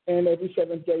working, and every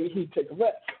seventh day he'd take a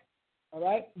rest. All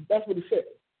right? That's what he said.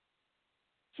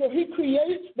 So he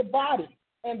creates the body,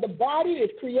 and the body is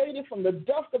created from the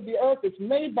dust of the earth. It's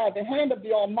made by the hand of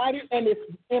the Almighty, and it's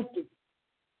empty.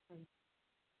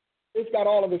 It's got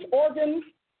all of its organs.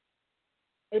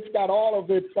 It's got all of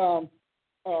its,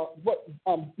 what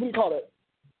do you call it?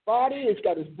 Body. It's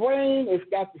got its brain. It's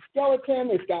got the skeleton.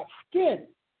 It's got skin.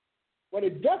 What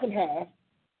it doesn't have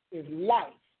is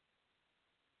life.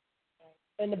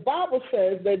 And the Bible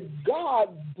says that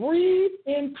God breathed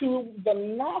into the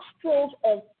nostrils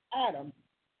of Adam.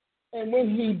 And when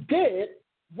he did,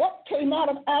 what came out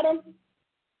of Adam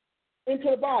into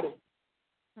the body?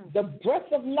 The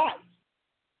breath of life.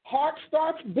 Heart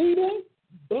starts beating.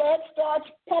 Blood starts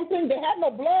pumping. They had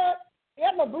no blood. They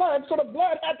had no blood, so the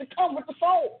blood had to come with the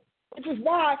soul, which is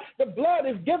why the blood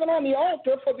is given on the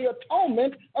altar for the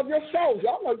atonement of your souls.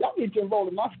 Y'all know y'all need to enroll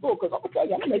in my school, because I'm going to tell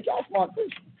you, I'm going to make y'all smart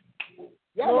Christians.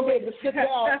 Y'all going to be able to sit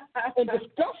down and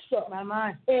discuss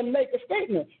something and make a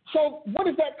statement. So what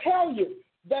does that tell you?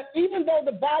 That even though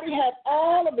the body had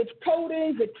all of its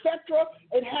coatings, etc.,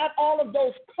 it had all of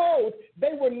those codes,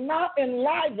 they were not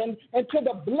enlivened until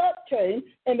the blood came,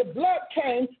 and the blood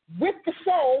came with the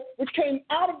soul, which came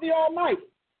out of the Almighty.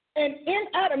 And in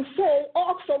Adam's soul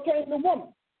also came the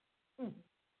woman.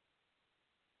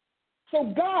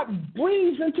 So God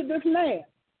breathes into this man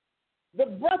the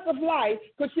breath of life,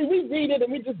 because, see, we read it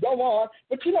and we just go on.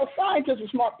 But, you know, scientists are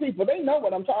smart people. They know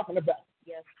what I'm talking about.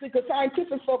 Yes. Because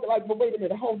scientific folk are like, but wait a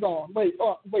minute, hold on, wait.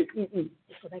 That's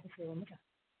what I can say one more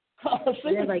time.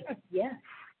 They're like, yes.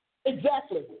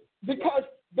 Exactly. Because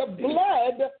the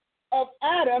blood of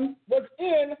Adam was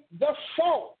in the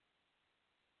soul.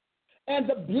 And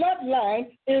the bloodline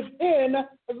is in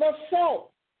the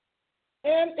soul.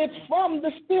 And it's from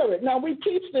the spirit. Now, we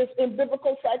teach this in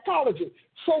biblical psychology.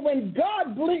 So when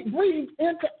God breathed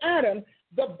into Adam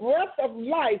the breath of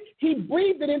life, he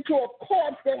breathed it into a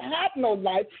corpse that had no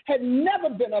life, had never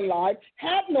been alive,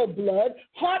 had no blood,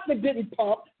 heart that didn't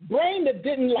pump, brain that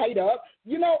didn't light up,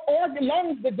 you know, organ,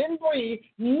 lungs that didn't breathe,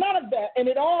 none of that. And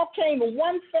it all came in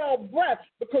one fell breath,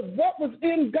 because what was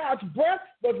in God's breath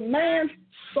was man's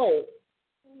soul.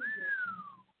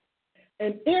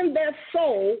 And in that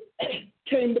soul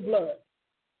came the blood.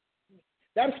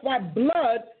 That's why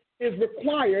blood is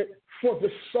required for the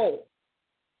soul.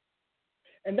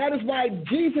 And that is why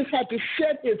Jesus had to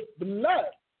shed his blood,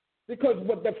 because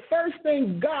what the first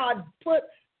thing God put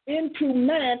into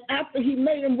man after he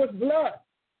made him was blood.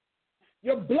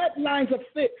 Your bloodlines are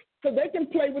fixed. So they can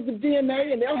play with the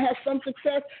DNA and they'll have some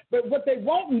success, but what they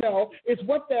won't know is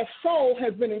what their soul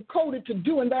has been encoded to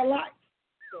do in their life.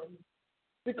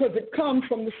 Because it comes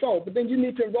from the soul. But then you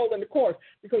need to enroll in the course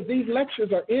because these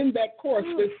lectures are in that course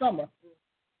this summer.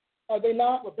 Are they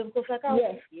not? Well, biblical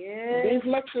psychology. Yes. These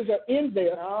lectures are in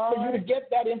there for you to get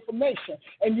that information.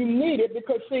 And you need it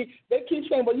because, see, they keep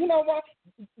saying, well, you know what?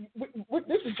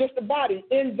 This is just a body.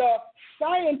 In the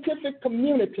scientific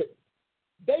community,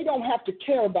 they don't have to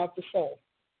care about the soul.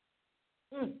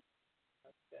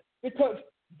 Because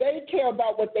they care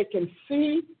about what they can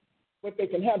see, what they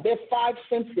can have. They're five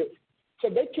senses. So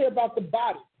they care about the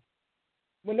body.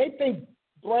 When they think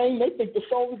brain, they think the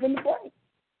soul is in the brain.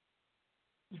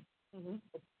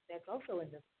 That's also in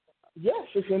the Yes,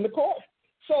 it's in the course.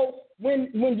 So when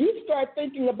you start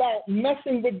thinking about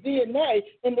messing with DNA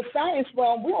in the science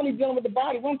realm, we're only dealing with the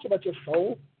body. We don't care about your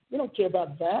soul. We don't care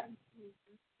about that.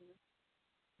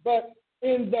 But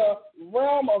in the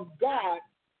realm of God,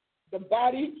 the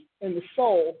body and the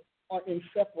soul are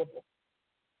inseparable.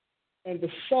 And the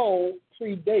soul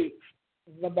predates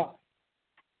the body.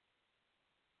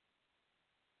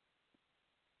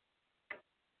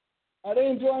 Are they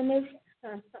enjoying this?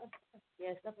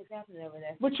 Yeah, stuff is happening over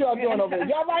there. What y'all doing over there?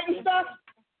 Y'all writing stuff?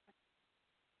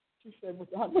 She said,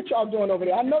 what y'all doing over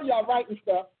there? I know y'all writing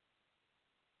stuff.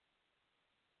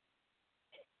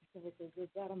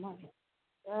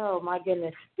 Oh, my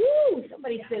goodness. Woo!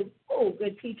 Somebody said, oh,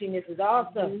 good teaching. This is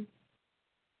awesome.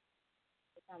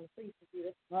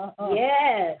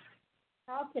 Yes.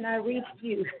 How can I reach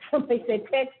you? Somebody said,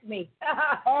 text me.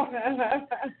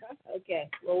 Okay.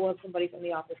 Well, we'll have somebody from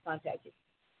the office contact you.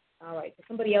 All right.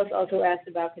 Somebody else also asked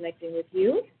about connecting with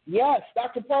you. Yes,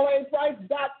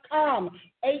 drpaulaprice.com,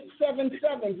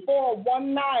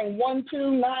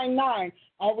 877-419-1299.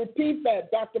 I'll repeat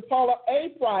that,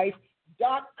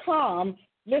 drpaulaprice.com.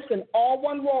 Listen, all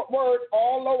one word,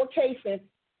 all lowercase,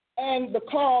 and the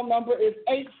call number is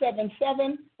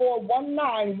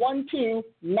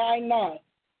 877-419-1299.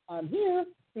 I'm here.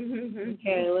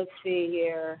 Okay, let's see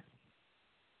here.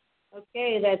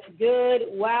 Okay, that's good.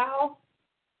 Wow.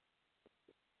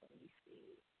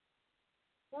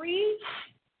 Preach.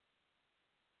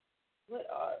 Let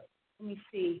me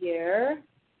see here.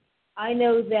 I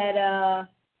know that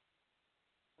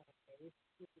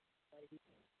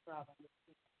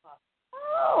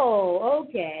oh,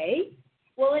 okay.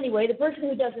 Well, anyway, the person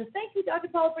who doesn't, thank you, Dr.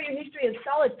 Paula, for your history of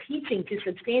solid teaching to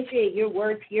substantiate your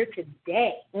words here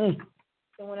today.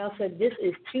 Someone else said, this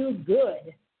is too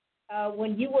good.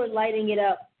 When you were lighting it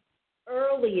up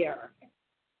earlier,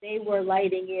 they were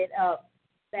lighting it up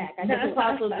back. I think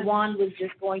Apostle's wand was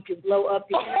just going to blow up.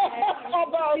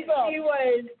 She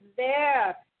was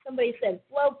there. Somebody said,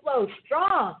 flow,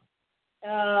 strong.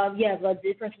 Yeah, the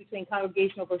difference between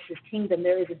congregational versus kingdom,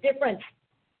 there is a difference.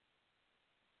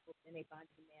 And they find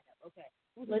the man up. Okay.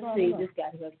 Let's see. This guy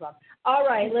who has problems. All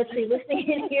right, let's see.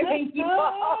 Listening and hearing you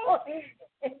all.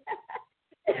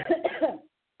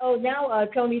 Oh, now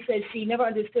Tony says she never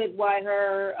understood why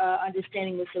her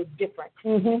understanding was so different.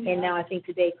 And now I think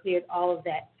today cleared all of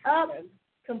that up.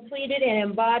 Completed and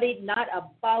embodied, not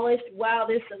abolished. Wow,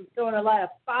 there's throwing a lot of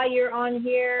fire on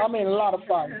here. I mean, a lot of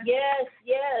fire. Yes.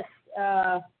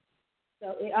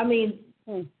 So, I mean,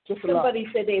 somebody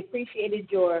said they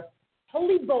appreciated your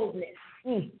holy boldness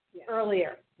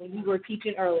earlier, when you were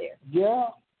teaching earlier.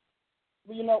 Yeah.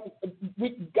 Well, you know,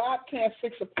 God can't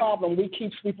fix a problem. We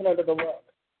keep sweeping under the rug.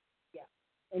 Yeah.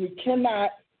 And He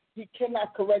cannot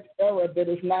correct error that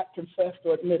is not confessed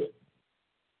or admitted.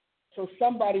 So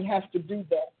somebody has to do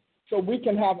that. So we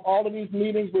can have all of these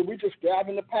meetings where we just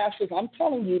gather the pastors. I'm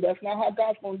telling you, that's not how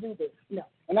God's going to do this. No.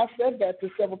 And I said that to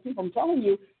several people. I'm telling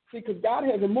you, see, because God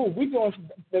hasn't moved.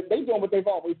 They're doing what they've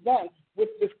always done with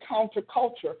this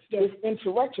counterculture, this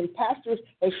insurrection. Pastors,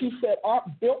 as she said,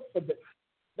 aren't built for this.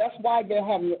 That's why they're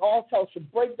having all sorts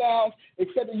of breakdowns,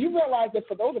 except you realize that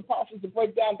for those apostles to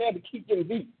break down, they had to keep getting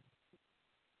beat.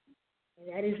 And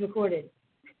that is recorded.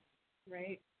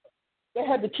 Right. They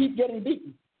had to keep getting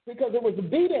beaten because it was the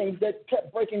beatings that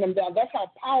kept breaking them down. That's how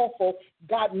powerful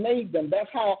God made them. That's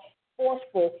how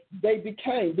forceful they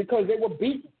became because they were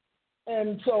beaten.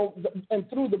 And so, and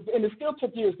it still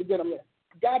took years to get them there.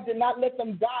 God did not let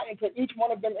them die until each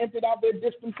one of them emptied out their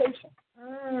dispensation.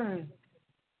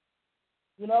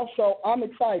 You know, so I'm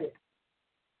excited.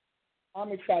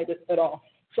 I'm excited at all.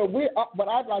 So what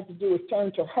I'd like to do is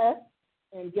turn to her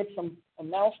and get some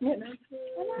announcements.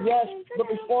 Yes, but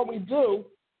before we do,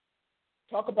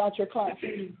 talk about your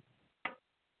classes.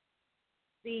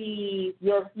 The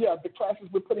classes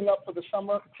we're putting up for the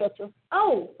summer, etc.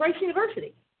 Oh, Rice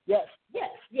University. Yes.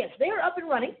 They are up and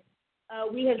running.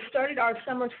 We have started our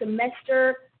summer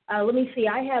semester Let me see.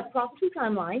 I have Prophecy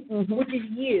Timeline, which is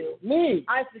you. Me.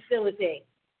 I facilitate.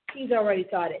 She's already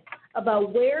taught it.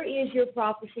 About where is your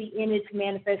prophecy in its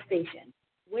manifestation?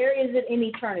 Where is it in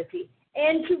eternity?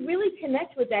 And to really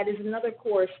connect with that is another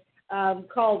course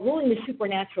called Ruling the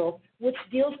Supernatural, which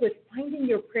deals with finding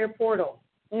your prayer portal.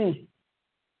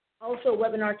 Also, a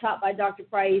webinar taught by Dr.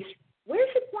 Price. Where's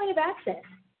the point of access?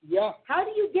 Yeah. How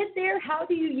do you get there? How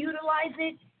do you utilize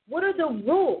it? What are the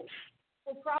rules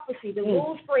for prophecy, the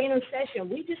rules for intercession?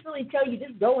 We just really tell you,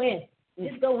 just go in.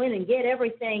 Just go in and get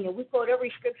everything. And we quote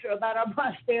every scripture about our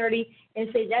prosperity and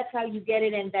say that's how you get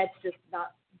it, and that's just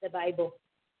not the Bible.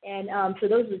 And so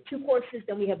those are the two courses.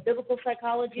 Then we have Biblical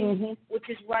Psychology, which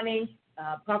is running.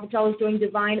 Prophetology is doing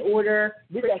Divine Order,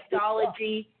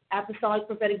 Christology, Apostolic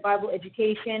Prophetic Bible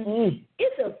Education.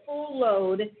 It's a full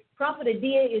load. Prophet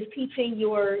Adia is teaching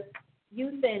your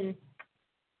youth and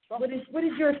what is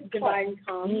your Divine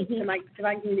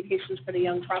Divine Communications for the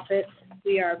Young Prophet.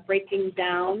 We are breaking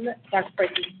down Dr.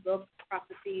 Price's book,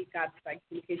 Prophecy, God's Divine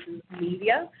Communications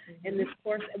Media, in this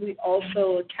course. And we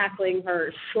also tackling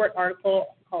her short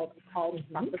article called to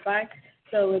Prophesy.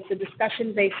 So it's a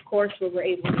discussion-based course where we're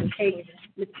able to take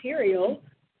material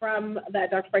from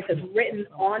that Dr. Price has written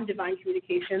on divine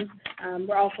communications.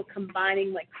 We're also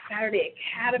combining like Saturday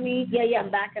Academy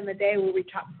back in the day where we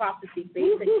taught prophecy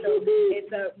basics. So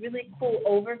it's a really cool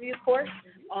overview course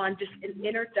on just an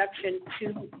introduction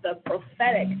to the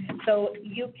prophetic. So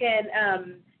you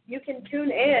can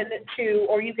tune in to,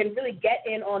 or you can really get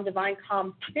in on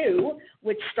DivineCom 2,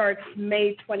 which starts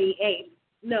May 28th.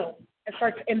 No, it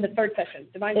starts in the third session.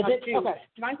 DivineCom 2. Okay.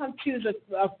 DivineCom 2 is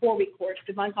a 4-week course.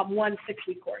 DivineCom 1,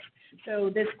 6-week course. So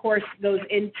this course goes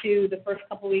into the first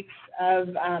couple weeks of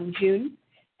June,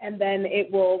 and then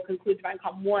it will conclude.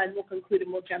 DivineCom 1 will conclude,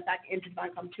 and we'll jump back into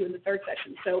DivineCom 2 in the third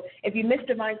session. So if you missed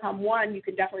DivineCom 1, you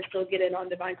can definitely still get in on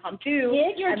DivineCom 2.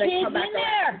 Get your and then kids come back in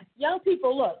there. Young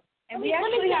people, look. And we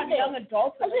actually have young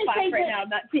adults in the class right now,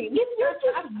 not teens. If you're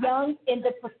just young in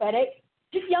the prophetic,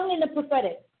 just young in the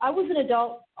prophetic. I was an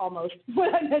adult almost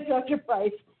when I met Dr.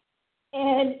 Price.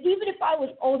 And even if I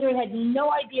was older and had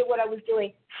no idea what I was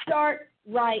doing, start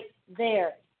right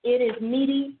there. It is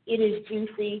meaty. It is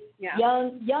juicy. Yeah.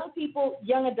 Young people,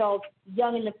 young adults,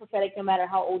 young in the prophetic, no matter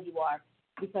how old you are.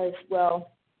 Because,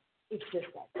 well, it's just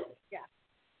that. Yeah.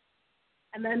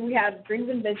 And then we have Dreams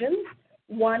and Visions.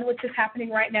 1, which is happening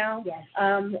right now,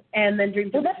 and then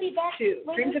Dreams and Visions 2.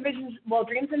 Dreams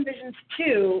and Visions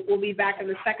 2 will be back in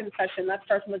the second session. That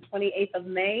starts on the 28th of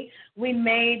May. We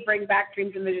may bring back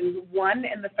Dreams and Visions 1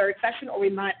 in the third session, or we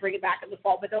might bring it back in the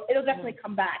fall, but it'll definitely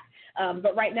come back.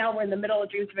 But right now we're in the middle of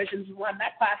Dreams and Visions 1.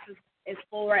 That class is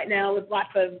full right now with lots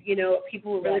of,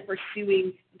 people who are really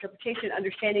pursuing interpretation,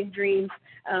 understanding dreams,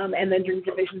 and then Dreams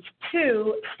and Visions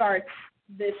 2 starts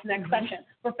this next session.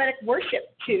 Prophetic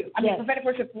Worship 2. Prophetic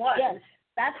Worship 1. Yes.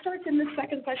 That starts in the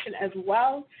second session as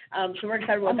well. So we're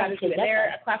excited about that.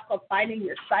 There, a class called Finding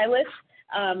Your Silas.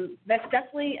 That's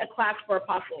definitely a class for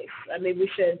apostles. Maybe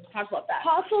we should talk about that.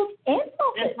 Apostles and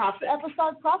prophets. And prophets.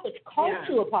 Apostolic prophets called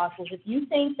to apostles. If you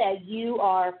think that you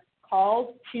are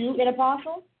called to an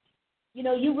apostle,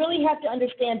 you really have to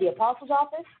understand the apostle's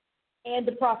office and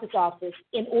the prophet's office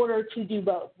in order to do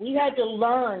both. We had to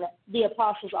learn the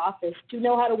apostle's office to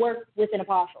know how to work with an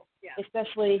apostle,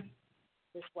 especially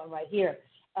this one right here,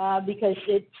 because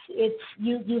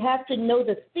you have to know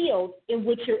the field in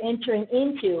which you're entering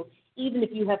into, even if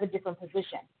you have a different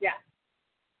position. Yeah,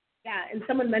 and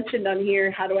someone mentioned on here,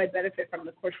 how do I benefit from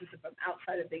the courses if I'm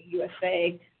outside of the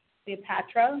USA?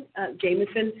 Cleopatra,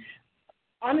 Jameson.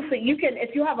 Honestly, you can,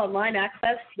 if you have online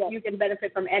access, you can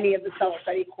benefit from any of the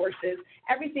self-study courses.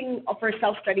 Everything for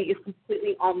self-study is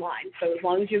completely online. So as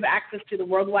long as you have access to the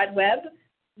World Wide Web,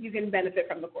 you can benefit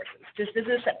from the courses. Just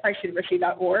visit us at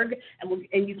priceuniversity.org,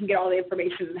 and you can get all the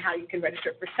information on how you can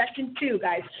register for Session 2,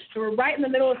 guys. So we're right in the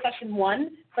middle of Session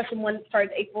 1. Session 1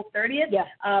 starts April 30th. Yeah.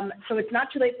 So it's not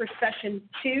too late for Session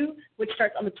 2, which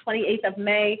starts on the 28th of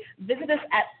May. Visit us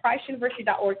at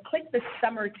priceuniversity.org. Click the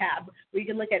Summer tab, where you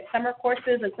can look at summer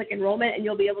courses and click Enrollment, and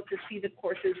you'll be able to see the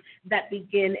courses that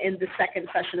begin in the second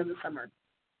session of the summer.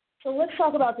 So let's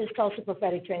talk about this Tulsa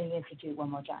Prophetic Training Institute one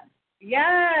more time.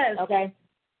 Yes. Okay.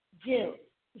 June,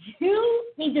 you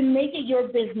need to make it your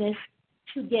business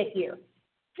to get here.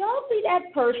 Don't be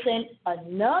that person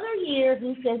another year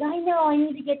who says, I know I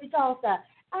need to get to Tulsa.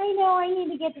 I know I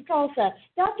need to get to Tulsa.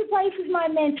 Dr. Price is my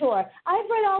mentor. I've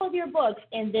read all of your books,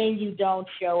 and then you don't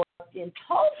show up in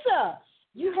Tulsa.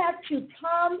 You have to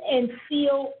come and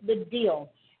seal the deal.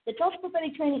 The Tulsa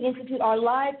Prophetic Training Institute, our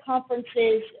live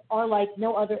conferences are like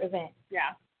no other event.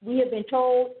 Yeah. We have been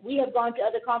told, we have gone to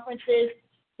other conferences.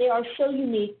 They are so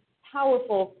unique,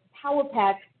 powerful,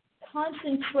 power-packed,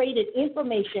 concentrated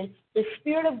information. The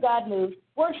Spirit of God moves.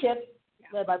 Worship,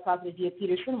 led by Prophet Adia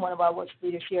Peterson, one of our worship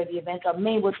leaders here at the event, our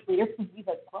main worship leader. You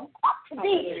have grown up to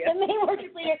be the main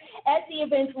worship leader at the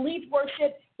event, leads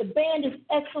worship. The band is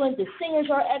excellent. The singers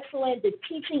are excellent. The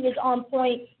teaching is on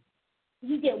point.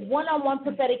 You get one-on-one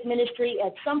prophetic ministry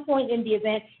at some point in the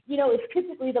event. You know, it's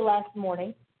typically the last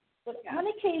morning, but on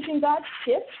occasion God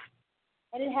shifts,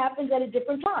 and it happens at a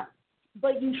different time.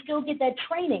 But you still get that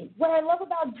training. What I love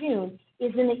about June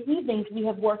is in the evenings we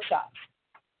have workshops.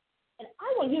 And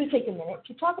I want you to take a minute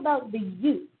to talk about the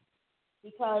youth,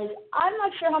 because I'm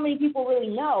not sure how many people really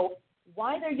know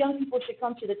why their young people should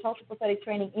come to the Tulsa Prophetic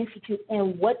Training Institute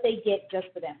and what they get just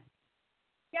for them.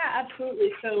 Yeah,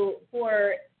 absolutely. So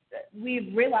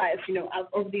we've realized, you know,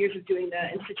 over the years of doing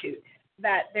the Institute,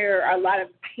 that there are a lot of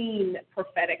teen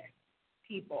prophetic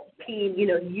people, teen, you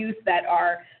know, youth that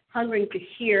are hungering to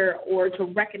hear or to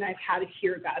recognize how to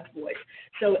hear God's voice.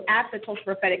 So at the Tulsa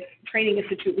Prophetic Training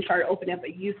Institute, we started opening up a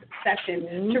youth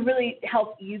session to really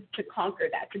help youth to conquer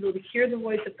that, to be able to hear the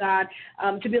voice of God,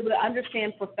 to be able to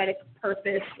understand prophetic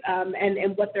purpose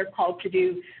and what they're called to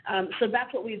do. So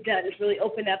that's what we've done, is really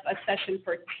open up a session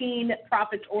for teen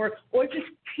prophets or just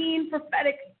teen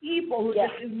prophetic people who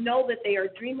just know that they are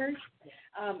dreamers,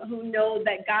 who know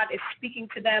that God is speaking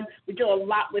to them. We do a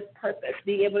lot with purpose,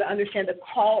 being able to understand the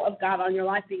call of God on your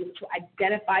life, being able to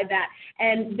identify that.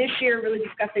 And this year, really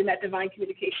discussing that divine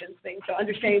communications thing. So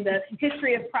understanding the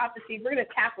history of prophecy, we're going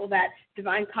to tackle that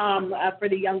divine comm for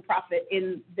the young prophet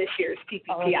in this year's TPTI.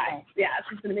 Oh, okay. Yeah, it's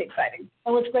just going to be exciting.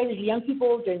 And what's great is the young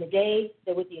people, during the day,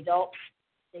 they're with the adults.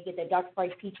 They get that Dr.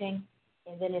 Price teaching.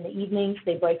 And then in the evenings,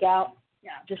 they break out,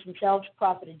 just themselves,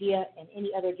 Prophet Adia, and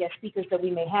any other guest speakers that we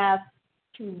may have,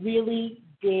 to really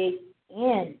dig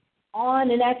in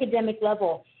on an academic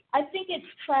level. I think it's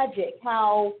tragic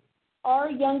how our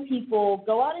young people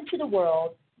go out into the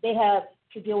world. They have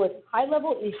to deal with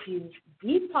high-level issues,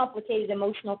 deep, complicated,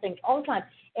 emotional things all the time.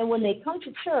 And when they come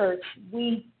to church,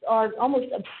 we are almost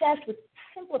obsessed with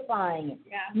simplifying,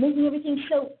 making everything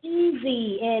so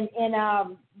easy and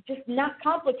just not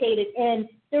complicated. And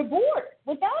they're bored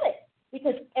without it,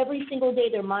 because every single day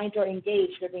their minds are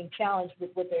engaged. They're being challenged with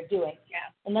what they're doing.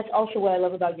 And that's also what I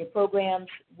love about your programs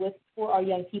for our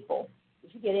young people.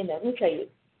 As you get in there, let me tell you,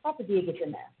 Papa Dia gets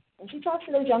in there. And she talks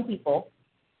to those young people,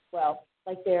 well,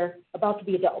 like they're about to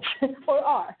be adults, or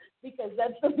are, because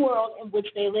that's the world in which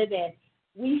they live in.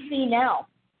 We see now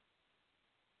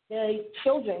the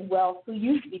children, well, who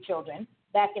used to be children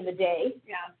back in the day,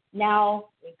 now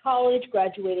in college,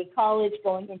 graduating college,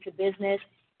 going into business,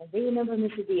 and they remember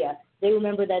Miss Adia. They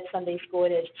remember that Sunday school.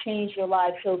 It has changed your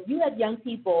life. So if you have young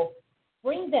people,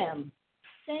 bring them,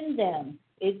 send them.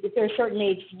 If they're a certain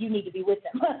age, you need to be with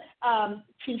them,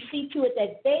 to see to it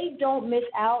that they don't miss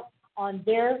out on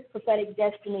their prophetic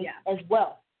destiny as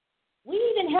well. We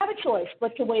didn't have a choice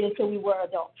but to wait until we were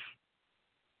adults.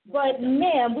 But,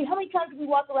 man, how many times do we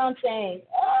walk around saying,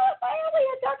 I only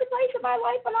had Dr. Price in my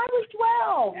life when I was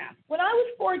 12, when I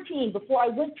was 14, before I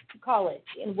went to college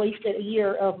and wasted a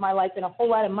year of my life and a whole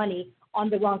lot of money on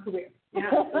the wrong career.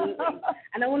 Absolutely.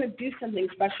 And I want to do something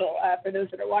special for those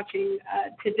that are watching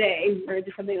today. We're going to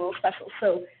do something a little special.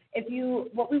 So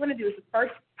what we want to do is the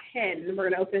first 10, we're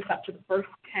going to open this up to the first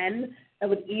 10 that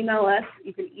would email us.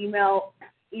 You can email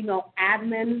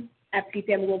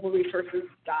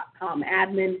admin@ppmglobalresources.com,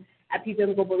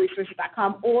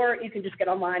 admin@ppmglobalresources.com, or you can just get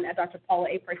online at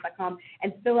drpaulaaprice.com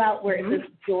and fill out where it says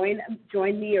join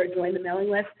me or join the mailing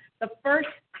list. The first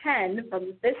 10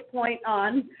 from this point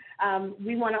on,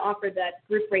 we want to offer that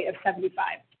group rate of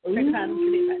 75 to come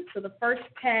to the event. So the first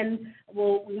 10,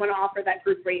 we want to offer that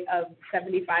group rate of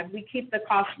 75. We keep the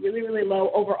cost really, really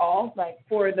low overall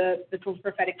for the Tulsa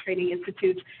Prophetic Training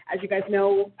Institute. As you guys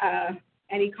know,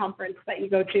 any conference that you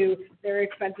go to, there are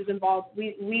expenses involved.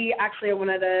 We actually are one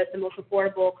of the most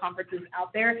affordable conferences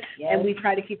out there, and we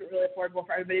try to keep it really affordable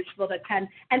for everybody to be able to attend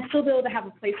and still be able to have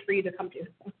a place for you to come to.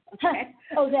 Okay?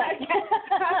 We got to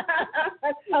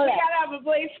have a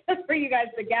place for you guys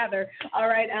to gather, all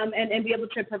right, and be able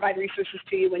to provide resources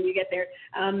to you when you get there.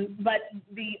 But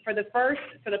for the first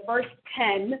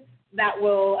 10 that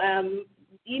will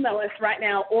email us right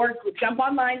now or jump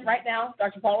online right now,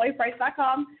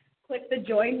 drpaulaaprice.com. Click the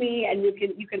Join Me, and you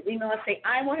can email us, say,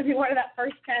 I want to be one of that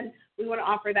first 10. We want to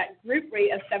offer that group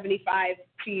rate of 75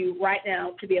 to you right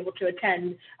now to be able to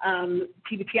attend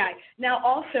TBTI. Now,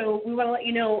 also, we want to let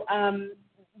you know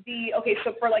see, okay,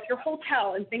 so for like your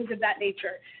hotel and things of that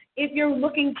nature, if you're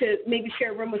looking to maybe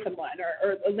share a room with someone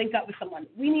or link up with someone,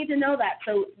 we need to know that.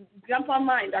 So jump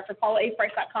online,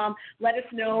 drpaulaaprice.com. Let us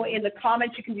know in the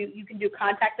comments. You can do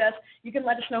contact us. You can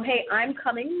let us know, hey, I'm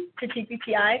coming to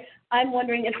TPTI. I'm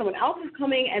wondering if someone else is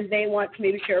coming and they want to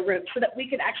maybe share a room, so that we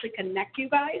can actually connect you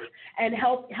guys and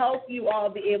help you all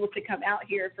be able to come out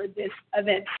here for this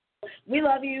event. We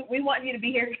love you. We want you to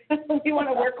be here. We want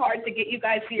to work hard to get you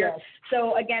guys here. Yes.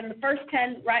 So, again, the first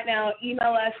 10 right now,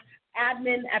 email us,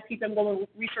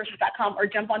 admin@peopleglobalresources.com, or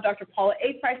jump on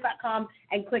drpaulaaprice.com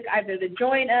and click either to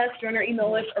join our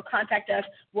email list, or contact us.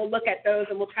 We'll look at those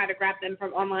and we'll try to grab them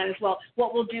from online as well.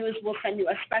 What we'll do is we'll send you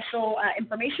a special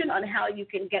information on how you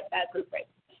can get that group rate.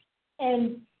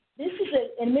 And this is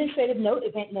an administrative note,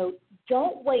 event note.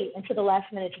 Don't wait until the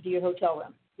last minute to do your hotel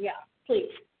room. Yeah.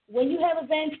 Please. When you have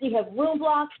events, we have room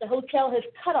blocks. The hotel has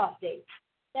cutoff dates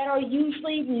that are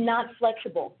usually not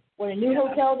flexible. We're a new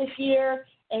hotel this year,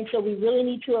 and so we really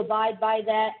need to abide by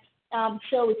that.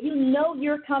 So if you know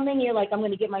you're coming, you're like, I'm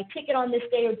going to get my ticket on this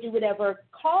day or do whatever,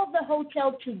 call the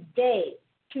hotel today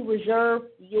to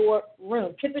reserve your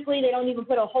room. Typically, they don't even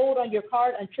put a hold on your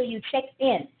card until you check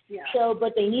in. Yeah. So,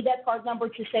 but they need that card number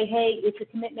to say, hey, it's a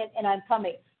commitment and I'm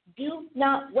coming. Do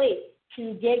not wait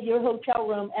to get your hotel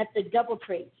room at the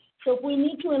DoubleTree. So if we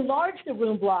need to enlarge the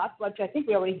room block, which I think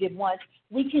we already did once,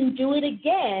 we can do it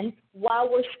again while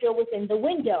we're still within the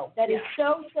window. That is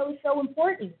so, so, so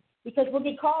important, because we'll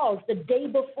get calls the day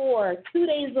before, 2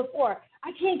 days before.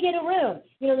 I can't get a room.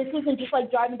 You know, this isn't just like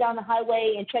driving down the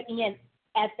highway and checking in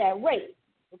at that rate.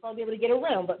 We'll probably be able to get a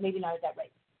room, but maybe not at that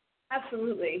rate.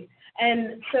 Absolutely.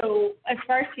 And so as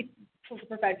far as Social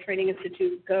Prophetic Training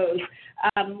Institute goes,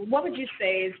 what would you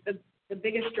say is the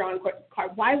biggest drawing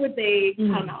card? Why would they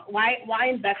come out? Why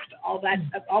invest all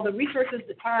the resources,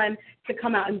 the time to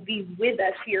come out and be with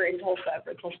us here in Tulsa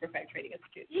for Tulsa Prophetic Training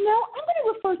Institute? You know, I'm going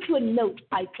to refer to a note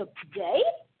I took today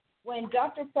when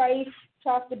Dr. Price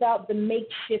talked about the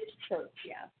makeshift church.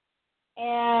 Yeah.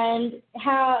 And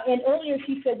earlier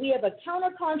she said we have a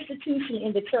counter-constitution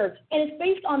in the church, and it's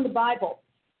based on the Bible.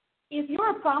 If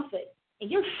you're a prophet, and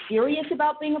you're serious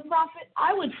about being a prophet,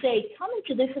 I would say coming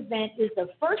to this event is the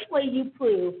first way you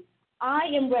prove I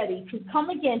am ready to come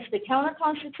against the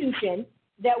counter-constitution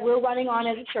that we're running on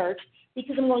as a church,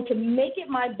 because I'm going to make it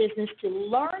my business to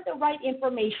learn the right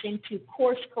information to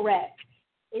course correct.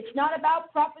 It's not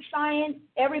about prophesying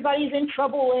everybody's in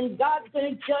trouble and God's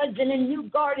going to judge and a new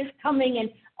guard is coming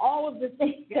and all of the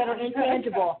things that are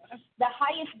intangible. The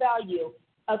highest value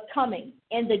of coming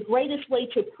and the greatest way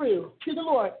to prove to the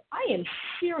Lord, I am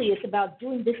serious about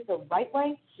doing this the right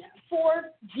way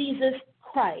for Jesus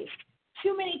Christ.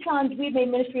 Too many times we've made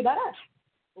ministry about us,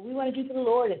 what we want to do for the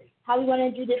Lord and how we want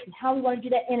to do this and how we want to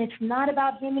do that, and it's not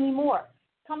about him anymore.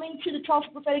 Coming to the Tulsa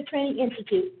Prophetic Training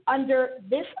Institute under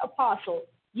this apostle,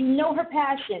 you know her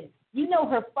passion, you know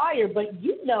her fire, but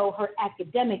you know her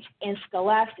academics and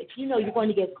scholastics. You know you're going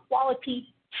to get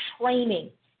quality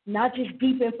training, not just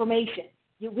deep information.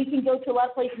 We can go to a lot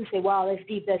of places and say, wow, that's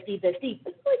deep, but you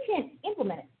really can't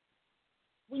implement it.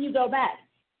 When you go back,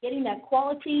 getting that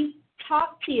quality,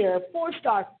 top-tier,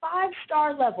 4-star,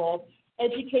 5-star level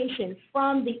education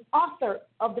from the author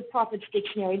of the Prophet's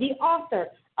Dictionary, the author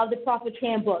of the Prophet's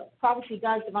Handbook, Prophecy,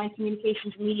 God's Divine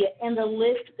Communications Media, and the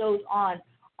list goes on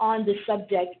the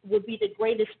subject would be the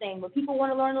greatest thing. When people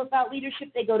want to learn about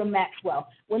leadership, they go to Maxwell.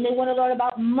 When they want to learn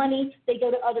about money, they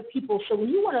go to other people. So when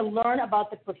you want to learn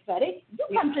about the prophetic, you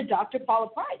come to Dr. Paula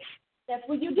Price. That's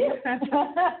what you do.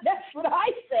 That's what I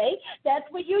say. That's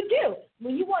what you do.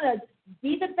 When you want to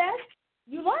be the best,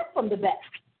 you learn from the best.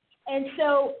 And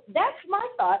so that's my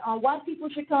thought on why people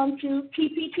should come to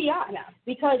TPTI,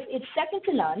 because it's second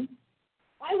to none.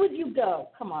 Why would you go?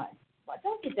 Come on. Well,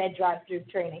 don't get that drive-through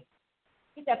training.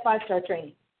 Get that 5-star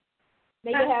training.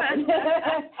 Make it happen.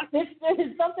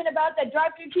 There's something about that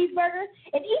drive-through cheeseburger.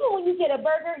 And even when you get a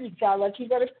burger, you gotta love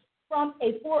cheeseburgers, from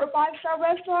a 4 or 5-star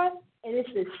restaurant, and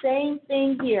it's the same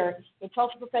thing here in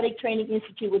Tulsa Prophetic Training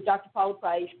Institute with Dr. Paula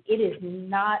Price. It is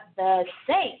not the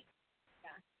same.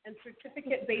 And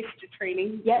certificate-based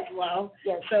training as well.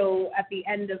 Yes. So at the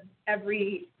end of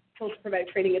every Tulsa Prophetic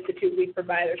Training Institute, we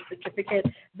provide a certificate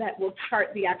that will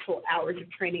chart the actual hours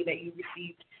of training that you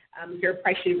received. If you're a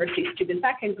Price University student,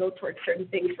 that can go towards certain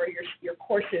things for your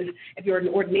courses. If you're an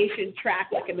ordination track,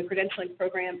 like in the credentialing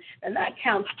program, then that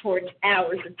counts towards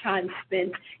hours of time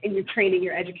spent in your training,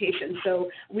 your education.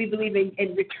 So we believe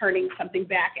in returning something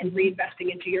back and reinvesting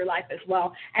into your life as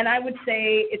well. And I would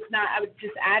say I would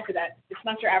just add to that, it's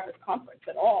not your average conference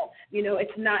at all. You know,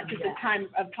 it's not just a time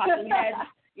of talking heads.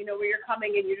 where you're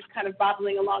coming and you're just kind of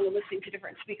bobbling along and listening to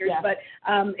different speakers. But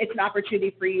it's an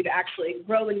opportunity for you to actually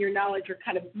grow in your knowledge or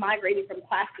kind of migrating from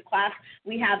class to class.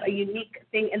 We have a unique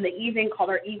thing in the evening called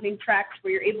our evening tracks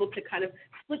where you're able to kind of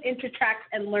split into tracks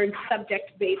and learn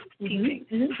subject-based teaching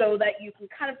so that you can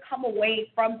kind of come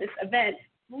away from this event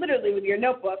literally with your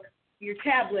notebook, your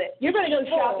tablet. You're going to go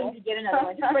shopping to get another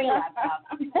one. Just bring a laptop.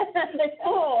 It's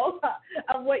full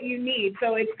of what you need.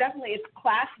 So it's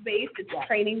class-based, it's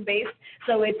training-based.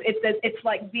 So it's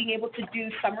like being able to do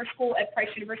summer school at Price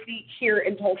University here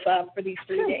in Tulsa for these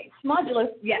 3 days. Modular.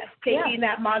 Yes, taking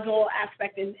that module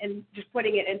aspect and just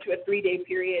putting it into a 3-day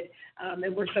period.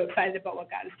 And we're so excited about what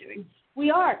God is doing. We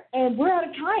are, and we're out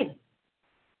of time.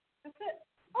 That's it.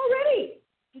 Already.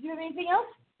 Did you have anything else?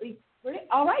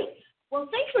 All right. Well,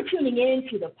 thanks for tuning in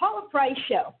to the Paula Price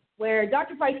Show, where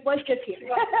Dr. Price was just here.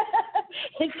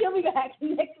 And she'll be back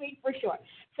next week for sure.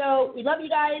 So we love you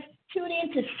guys. Tune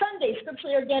in to Sunday,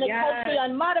 Scripturally Organic, Culturally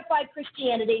Unmodified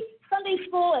Christianity, Sunday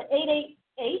School at 8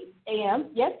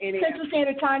 a.m., yes, 8 a.m. Central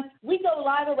Standard Time. We go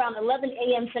live around 11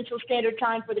 a.m. Central Standard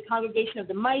Time for the Congregation of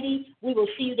the Mighty. We will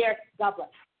see you there. God bless.